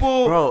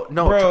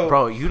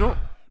 Bro, you don't.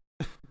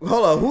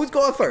 Hold on, who's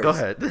going first? Go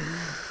ahead.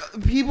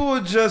 People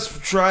would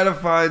just try to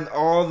find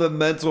all the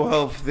mental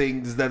health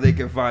things that they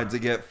can find to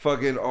get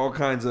fucking all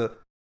kinds of.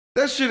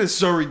 That shit is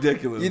so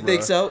ridiculous. You bro.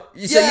 think so?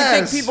 Yes. So you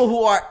think people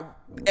who are,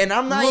 and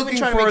I'm not looking even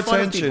trying to for make fun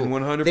attention, of people.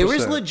 100%. There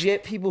was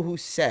legit people who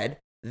said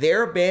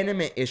their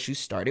abandonment issue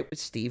started with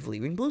Steve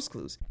leaving Blue's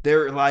Clues.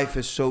 Their life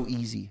is so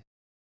easy.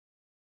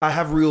 I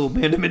have real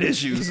abandonment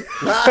issues. Their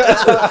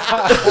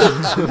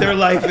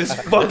life is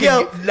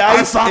fucking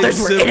nice and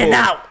simple. In and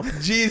out.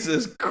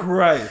 Jesus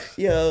Christ.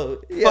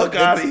 Yo, fuck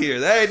out of here.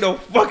 That ain't no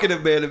fucking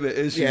abandonment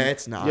issue. Yeah,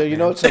 it's not. Yo, you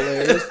know what's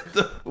hilarious?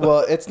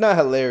 Well, it's not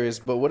hilarious,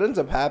 but what ends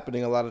up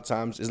happening a lot of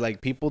times is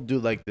like people do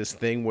like this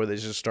thing where they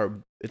just start.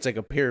 It's like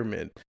a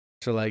pyramid.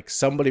 So like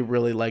somebody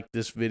really liked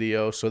this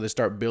video, so they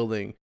start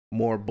building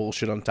more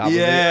bullshit on top of it.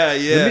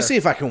 Yeah. Let me see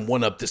if I can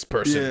one up this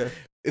person. Yeah.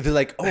 If they're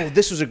like, "Oh,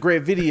 this was a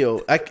great video.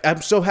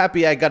 I'm so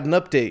happy I got an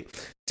update.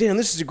 Damn,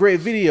 this is a great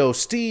video.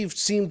 Steve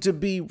seemed to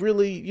be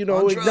really,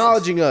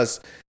 acknowledging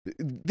us.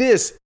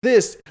 This.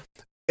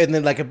 And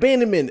then like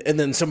abandonment. And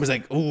then somebody's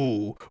like,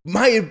 "Ooh,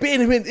 my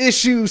abandonment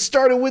issue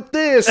started with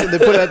this." And they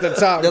put it at the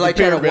top. They're like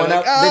trying to one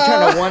up. They're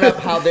trying to one up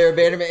how their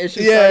abandonment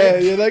issue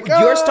started. Yeah, you're like,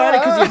 yours started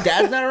because your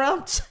dad's not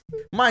around.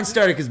 Mine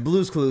started because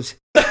Blue's Clues.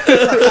 Fuck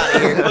out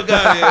of here.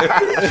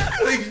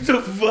 Like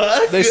the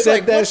fuck? They said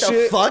like, that what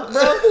shit. What the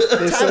fuck,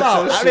 bro? Time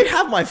out. I didn't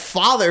have my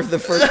father for the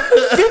first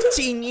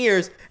 15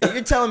 years, and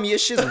you're telling me your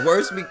shit's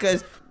worse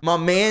because my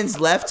man's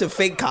left to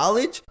fake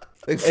college?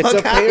 Like, it's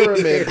a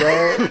pyramid,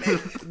 bro.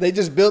 They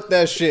just built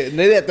that shit, and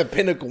they're at the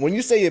pinnacle. When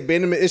you say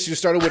abandonment issue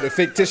started with a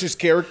fictitious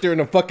character in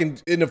a fucking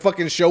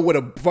show with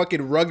a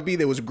fucking rugby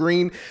that was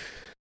green,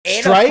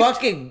 and a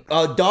fucking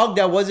dog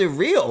that wasn't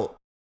real.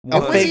 A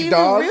fake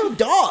dog, a real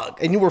dog,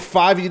 and you were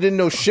 5. You didn't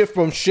know shit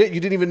from shit. You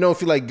didn't even know if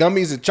you like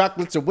gummies and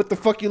chocolates or what the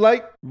fuck you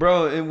like,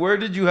 bro. And where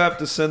did you have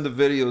to send the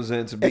videos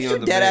in to be on the? If your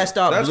dead ass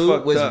dog Blue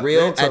was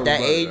real at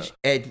that age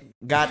and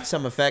got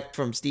some effect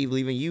from Steve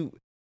leaving you,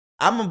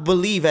 I'm gonna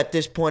believe at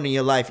this point in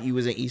your life you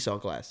was in Esau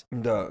class.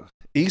 Dog.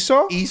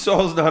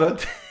 Esau's not a.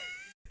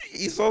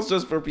 Esau's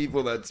just for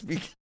people that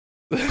speak.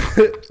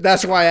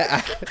 That's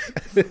why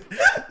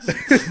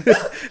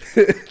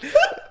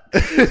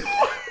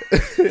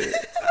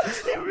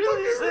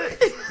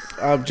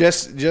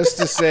just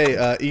to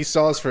say,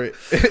 Esau's for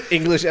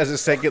English as a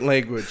second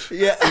language.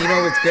 Yeah, you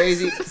know what's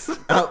crazy?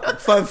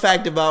 Fun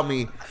fact about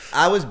me: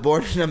 I was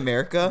born in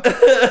America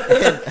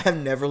and I've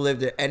never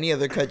lived in any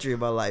other country in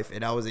my life,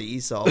 and I was an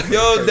Esau.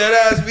 Yo,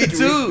 that ass me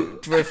too.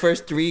 For the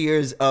first 3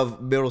 years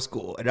of middle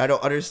school, and I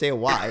don't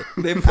understand why.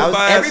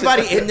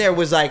 Everybody in there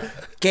was like,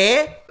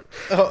 "¿Qué?"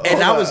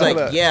 And I was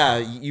like, "Yeah,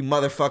 you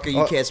motherfucker,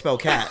 you can't spell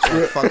cat.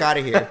 Like, fuck out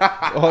of here."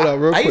 Hold on,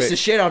 real quick. I used to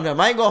shit on them.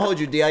 I ain't gonna hold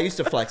you, D. I used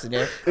to flex in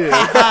there.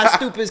 Ha,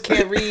 stupids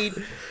can't read.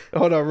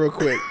 Hold on, real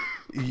quick.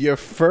 Your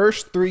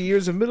first 3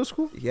 years of middle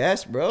school?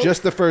 Yes, bro.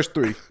 Just the first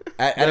 3.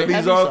 That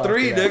means all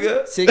 3,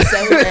 nigga. 6,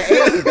 7, and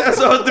 8. That's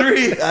all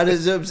 3.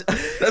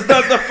 That's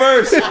not the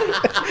first.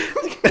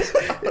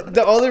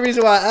 The only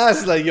reason why I asked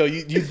is like, yo,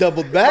 you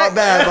doubled back? My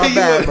bad.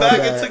 You went back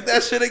and took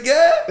that shit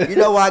again? You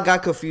know why I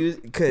got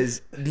confused?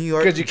 Because New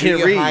York, you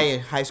can't read. High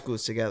and high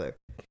schools together.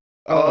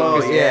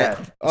 Oh, yeah.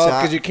 Oh,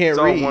 because you can't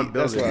read.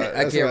 That's why.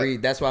 I can't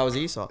read. That's why I was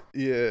Esau.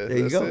 Yeah. There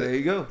you go. There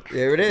you go.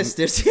 There it is.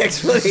 There's the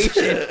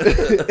explanation.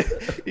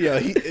 You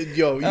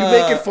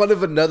making fun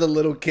of another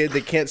little kid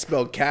that can't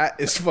spell cat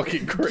is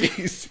fucking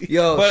crazy.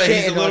 Yo, but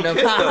shitting on them.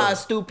 Ha,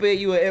 stupid.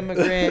 You an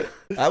immigrant.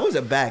 I was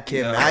a bad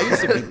kid, man. I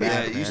used to be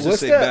bad. Yeah, you used to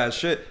say bad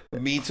shit.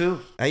 Me too.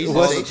 I used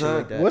to say shit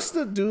like that. What's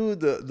the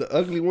dude, the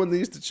ugly one that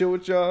used to chill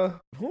with y'all?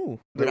 Who?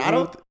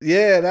 Renato?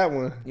 Yeah, that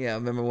one. Yeah, I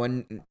remember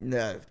one.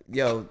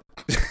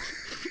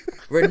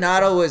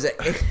 Renato was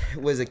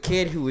a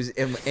kid who was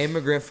an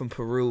immigrant from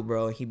Peru,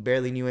 bro. He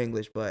barely knew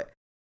English, but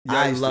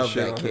I love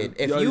that kid.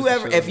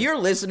 If you're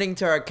listening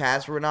to our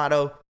cast,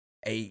 Renato,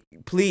 hey,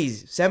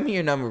 please send me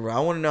your number, bro. I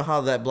want to know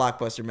how that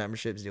Blockbuster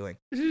membership's doing.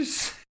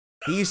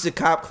 He used to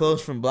cop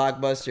clothes from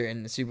Blockbuster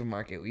in the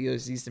supermarket. We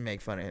used to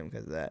make fun of him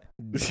because of that.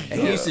 And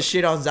he used to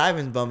shit on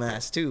Zyvan's bum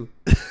ass too.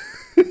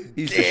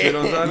 He used to shit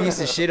on Zyvit? He used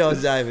to shit on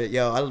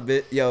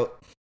Zyvit. Yo,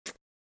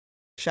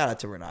 shout out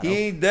to Renato. He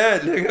ain't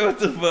dead, nigga. What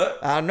the fuck?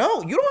 I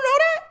know. You don't know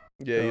that?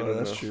 Yeah, you know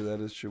that's true. That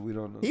is true. We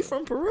don't know. He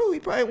from Peru. He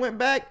probably went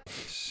back.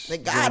 They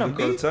got him,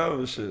 B. Cartel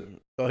and shit.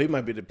 Oh, he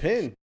might be the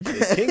pin.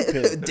 The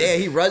kingpin. Damn,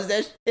 he runs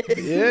that shit.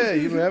 Yeah,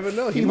 you never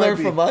know. He learned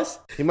from us.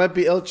 He might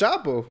be El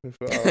Chapo.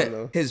 I don't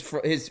know. his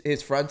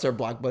fronts are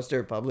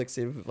Blockbuster, Publix.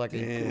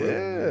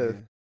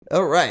 Yeah.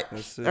 All right.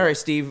 All right,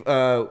 Steve.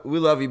 We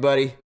love you,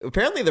 buddy.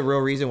 Apparently, the real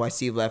reason why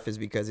Steve left is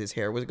because his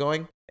hair was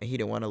going and he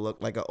didn't want to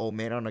look like an old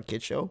man on a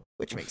kid show,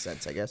 which makes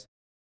sense, I guess.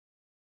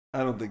 I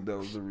don't think that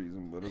was the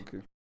reason, but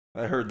okay.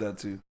 I heard that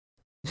too.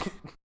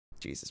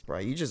 Jesus, bro.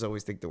 You just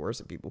always think the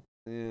worst of people.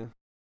 Yeah.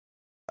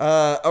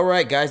 All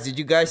right, guys. Did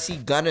you guys see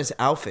Gunna's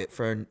outfit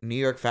for New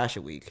York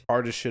Fashion Week?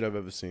 Hardest shit I've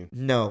ever seen.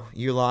 No,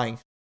 you're lying.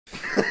 I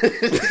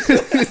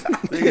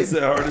think it's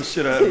the hardest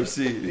shit I ever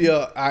seen.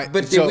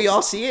 But did we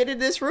all see it in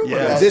this room?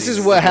 Yeah. This is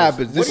what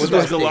happens. With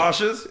those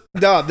galoshes?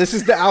 No, this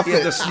is the outfit. He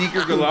had the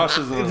sneaker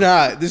galoshes on.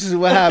 Nah, this is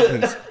what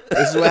happens.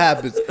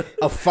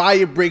 A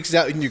fire breaks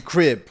out in your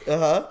crib.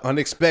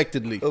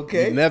 Unexpectedly.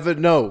 Okay. You never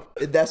know.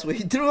 And that's what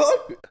he threw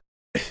on?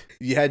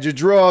 You had your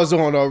drawers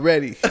on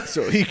already.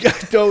 So he got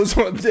those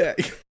on deck.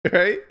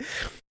 Right?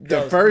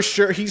 The first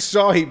shirt he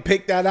saw, he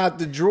picked that out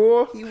the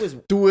drawer.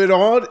 Threw it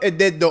on. And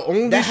then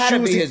that had to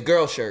be his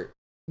girl shirt.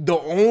 The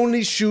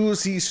only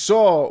shoes he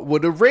saw were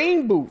the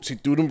rain boots. He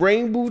threw them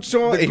rain boots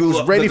on and he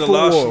was ready for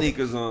war.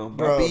 Sneakers on,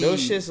 bro.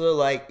 Those shits look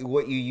like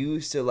what you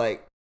use to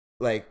like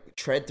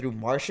tread through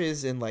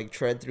marshes and like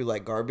tread through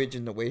like garbage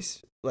in the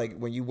waste. Like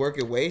when you work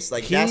at waste,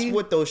 like that's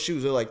what those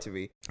shoes look like to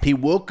me. He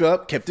woke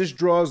up, kept his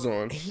drawers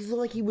on. He looked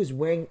like he was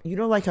wearing. You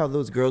know, like how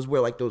those girls wear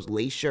like those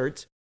lace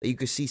shirts that you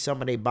could see some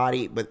of their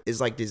body, but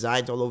it's like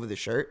designs all over the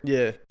shirt.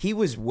 Yeah, he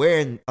was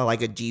wearing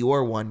like a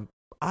Dior one.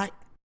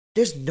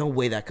 There's no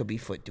way that could be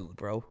Foot Dude,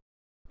 bro.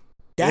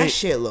 That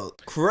shit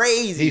looked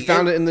crazy. He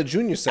found it in the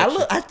junior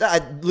section.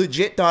 I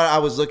legit thought I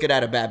was looking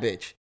at a bad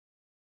bitch.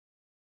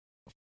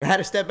 I had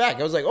to step back.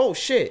 I was like, oh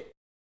shit,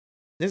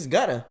 this is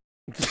Gunna.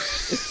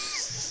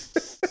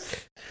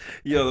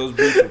 Yo, those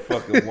boots were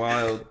fucking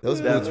wild.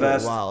 Those boots were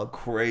wild.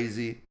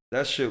 Crazy.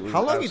 That shit was.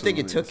 How long do you think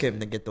it took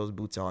him to get those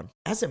boots on?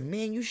 As a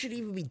man, you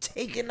shouldn't even be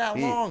taking that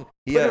long.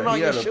 Put on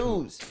your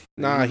shoes.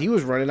 Nah, he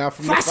was running out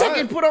from 5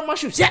 seconds. Put on my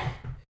shoes. Yeah.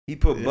 He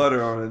put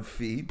butter on his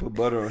feet. He put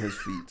butter on his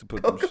feet to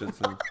put them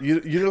shits on. You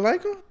didn't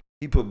like them?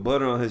 He put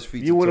butter on his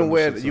feet. You wouldn't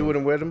wear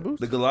them boots?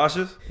 The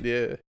galoshes?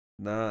 Yeah.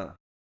 Nah.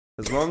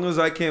 As long as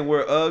I can't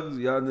wear Uggs,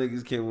 y'all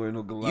niggas can't wear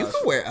no galoshes. You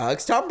can wear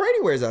Uggs. Tom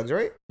Brady wears Uggs,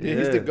 right? Yeah,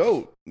 he's the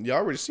GOAT. Y'all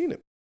already seen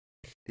it.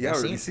 Y'all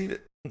already seen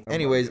it.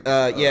 Anyways,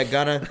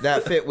 Gunna,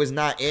 that fit was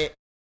not it,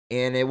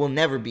 and it will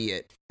never be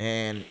it.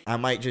 And I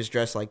might just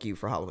dress like you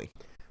for Halloween.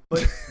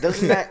 But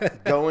doesn't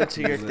that go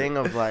into your thing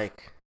of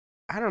like,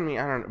 I don't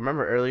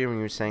remember earlier when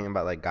you were saying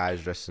about like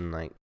guys dressing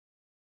like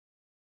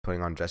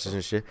putting on dresses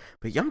and shit.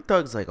 But Young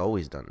Thug's like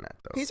always done that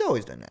though. He's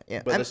always done that.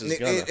 Yeah. But this is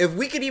Gunna. If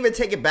we could even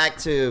take it back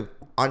to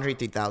Andre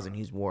 3000,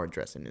 he's worn a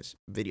dress in his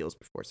videos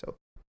before, so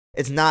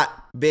it's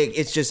not big.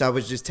 It's just I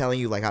was just telling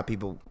you like how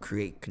people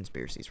create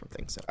conspiracies from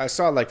things. So I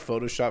saw like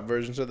Photoshop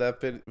versions of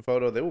that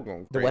photo. They were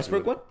going crazy. The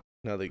Westbrook one?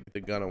 No, the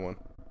Gunna one.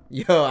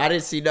 Yo, I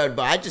didn't see nothing,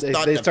 but I just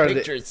thought the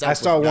picture itself. I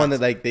saw one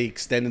that like they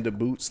extended the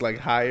boots like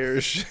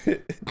higher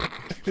shit.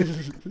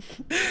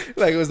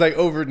 Like it was like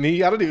over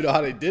knee. I don't even know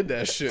how they did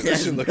that shit. That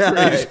shit looked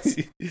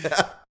crazy.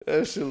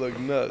 That shit looked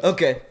nuts.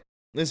 Okay,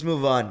 let's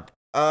move on.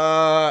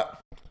 I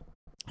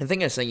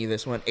think I sent you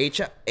this one.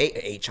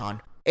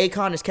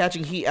 Akon is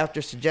catching heat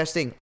after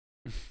suggesting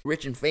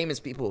rich and famous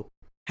people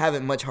have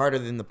it much harder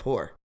than the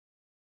poor.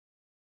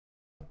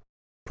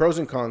 Pros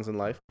and cons in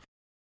life.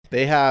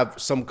 They have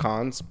some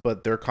cons,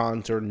 but their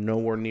cons are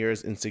nowhere near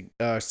as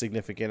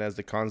significant as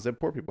the cons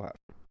that poor people have.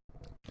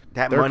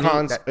 Their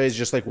cons is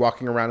just like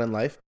walking around in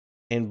life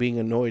and being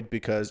annoyed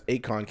because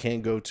Akon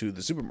can't go to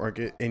the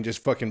supermarket and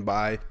just fucking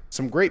buy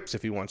some grapes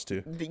if he wants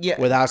to. Yeah.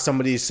 Without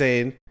somebody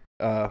saying,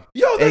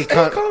 yo, that's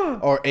Akon.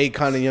 Or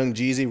Akon and Young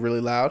Jeezy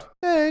really loud.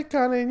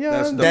 Akon and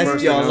Young.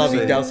 That's yo, I love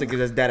you, Delson,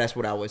 because that's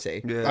what I would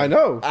say. Yeah. I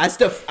know. I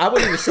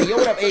wouldn't even say, yo,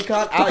 what up,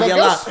 Akon? I'll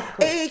yell out,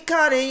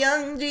 Akon and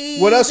Young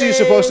Jeezy. What else are you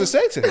supposed to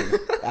say to him?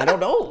 I don't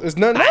know. There's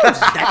nothing else.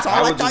 That's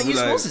all I thought you were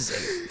supposed to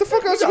say. The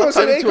fuck else you gonna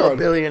say to Akon? A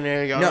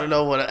billionaire. Y'all don't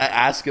know what I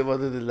ask him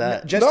other than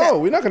that.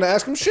 We're not gonna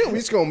ask him shit. We're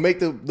just gonna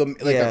make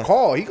a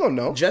call. He gonna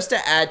know. Just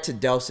to add to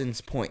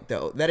Delson's point,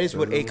 though, that is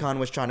what Akon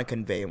was trying to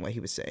convey in what he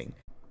was saying.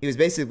 He was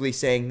basically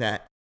saying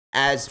that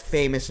as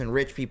famous and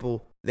rich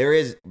people, there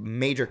is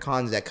major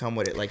cons that come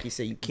with it. Like you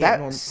said, you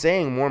can't.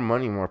 Saying more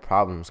money, more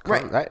problems.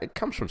 Right. It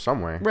comes from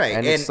somewhere. Right.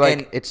 And it's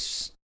like,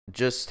 it's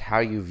just how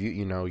you view,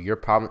 your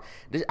problem.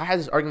 I had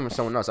this argument with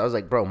someone else. I was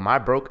like, bro, my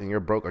broke and your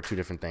broke are two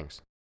different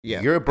things.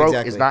 Yeah. Your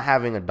broke is not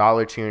having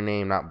 $1 to your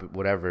name, not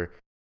whatever.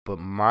 But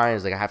mine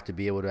is like, I have to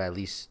be able to at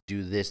least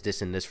do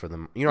this, and this for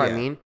them. You know what I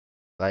mean?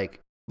 Like.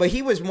 But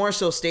he was more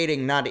so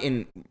stating not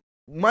in.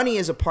 Money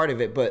is a part of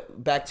it,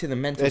 but back to the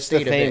mental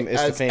state of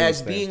it.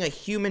 As being a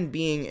human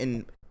being,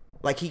 and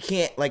like he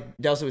can't, like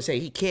Delson would say,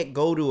 he can't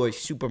go to a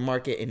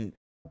supermarket and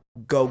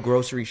go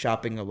grocery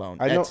shopping alone.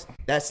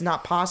 That's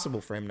not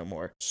possible for him no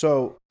more.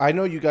 So I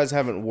know you guys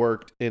haven't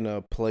worked in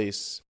a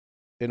place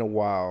in a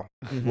while.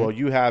 Mm-hmm. Well,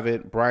 you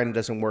haven't. Brian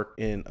doesn't work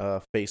in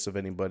a face of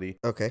anybody.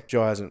 Okay.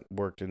 Joe hasn't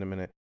worked in a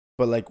minute.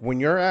 But like when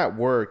you're at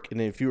work,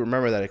 and if you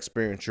remember that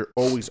experience, you're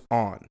always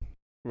on.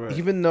 Right.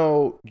 Even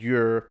though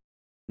you're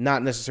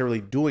not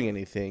necessarily doing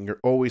anything, you're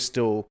always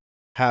still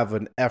have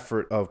an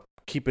effort of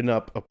keeping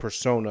up a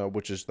persona,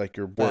 which is like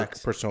your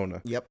work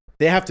persona. Yep.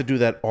 They have to do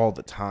that all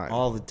the time.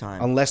 All the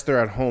time. Unless they're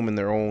at home in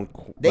their own.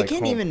 They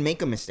can't even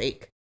make a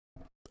mistake.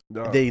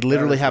 No, they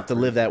literally have to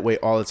live that way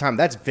all the time.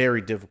 That's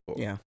very difficult.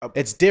 Yeah.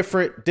 It's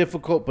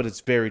difficult, but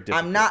it's very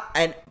difficult.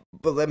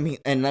 But let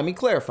me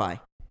clarify.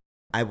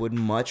 I would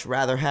much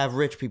rather have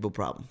rich people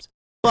problems.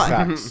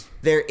 But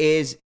there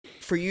is,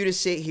 for you to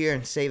sit here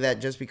and say that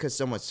just because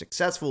someone's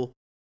successful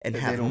and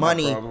have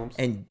money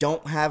and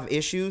don't have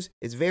issues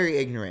is very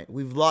ignorant.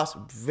 We've lost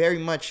very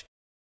much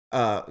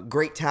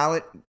great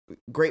talent,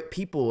 great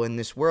people in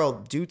this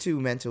world due to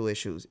mental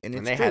issues,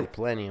 and they had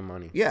plenty of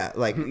money. Yeah,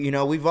 like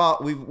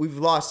we've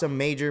lost some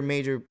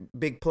major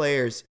big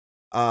players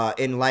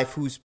in life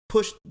who's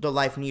pushed the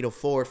life needle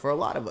forward for a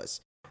lot of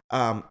us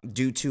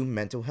due to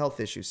mental health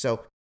issues.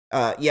 So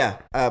I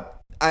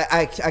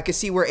can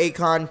see where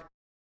Akon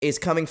is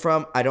coming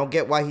from. I don't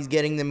get why he's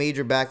getting the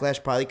major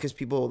backlash. Probably because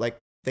people, like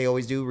they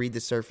always do, read the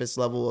surface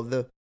level of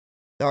the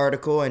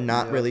article and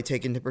not really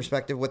take into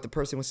perspective what the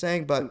person was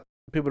saying. But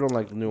people don't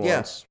like the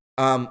nuance.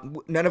 Yeah.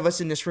 None of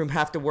us in this room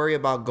have to worry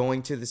about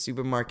going to the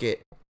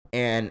supermarket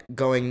and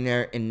going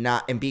there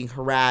and being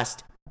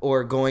harassed,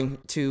 or going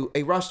to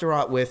a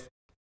restaurant with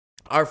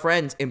our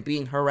friends and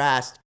being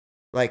harassed.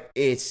 Like,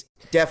 it's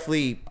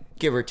definitely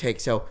give or take.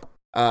 So,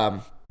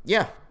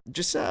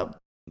 just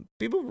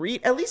people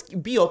read, at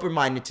least be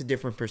open-minded to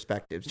different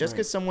perspectives. Just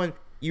because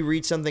you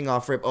read something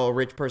off rip, a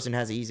rich person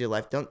has an easier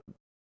life, don't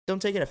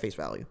take it at face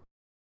value.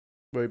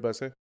 What are you about to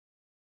say?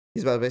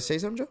 He's about to say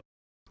something, Joe?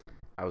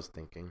 I was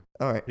thinking.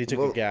 All right. He took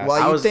a gas.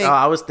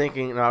 I was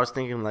thinking,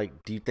 like,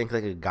 do you think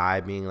like a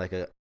guy being like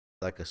a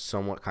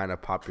somewhat kind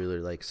of popular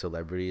like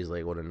celebrity is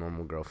like what a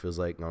normal girl feels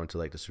like going to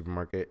like the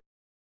supermarket?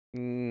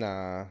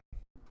 Nah.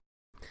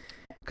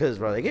 Because,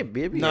 bro, they get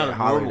not a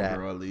normal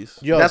girl, at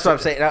least. Yo, that's what I'm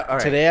saying. All right.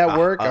 Today at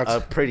work,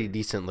 a pretty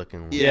decent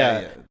looking one.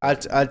 Yeah.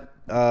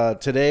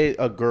 Today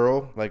a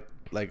girl,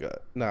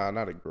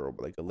 not a girl,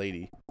 but like a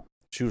lady.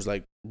 She was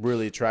like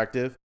really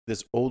attractive.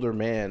 This older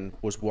man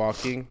was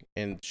walking,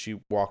 and she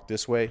walked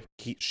this way.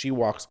 She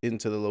walks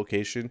into the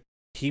location.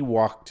 He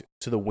walked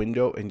to the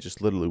window and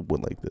just literally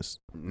went like this.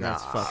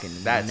 That's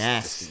fucking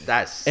nasty.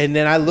 And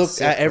then I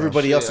looked at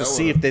everybody else to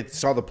see if they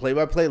saw the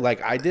play-by-play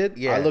like I did.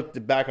 Yeah. I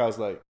looked back. I was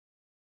like,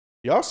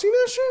 y'all seen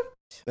that shit?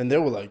 And they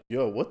were like,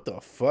 yo, what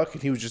the fuck?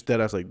 And he was just dead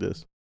ass like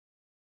this.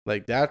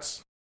 Like,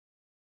 that's...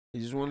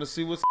 You just want to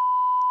see what's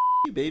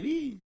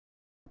baby.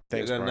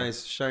 Thanks, got Brian. A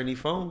nice shiny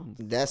phone.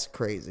 That's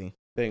crazy.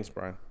 Thanks,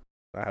 Brian.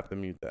 I have to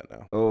mute that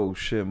now. Oh,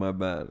 shit, my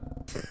bad.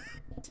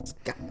 This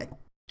guy.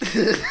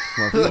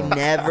 We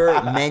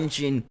never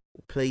mention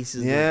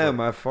places. Yeah,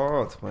 my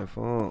fault.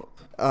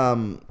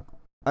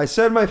 I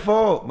said my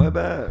fault. My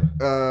bad.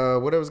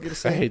 What I was gonna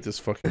say. I hate this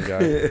fucking guy.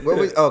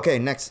 Okay,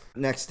 next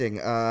thing.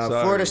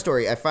 Florida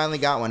story. I finally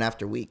got one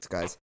after weeks,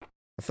 guys.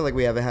 I feel like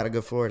we haven't had a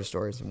good Florida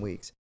story in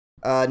weeks.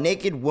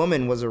 Naked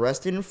woman was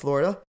arrested in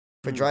Florida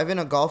for driving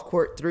a golf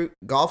cart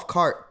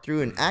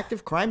through an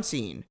active crime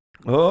scene.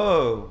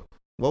 Oh,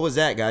 what was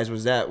that, guys? What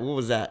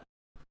was that?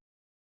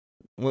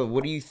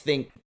 What do you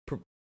think?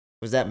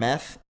 Was that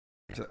meth?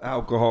 It's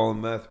alcohol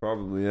and meth,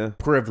 probably. Yeah.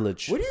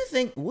 Privilege. What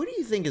do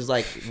you think is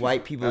like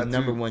white people's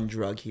number one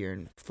drug here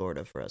in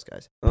Florida for us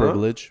guys?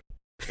 Privilege.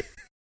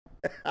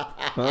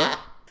 Huh?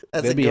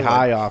 They'd be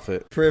high off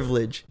it.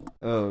 Privilege.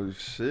 Oh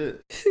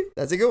shit.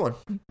 That's a good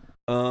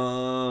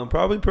one.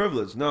 Probably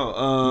privilege.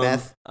 No.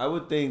 Meth. I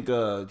would think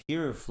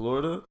here in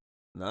Florida,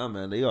 nah,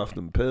 man, they off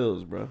them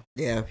pills, bro.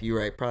 Yeah, you're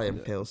right. Probably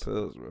pills.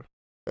 Pills, bro.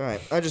 All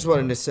right. I just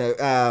wanted to say,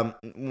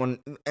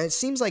 it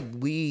seems like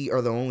we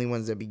are the only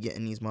ones that be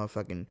getting these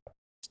motherfucking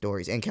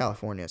stories in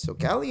California. So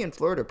Cali and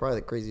Florida are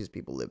probably the craziest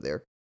people live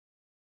there.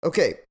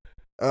 Okay.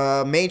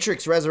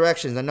 Matrix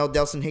Resurrections. I know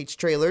Delson hates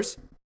trailers.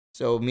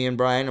 So me and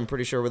Brian, I'm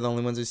pretty sure we're the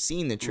only ones who've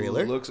seen the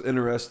trailer. Looks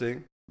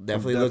interesting.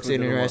 Definitely looks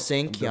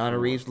interesting. Keanu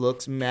Reeves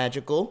looks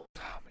magical.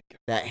 Oh my God.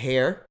 That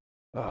hair.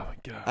 Oh my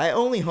God. I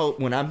only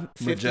hope when I'm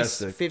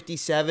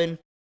 57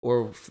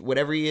 or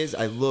whatever he is,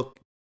 I look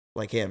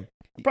like him.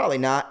 Probably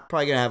not.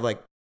 Probably gonna have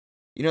like,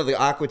 the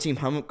Aqua Team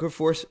Hunger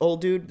Force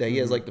old dude that he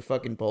has like the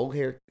fucking bold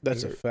hair.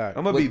 That's a fact.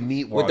 I'm gonna be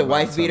meat with the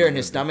wife beater and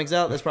his stomach's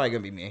out. That's probably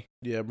gonna be me.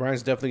 Yeah,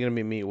 Brian's definitely gonna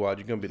be meat wad.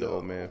 You're gonna be the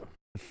old man.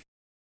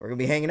 We're gonna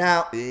be hanging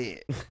out. Yeah.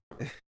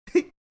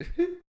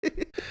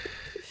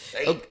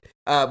 Okay.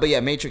 But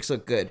yeah, Matrix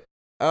looked good.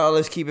 Oh,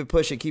 let's keep it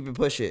pushing.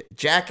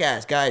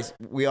 Jackass, guys.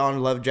 We all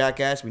love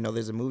Jackass. We know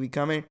there's a movie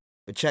coming,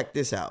 but check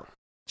this out.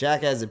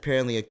 Jackass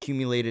apparently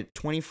accumulated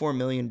 $24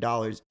 million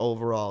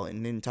overall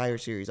in the entire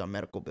series on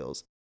medical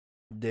bills.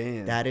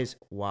 Damn. That is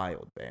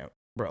wild, man.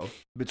 Bro.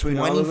 Between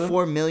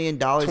 $24 million in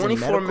medical $24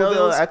 million,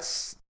 bills?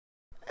 that's...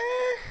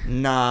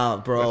 Nah,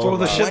 bro. So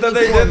the shit that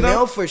they did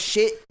mil for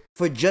shit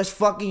for just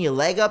fucking your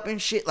leg up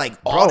and shit, like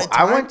all the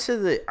time. I went to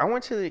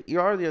the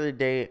ER the other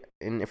day,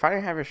 and if I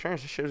didn't have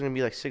insurance, the shit was gonna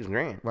be like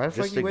 $6,000. Why the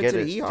fuck you went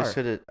to the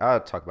ER?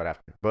 I'll talk about it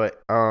after.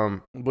 But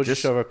Would you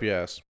shove up your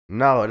ass?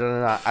 No.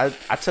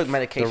 I took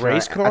medication. The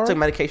race car? I took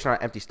medication on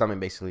an empty stomach,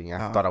 basically.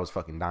 And I thought I was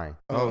fucking dying.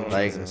 Oh,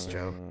 like, Jesus,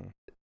 Joe.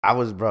 I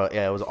was, bro.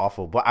 Yeah, it was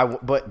awful.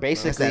 But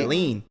basically, that's that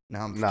lean. No,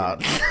 I'm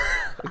kidding.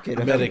 Okay,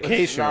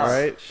 medication,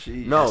 right?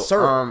 No,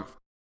 sir.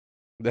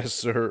 That's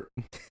sir.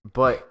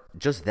 But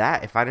just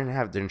that, if I didn't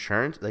have the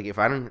insurance, like we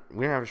didn't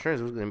have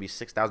insurance, it was gonna be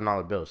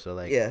 $6,000 bill. So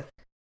like, yeah,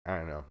 I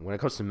don't know. When it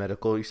comes to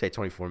medical, you say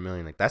 24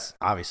 million, like that's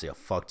obviously a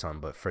fuck ton.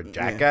 But for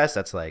Jackass,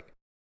 that's like,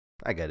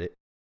 I get it.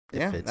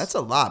 That's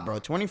a lot, bro.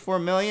 24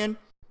 million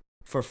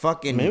for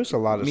fucking maybe it's a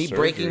lot of me surgeries.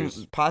 Breaking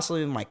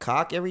possibly my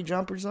cock every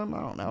jump or something.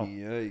 I don't know.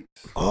 Yikes.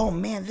 Oh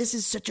man, this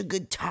is such a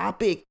good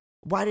topic.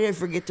 Why did I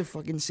forget to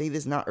fucking say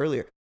this not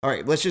earlier? All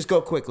right, let's just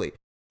go quickly.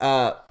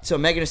 So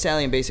Megan Thee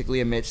Stallion basically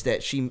admits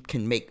that she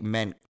can make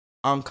men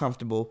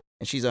uncomfortable,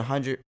 and she's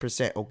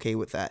 100% okay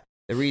with that.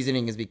 The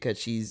reasoning is because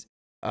she's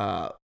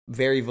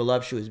very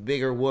voluptuous,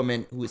 bigger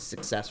woman who is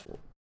successful.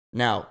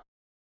 Now,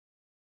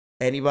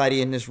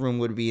 anybody in this room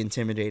would be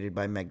intimidated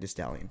by Meg Thee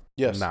Stallion.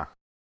 Yes. Nah.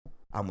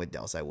 I'm with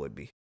Dels. I would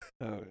be.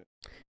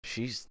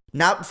 She's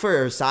not for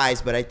her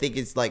size, but I think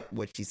it's like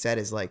what she said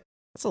is like,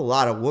 that's a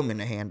lot of woman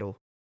to handle.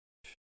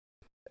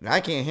 And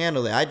I can't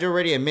handle it. I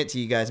already admit to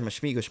you guys I'm a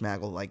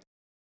schmeagle like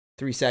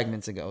 3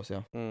 segments ago.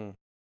 So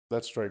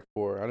that's strike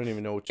 4. I don't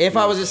even know what. If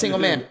I was a single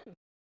man,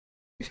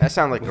 that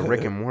sounds like a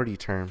Rick and Morty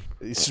term.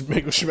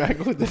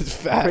 Schmeagle. That's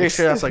fast. I'm pretty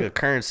sure that's like a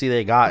currency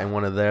they got in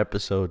one of the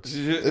episodes.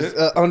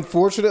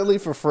 Unfortunately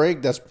for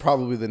Frank, that's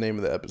probably the name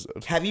of the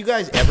episode. Have you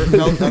guys ever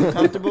felt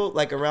uncomfortable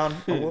like around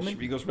a woman?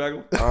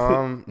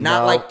 Schmeagle?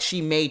 Not like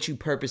she made you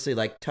purposely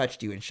like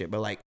touched you and shit, but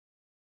like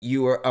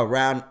you were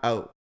around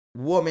a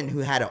woman who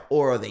had an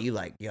aura that you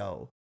like,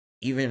 yo,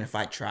 even if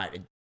I try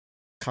to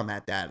come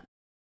at that.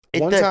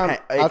 One time,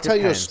 I'll tell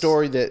you a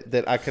story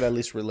that I could at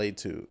least relate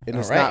to, and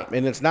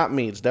it's not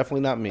me. It's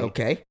definitely not me.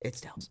 Okay, it's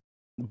Dels.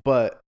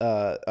 But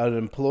an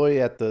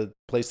employee at the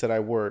place that I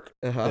work,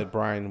 that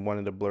Brian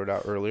wanted to blurt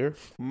out earlier,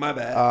 my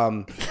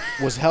bad,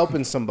 was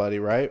helping somebody,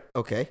 right?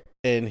 Okay,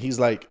 and he's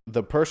like,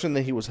 the person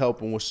that he was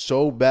helping was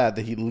so bad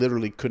that he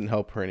literally couldn't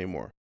help her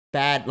anymore.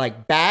 Bad,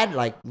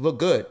 like look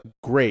good.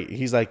 Great.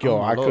 He's like,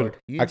 yo, I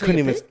couldn't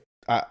even.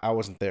 I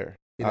wasn't there.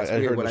 Yeah, that's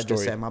weird what I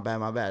just said. My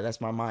bad. That's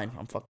my mind.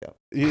 I'm fucked up.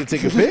 You didn't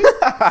take a pic?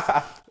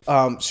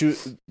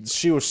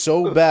 She was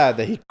so bad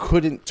that he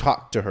couldn't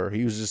talk to her.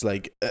 He was just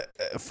like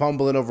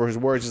fumbling over his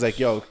words. He's like,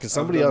 yo, can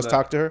somebody else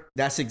talk to her?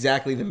 That's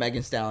exactly the Megan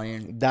Thee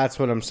Stallion. That's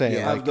what I'm saying.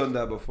 Yeah, I've done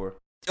that before.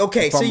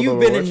 Okay, so you've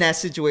been in that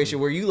situation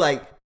where you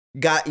like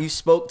you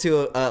spoke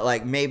to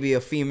like maybe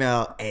a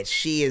female and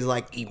she is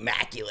like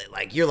immaculate.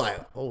 Like you're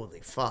like,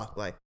 holy fuck,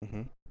 like.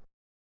 Mm-hmm.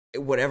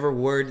 Whatever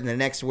word in the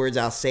next words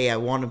I'll say, I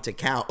want them to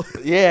count.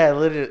 Yeah,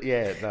 literally.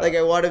 Yeah, no. Like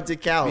I want them to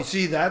count. You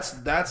see, that's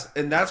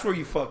where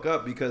you fuck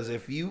up, because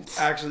if you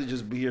actually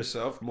just be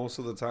yourself, most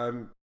of the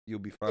time you'll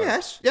be fine.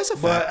 Yeah, that's a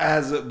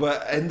fact.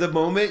 But in the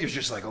moment, you're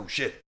just like, oh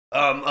shit.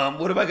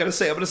 What am I gonna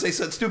say? I'm gonna say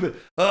something stupid.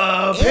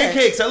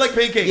 Pancakes. I like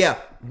pancakes. Yeah,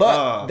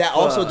 but that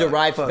also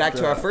derives back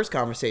to our first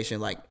conversation.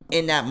 Like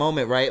in that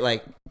moment, right?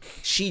 Like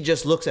she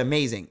just looks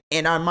amazing.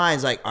 In our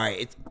minds, like, all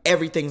right,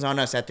 everything's on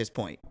us at this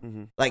point.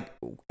 Mm-hmm. Like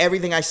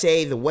everything I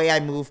say, the way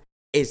I move,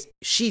 is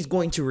she's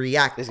going to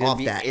react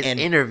off that. It's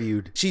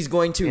interviewed. She's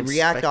going to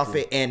react off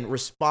it and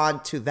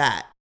respond to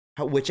that,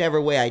 whichever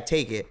way I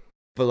take it.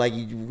 But like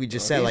we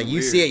just said, like you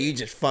weird. See it, you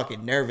just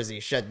fucking nervous and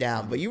you shut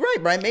down. But you're right,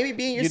 Brian. Maybe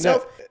being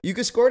yourself, you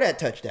could score that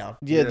touchdown.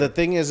 Yeah, the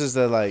thing is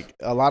that like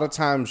a lot of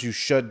times you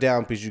shut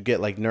down because you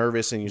get like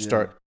nervous and you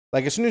start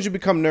like as soon as you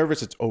become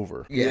nervous, it's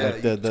over. Yeah,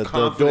 like, the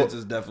confidence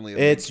is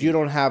definitely. You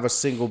don't have a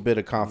single bit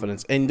of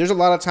confidence, and there's a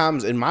lot of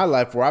times in my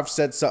life where I've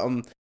said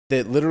something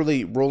that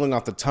literally rolling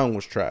off the tongue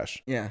was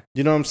trash. Yeah,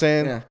 you know what I'm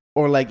saying? Yeah.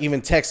 Or like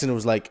even texting, it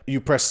was like you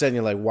press send,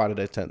 you're like, why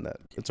did I send that?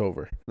 It's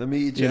over. Let me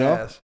eat your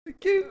ass.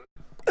 Cute.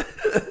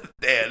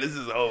 Damn, this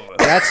is over.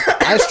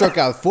 I struck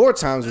out 4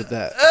 times with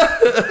that.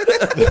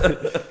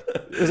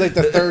 It was like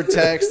the third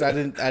text. I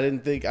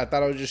didn't think. I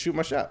thought I would just shoot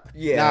my shot.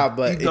 Yeah. Nah,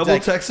 but you double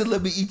texted.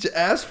 Let me eat your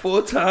ass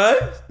 4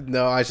 times.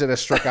 No, I should have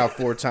struck out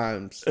 4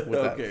 times. With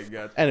okay, that.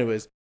 gotcha.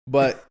 Anyways,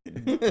 but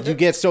you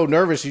get so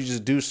nervous, you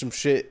just do some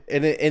shit,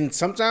 and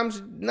sometimes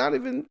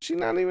she's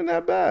not even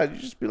that bad.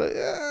 You just be like,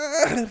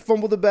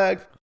 fumble the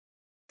bag.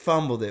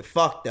 Fumbled it,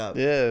 fucked up.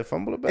 Yeah,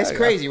 fumble the bag. It's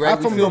crazy, right?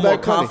 We feel more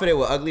confident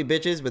with ugly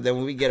bitches, but then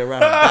when we get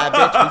around a bad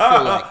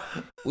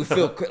bitch, we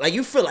feel like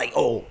you feel like,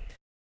 oh,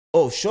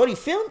 shorty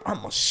film, I'm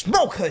gonna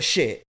smoke her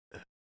shit.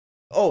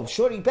 Oh,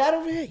 shorty bad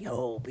over here,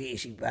 yo,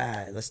 bitch, she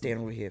bad. Let's stand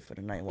over here for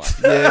the night watch.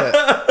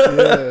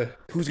 Yeah.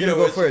 Who's gonna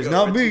go first?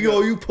 Not me,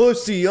 yo, you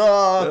pussy.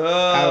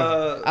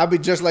 I'll be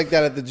just like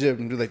that at the gym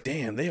and be like,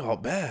 damn, they all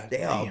bad.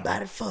 They all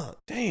bad as fuck.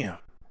 Damn.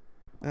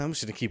 I'm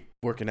just gonna keep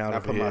working out. I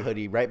put my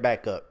hoodie right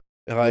back up.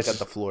 Look at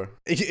the floor.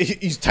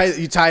 You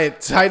tie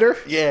it tighter?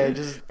 Yeah,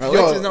 just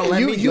don't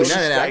let me do none of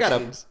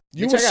that.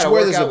 You would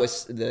swear work out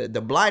with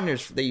the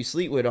blinders that you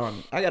sleep with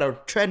on. I got a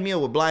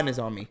treadmill with blinders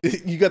on me.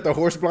 You got the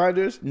horse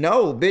blinders?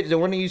 No, bitch. The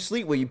one that you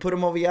sleep with, you put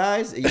them over your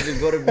eyes and you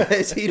just go to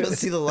bed so you don't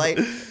see the light.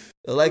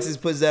 Alexis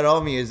puts that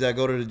on me as I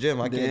go to the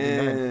gym. I can't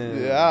do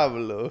nothing.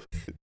 Diablo.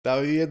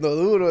 Está viviendo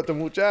duro este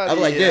muchacho. I'm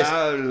like this.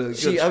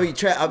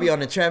 I'll be on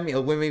the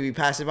treadmill. Women be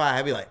passing by.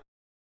 I'll be like,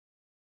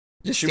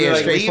 just stare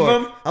straight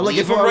forward. I'm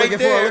looking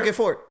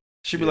for it.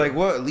 She'd be like,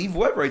 what? Leave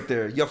what right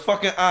there? Your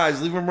fucking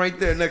eyes. Leave them right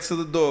there next to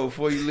the door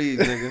before you leave,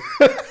 nigga.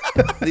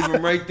 Leave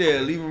them right there.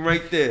 Leave them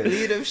right there.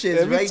 Leave them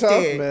shits right tough,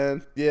 there.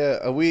 Man.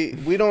 Yeah,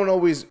 we don't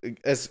always,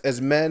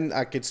 as men,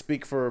 I could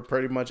speak for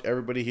pretty much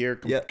everybody here,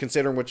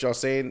 considering what y'all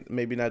saying,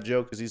 maybe not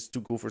Joe because he's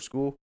too cool for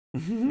school.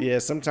 Yeah,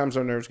 sometimes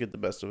our nerves get the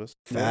best of us.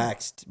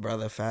 Facts,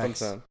 brother, facts.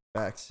 Sometimes.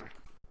 Facts.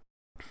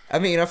 I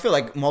mean, I feel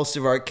like most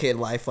of our kid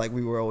life, like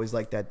we were always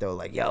like that though.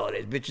 Like, yo,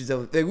 there's bitches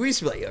over. Like, we used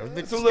to be like, yo, bitches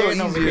it's a little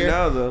easier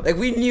now though. Like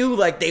we knew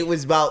like they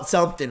was about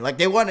something. Like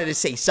they wanted to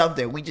say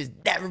something. We just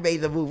never made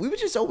the move. We were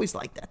just always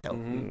like that though.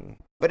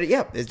 But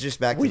yeah, it's just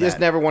back. We to just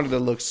never wanted to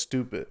look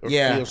stupid or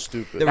feel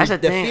stupid. The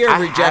fear of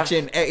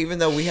rejection, even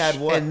though we had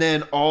one. And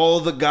then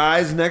all the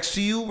guys next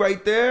to you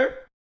right there,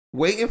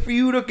 waiting for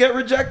you to get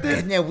rejected.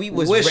 And then we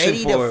was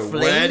ready to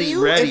flame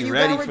you if you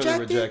got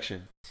rejected. The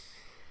rejection.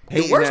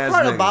 The worst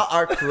part about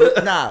our crew,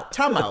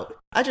 time out.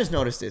 I just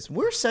noticed this.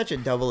 We're such a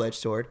double-edged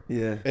sword.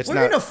 Yeah. We're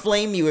going to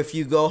flame you if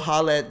you go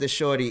holler at the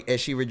shorty and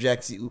she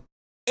rejects you.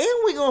 And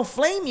we're going to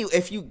flame you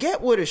if you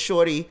get with a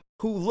shorty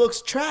who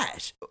looks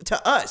trash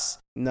to us.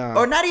 Nah.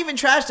 Or not even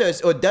trash to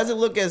us or doesn't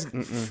look as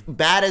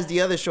bad as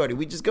the other shorty.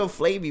 We just go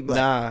flame you. Like,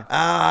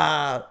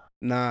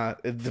 Nah.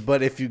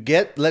 But if you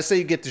get, let's say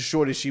you get the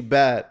shorty, she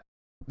bad.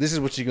 This is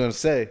what you're going to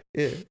say.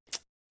 Yeah.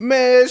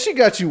 Man, she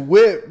got you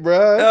whipped,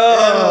 bro.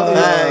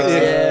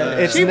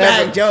 She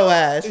bagged your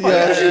ass. She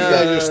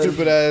got your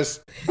stupid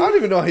ass. I don't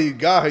even know how you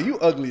got her. You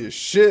ugly as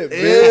shit,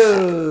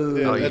 bitch.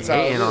 Yeah, that's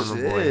how it is. On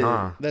the boy,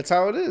 huh? That's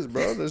how it is,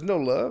 bro. There's no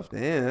love.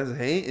 Damn, that's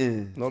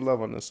hating. No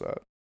love on this side.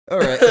 All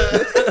right.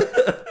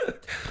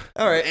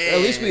 All right. At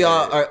least we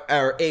all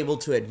are able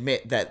to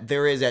admit that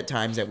there is at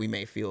times that we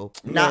may feel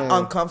not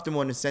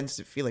uncomfortable in the sense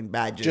of feeling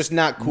bad, just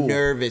not cool,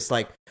 nervous.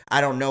 Like I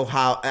don't know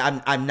how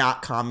I'm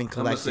not calm and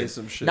collected. I'm gonna say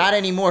some shit. Not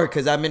anymore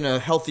because I'm in a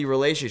healthy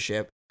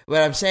relationship.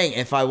 But I'm saying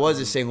if I was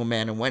a single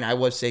man and when I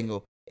was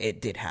single,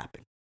 it did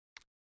happen.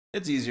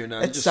 It's easier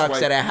now. It sucks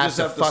that I have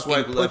to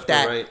fucking put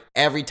that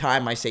every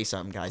time I say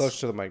something, guys. Close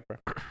to the mic, bro.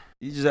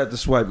 You just have to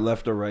swipe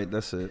left or right.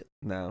 That's it.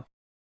 Now.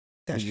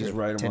 That's you just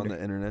write them on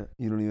the internet.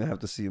 You don't even have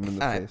to see them in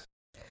the face.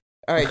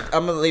 All right,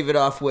 I'm going to leave it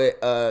off with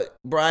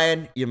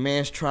Brian, your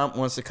man's Trump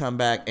wants to come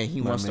back, and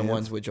he wants the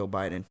ones with Joe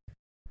Biden.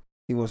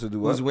 He wants to do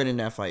what? Who's winning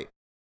that fight?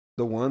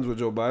 The ones with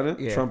Joe Biden?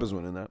 Yeah. Trump is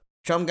winning that.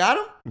 Trump got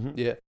him? Mm-hmm.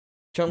 Yeah.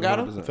 Trump got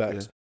him?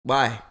 Facts. Yeah.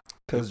 Why?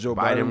 Because Joe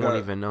Biden won't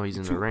even know he's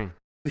in the ring.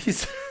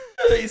 He's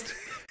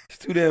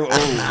too damn old,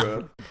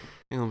 bro.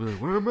 He's going to be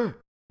like, where am I?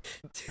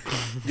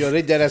 Yo,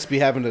 they deadass be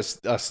having a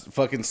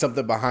fucking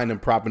something behind him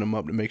propping him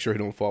up to make sure he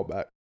don't fall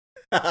back.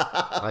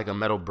 Like a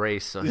metal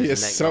brace. So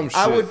his neck some shit.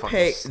 I would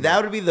pay.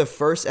 That would be the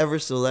first ever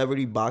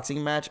celebrity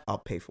boxing match I'll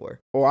pay for.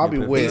 Oh, I'll be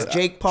with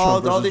Jake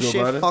Paul, all this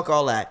shit. Biden? Fuck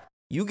all that.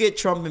 You get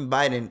Trump and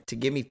Biden to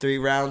give me 3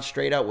 rounds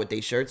straight out with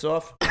their shirts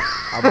off.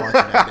 I'm watching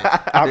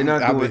that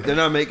bitch. They're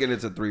not making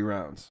it to 3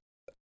 rounds.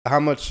 How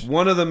much?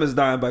 One of them is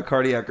dying by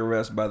cardiac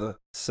arrest by the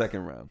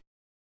 2nd round.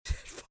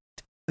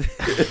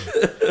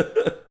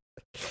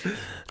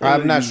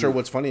 I'm not sure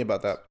what's funny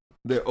about that.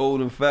 They're old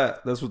and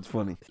fat. That's what's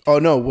funny. Oh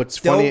no, what's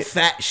funny? Don't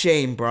fat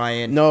shame,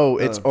 Brian. No,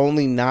 it's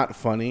only not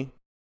funny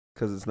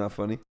because it's not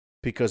funny.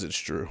 Because it's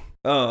true.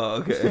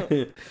 Oh,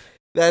 okay.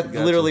 That's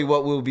literally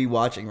what we'll be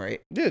watching,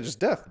 right? Yeah, just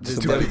death.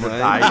 Just death.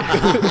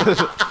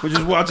 We're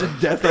just watching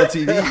death on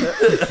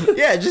TV.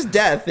 Yeah, just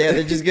death. Yeah,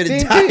 they're just gonna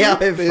die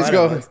out in front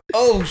of us.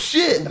 Oh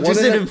shit!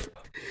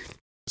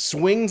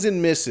 Swings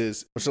and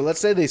misses. So let's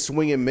say they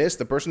swing and miss.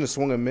 The person that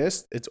swung and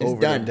missed, it's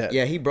over. Done. Dead.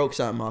 Yeah, he broke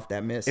something off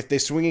that miss. If they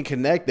swing and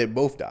connect, they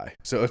both die.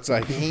 So it's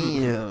like,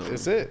 damn,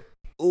 that's it.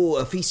 Ooh,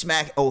 if he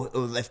smacked,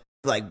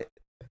 like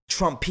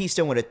Trump pieced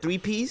him with a 3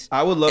 piece.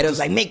 I would love. It was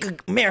like, make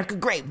America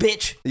great,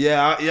 bitch.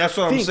 Yeah, that's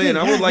what I'm saying.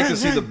 I would like to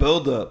see the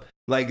build up,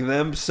 like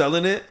them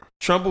selling it.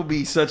 Trump will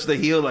be such the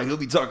heel, like he'll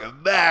be talking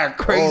mad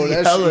crazy.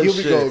 He'll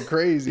be going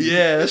crazy.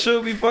 Yeah, that shit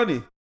would be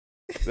funny.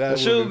 That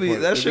should be great.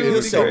 That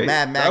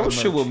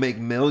shit will make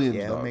millions.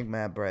 Yeah, it'll make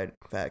mad bread.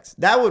 Facts.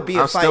 That would be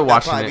a fight.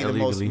 That'd probably be the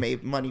most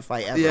money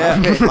fight ever. Yeah,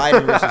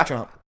 Biden versus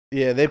Trump.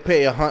 Yeah, they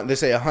pay They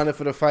say $100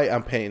 for the fight.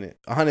 I'm paying it.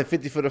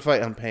 $150 for the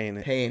fight. I'm paying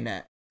it. Paying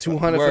that.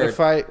 $200 for the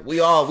fight. We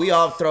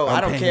all throw.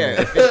 I don't care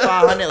if it's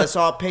 $500. Let's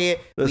all pay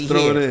it. Let's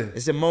throw it in.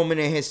 It's a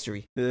moment in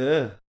history.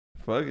 Yeah,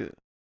 fuck it.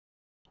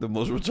 The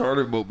most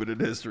retarded moment in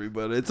history,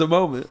 but it's a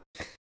moment.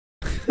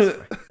 All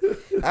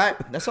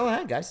right, that's all I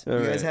had, guys. You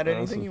guys had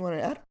anything you want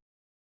to add?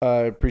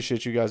 I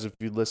appreciate you guys if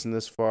you listen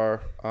this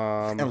far.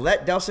 And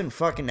let Delson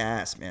fucking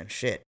ass, man.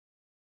 Shit.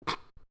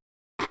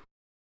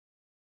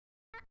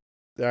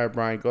 All right,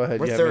 Brian, go ahead.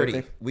 We're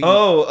 30.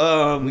 I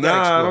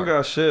don't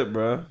got shit,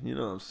 bro. You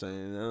know what I'm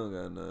saying? I don't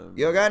got nothing.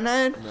 You don't got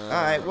nothing? Nah. All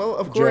right, well,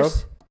 of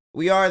course.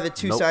 We are the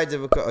two sides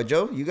of a coin.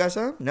 Joe, you got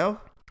some? No?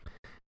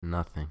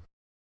 Nothing.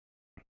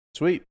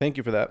 Sweet. Thank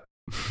you for that.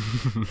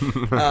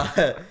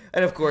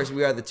 And of course,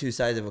 we are the Two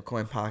Sides of a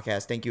Coin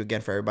podcast. Thank you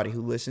again for everybody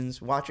who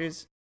listens,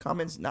 watches,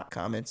 comments, not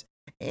comments,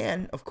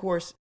 and of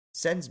course,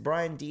 sends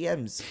Brian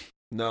DMs.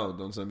 No,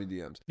 don't send me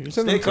DMs. You can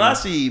send Stay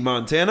classy,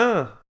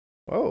 Montana.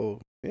 Oh,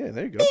 yeah,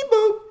 there you go.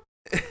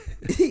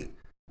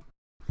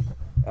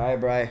 All right,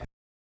 Brian.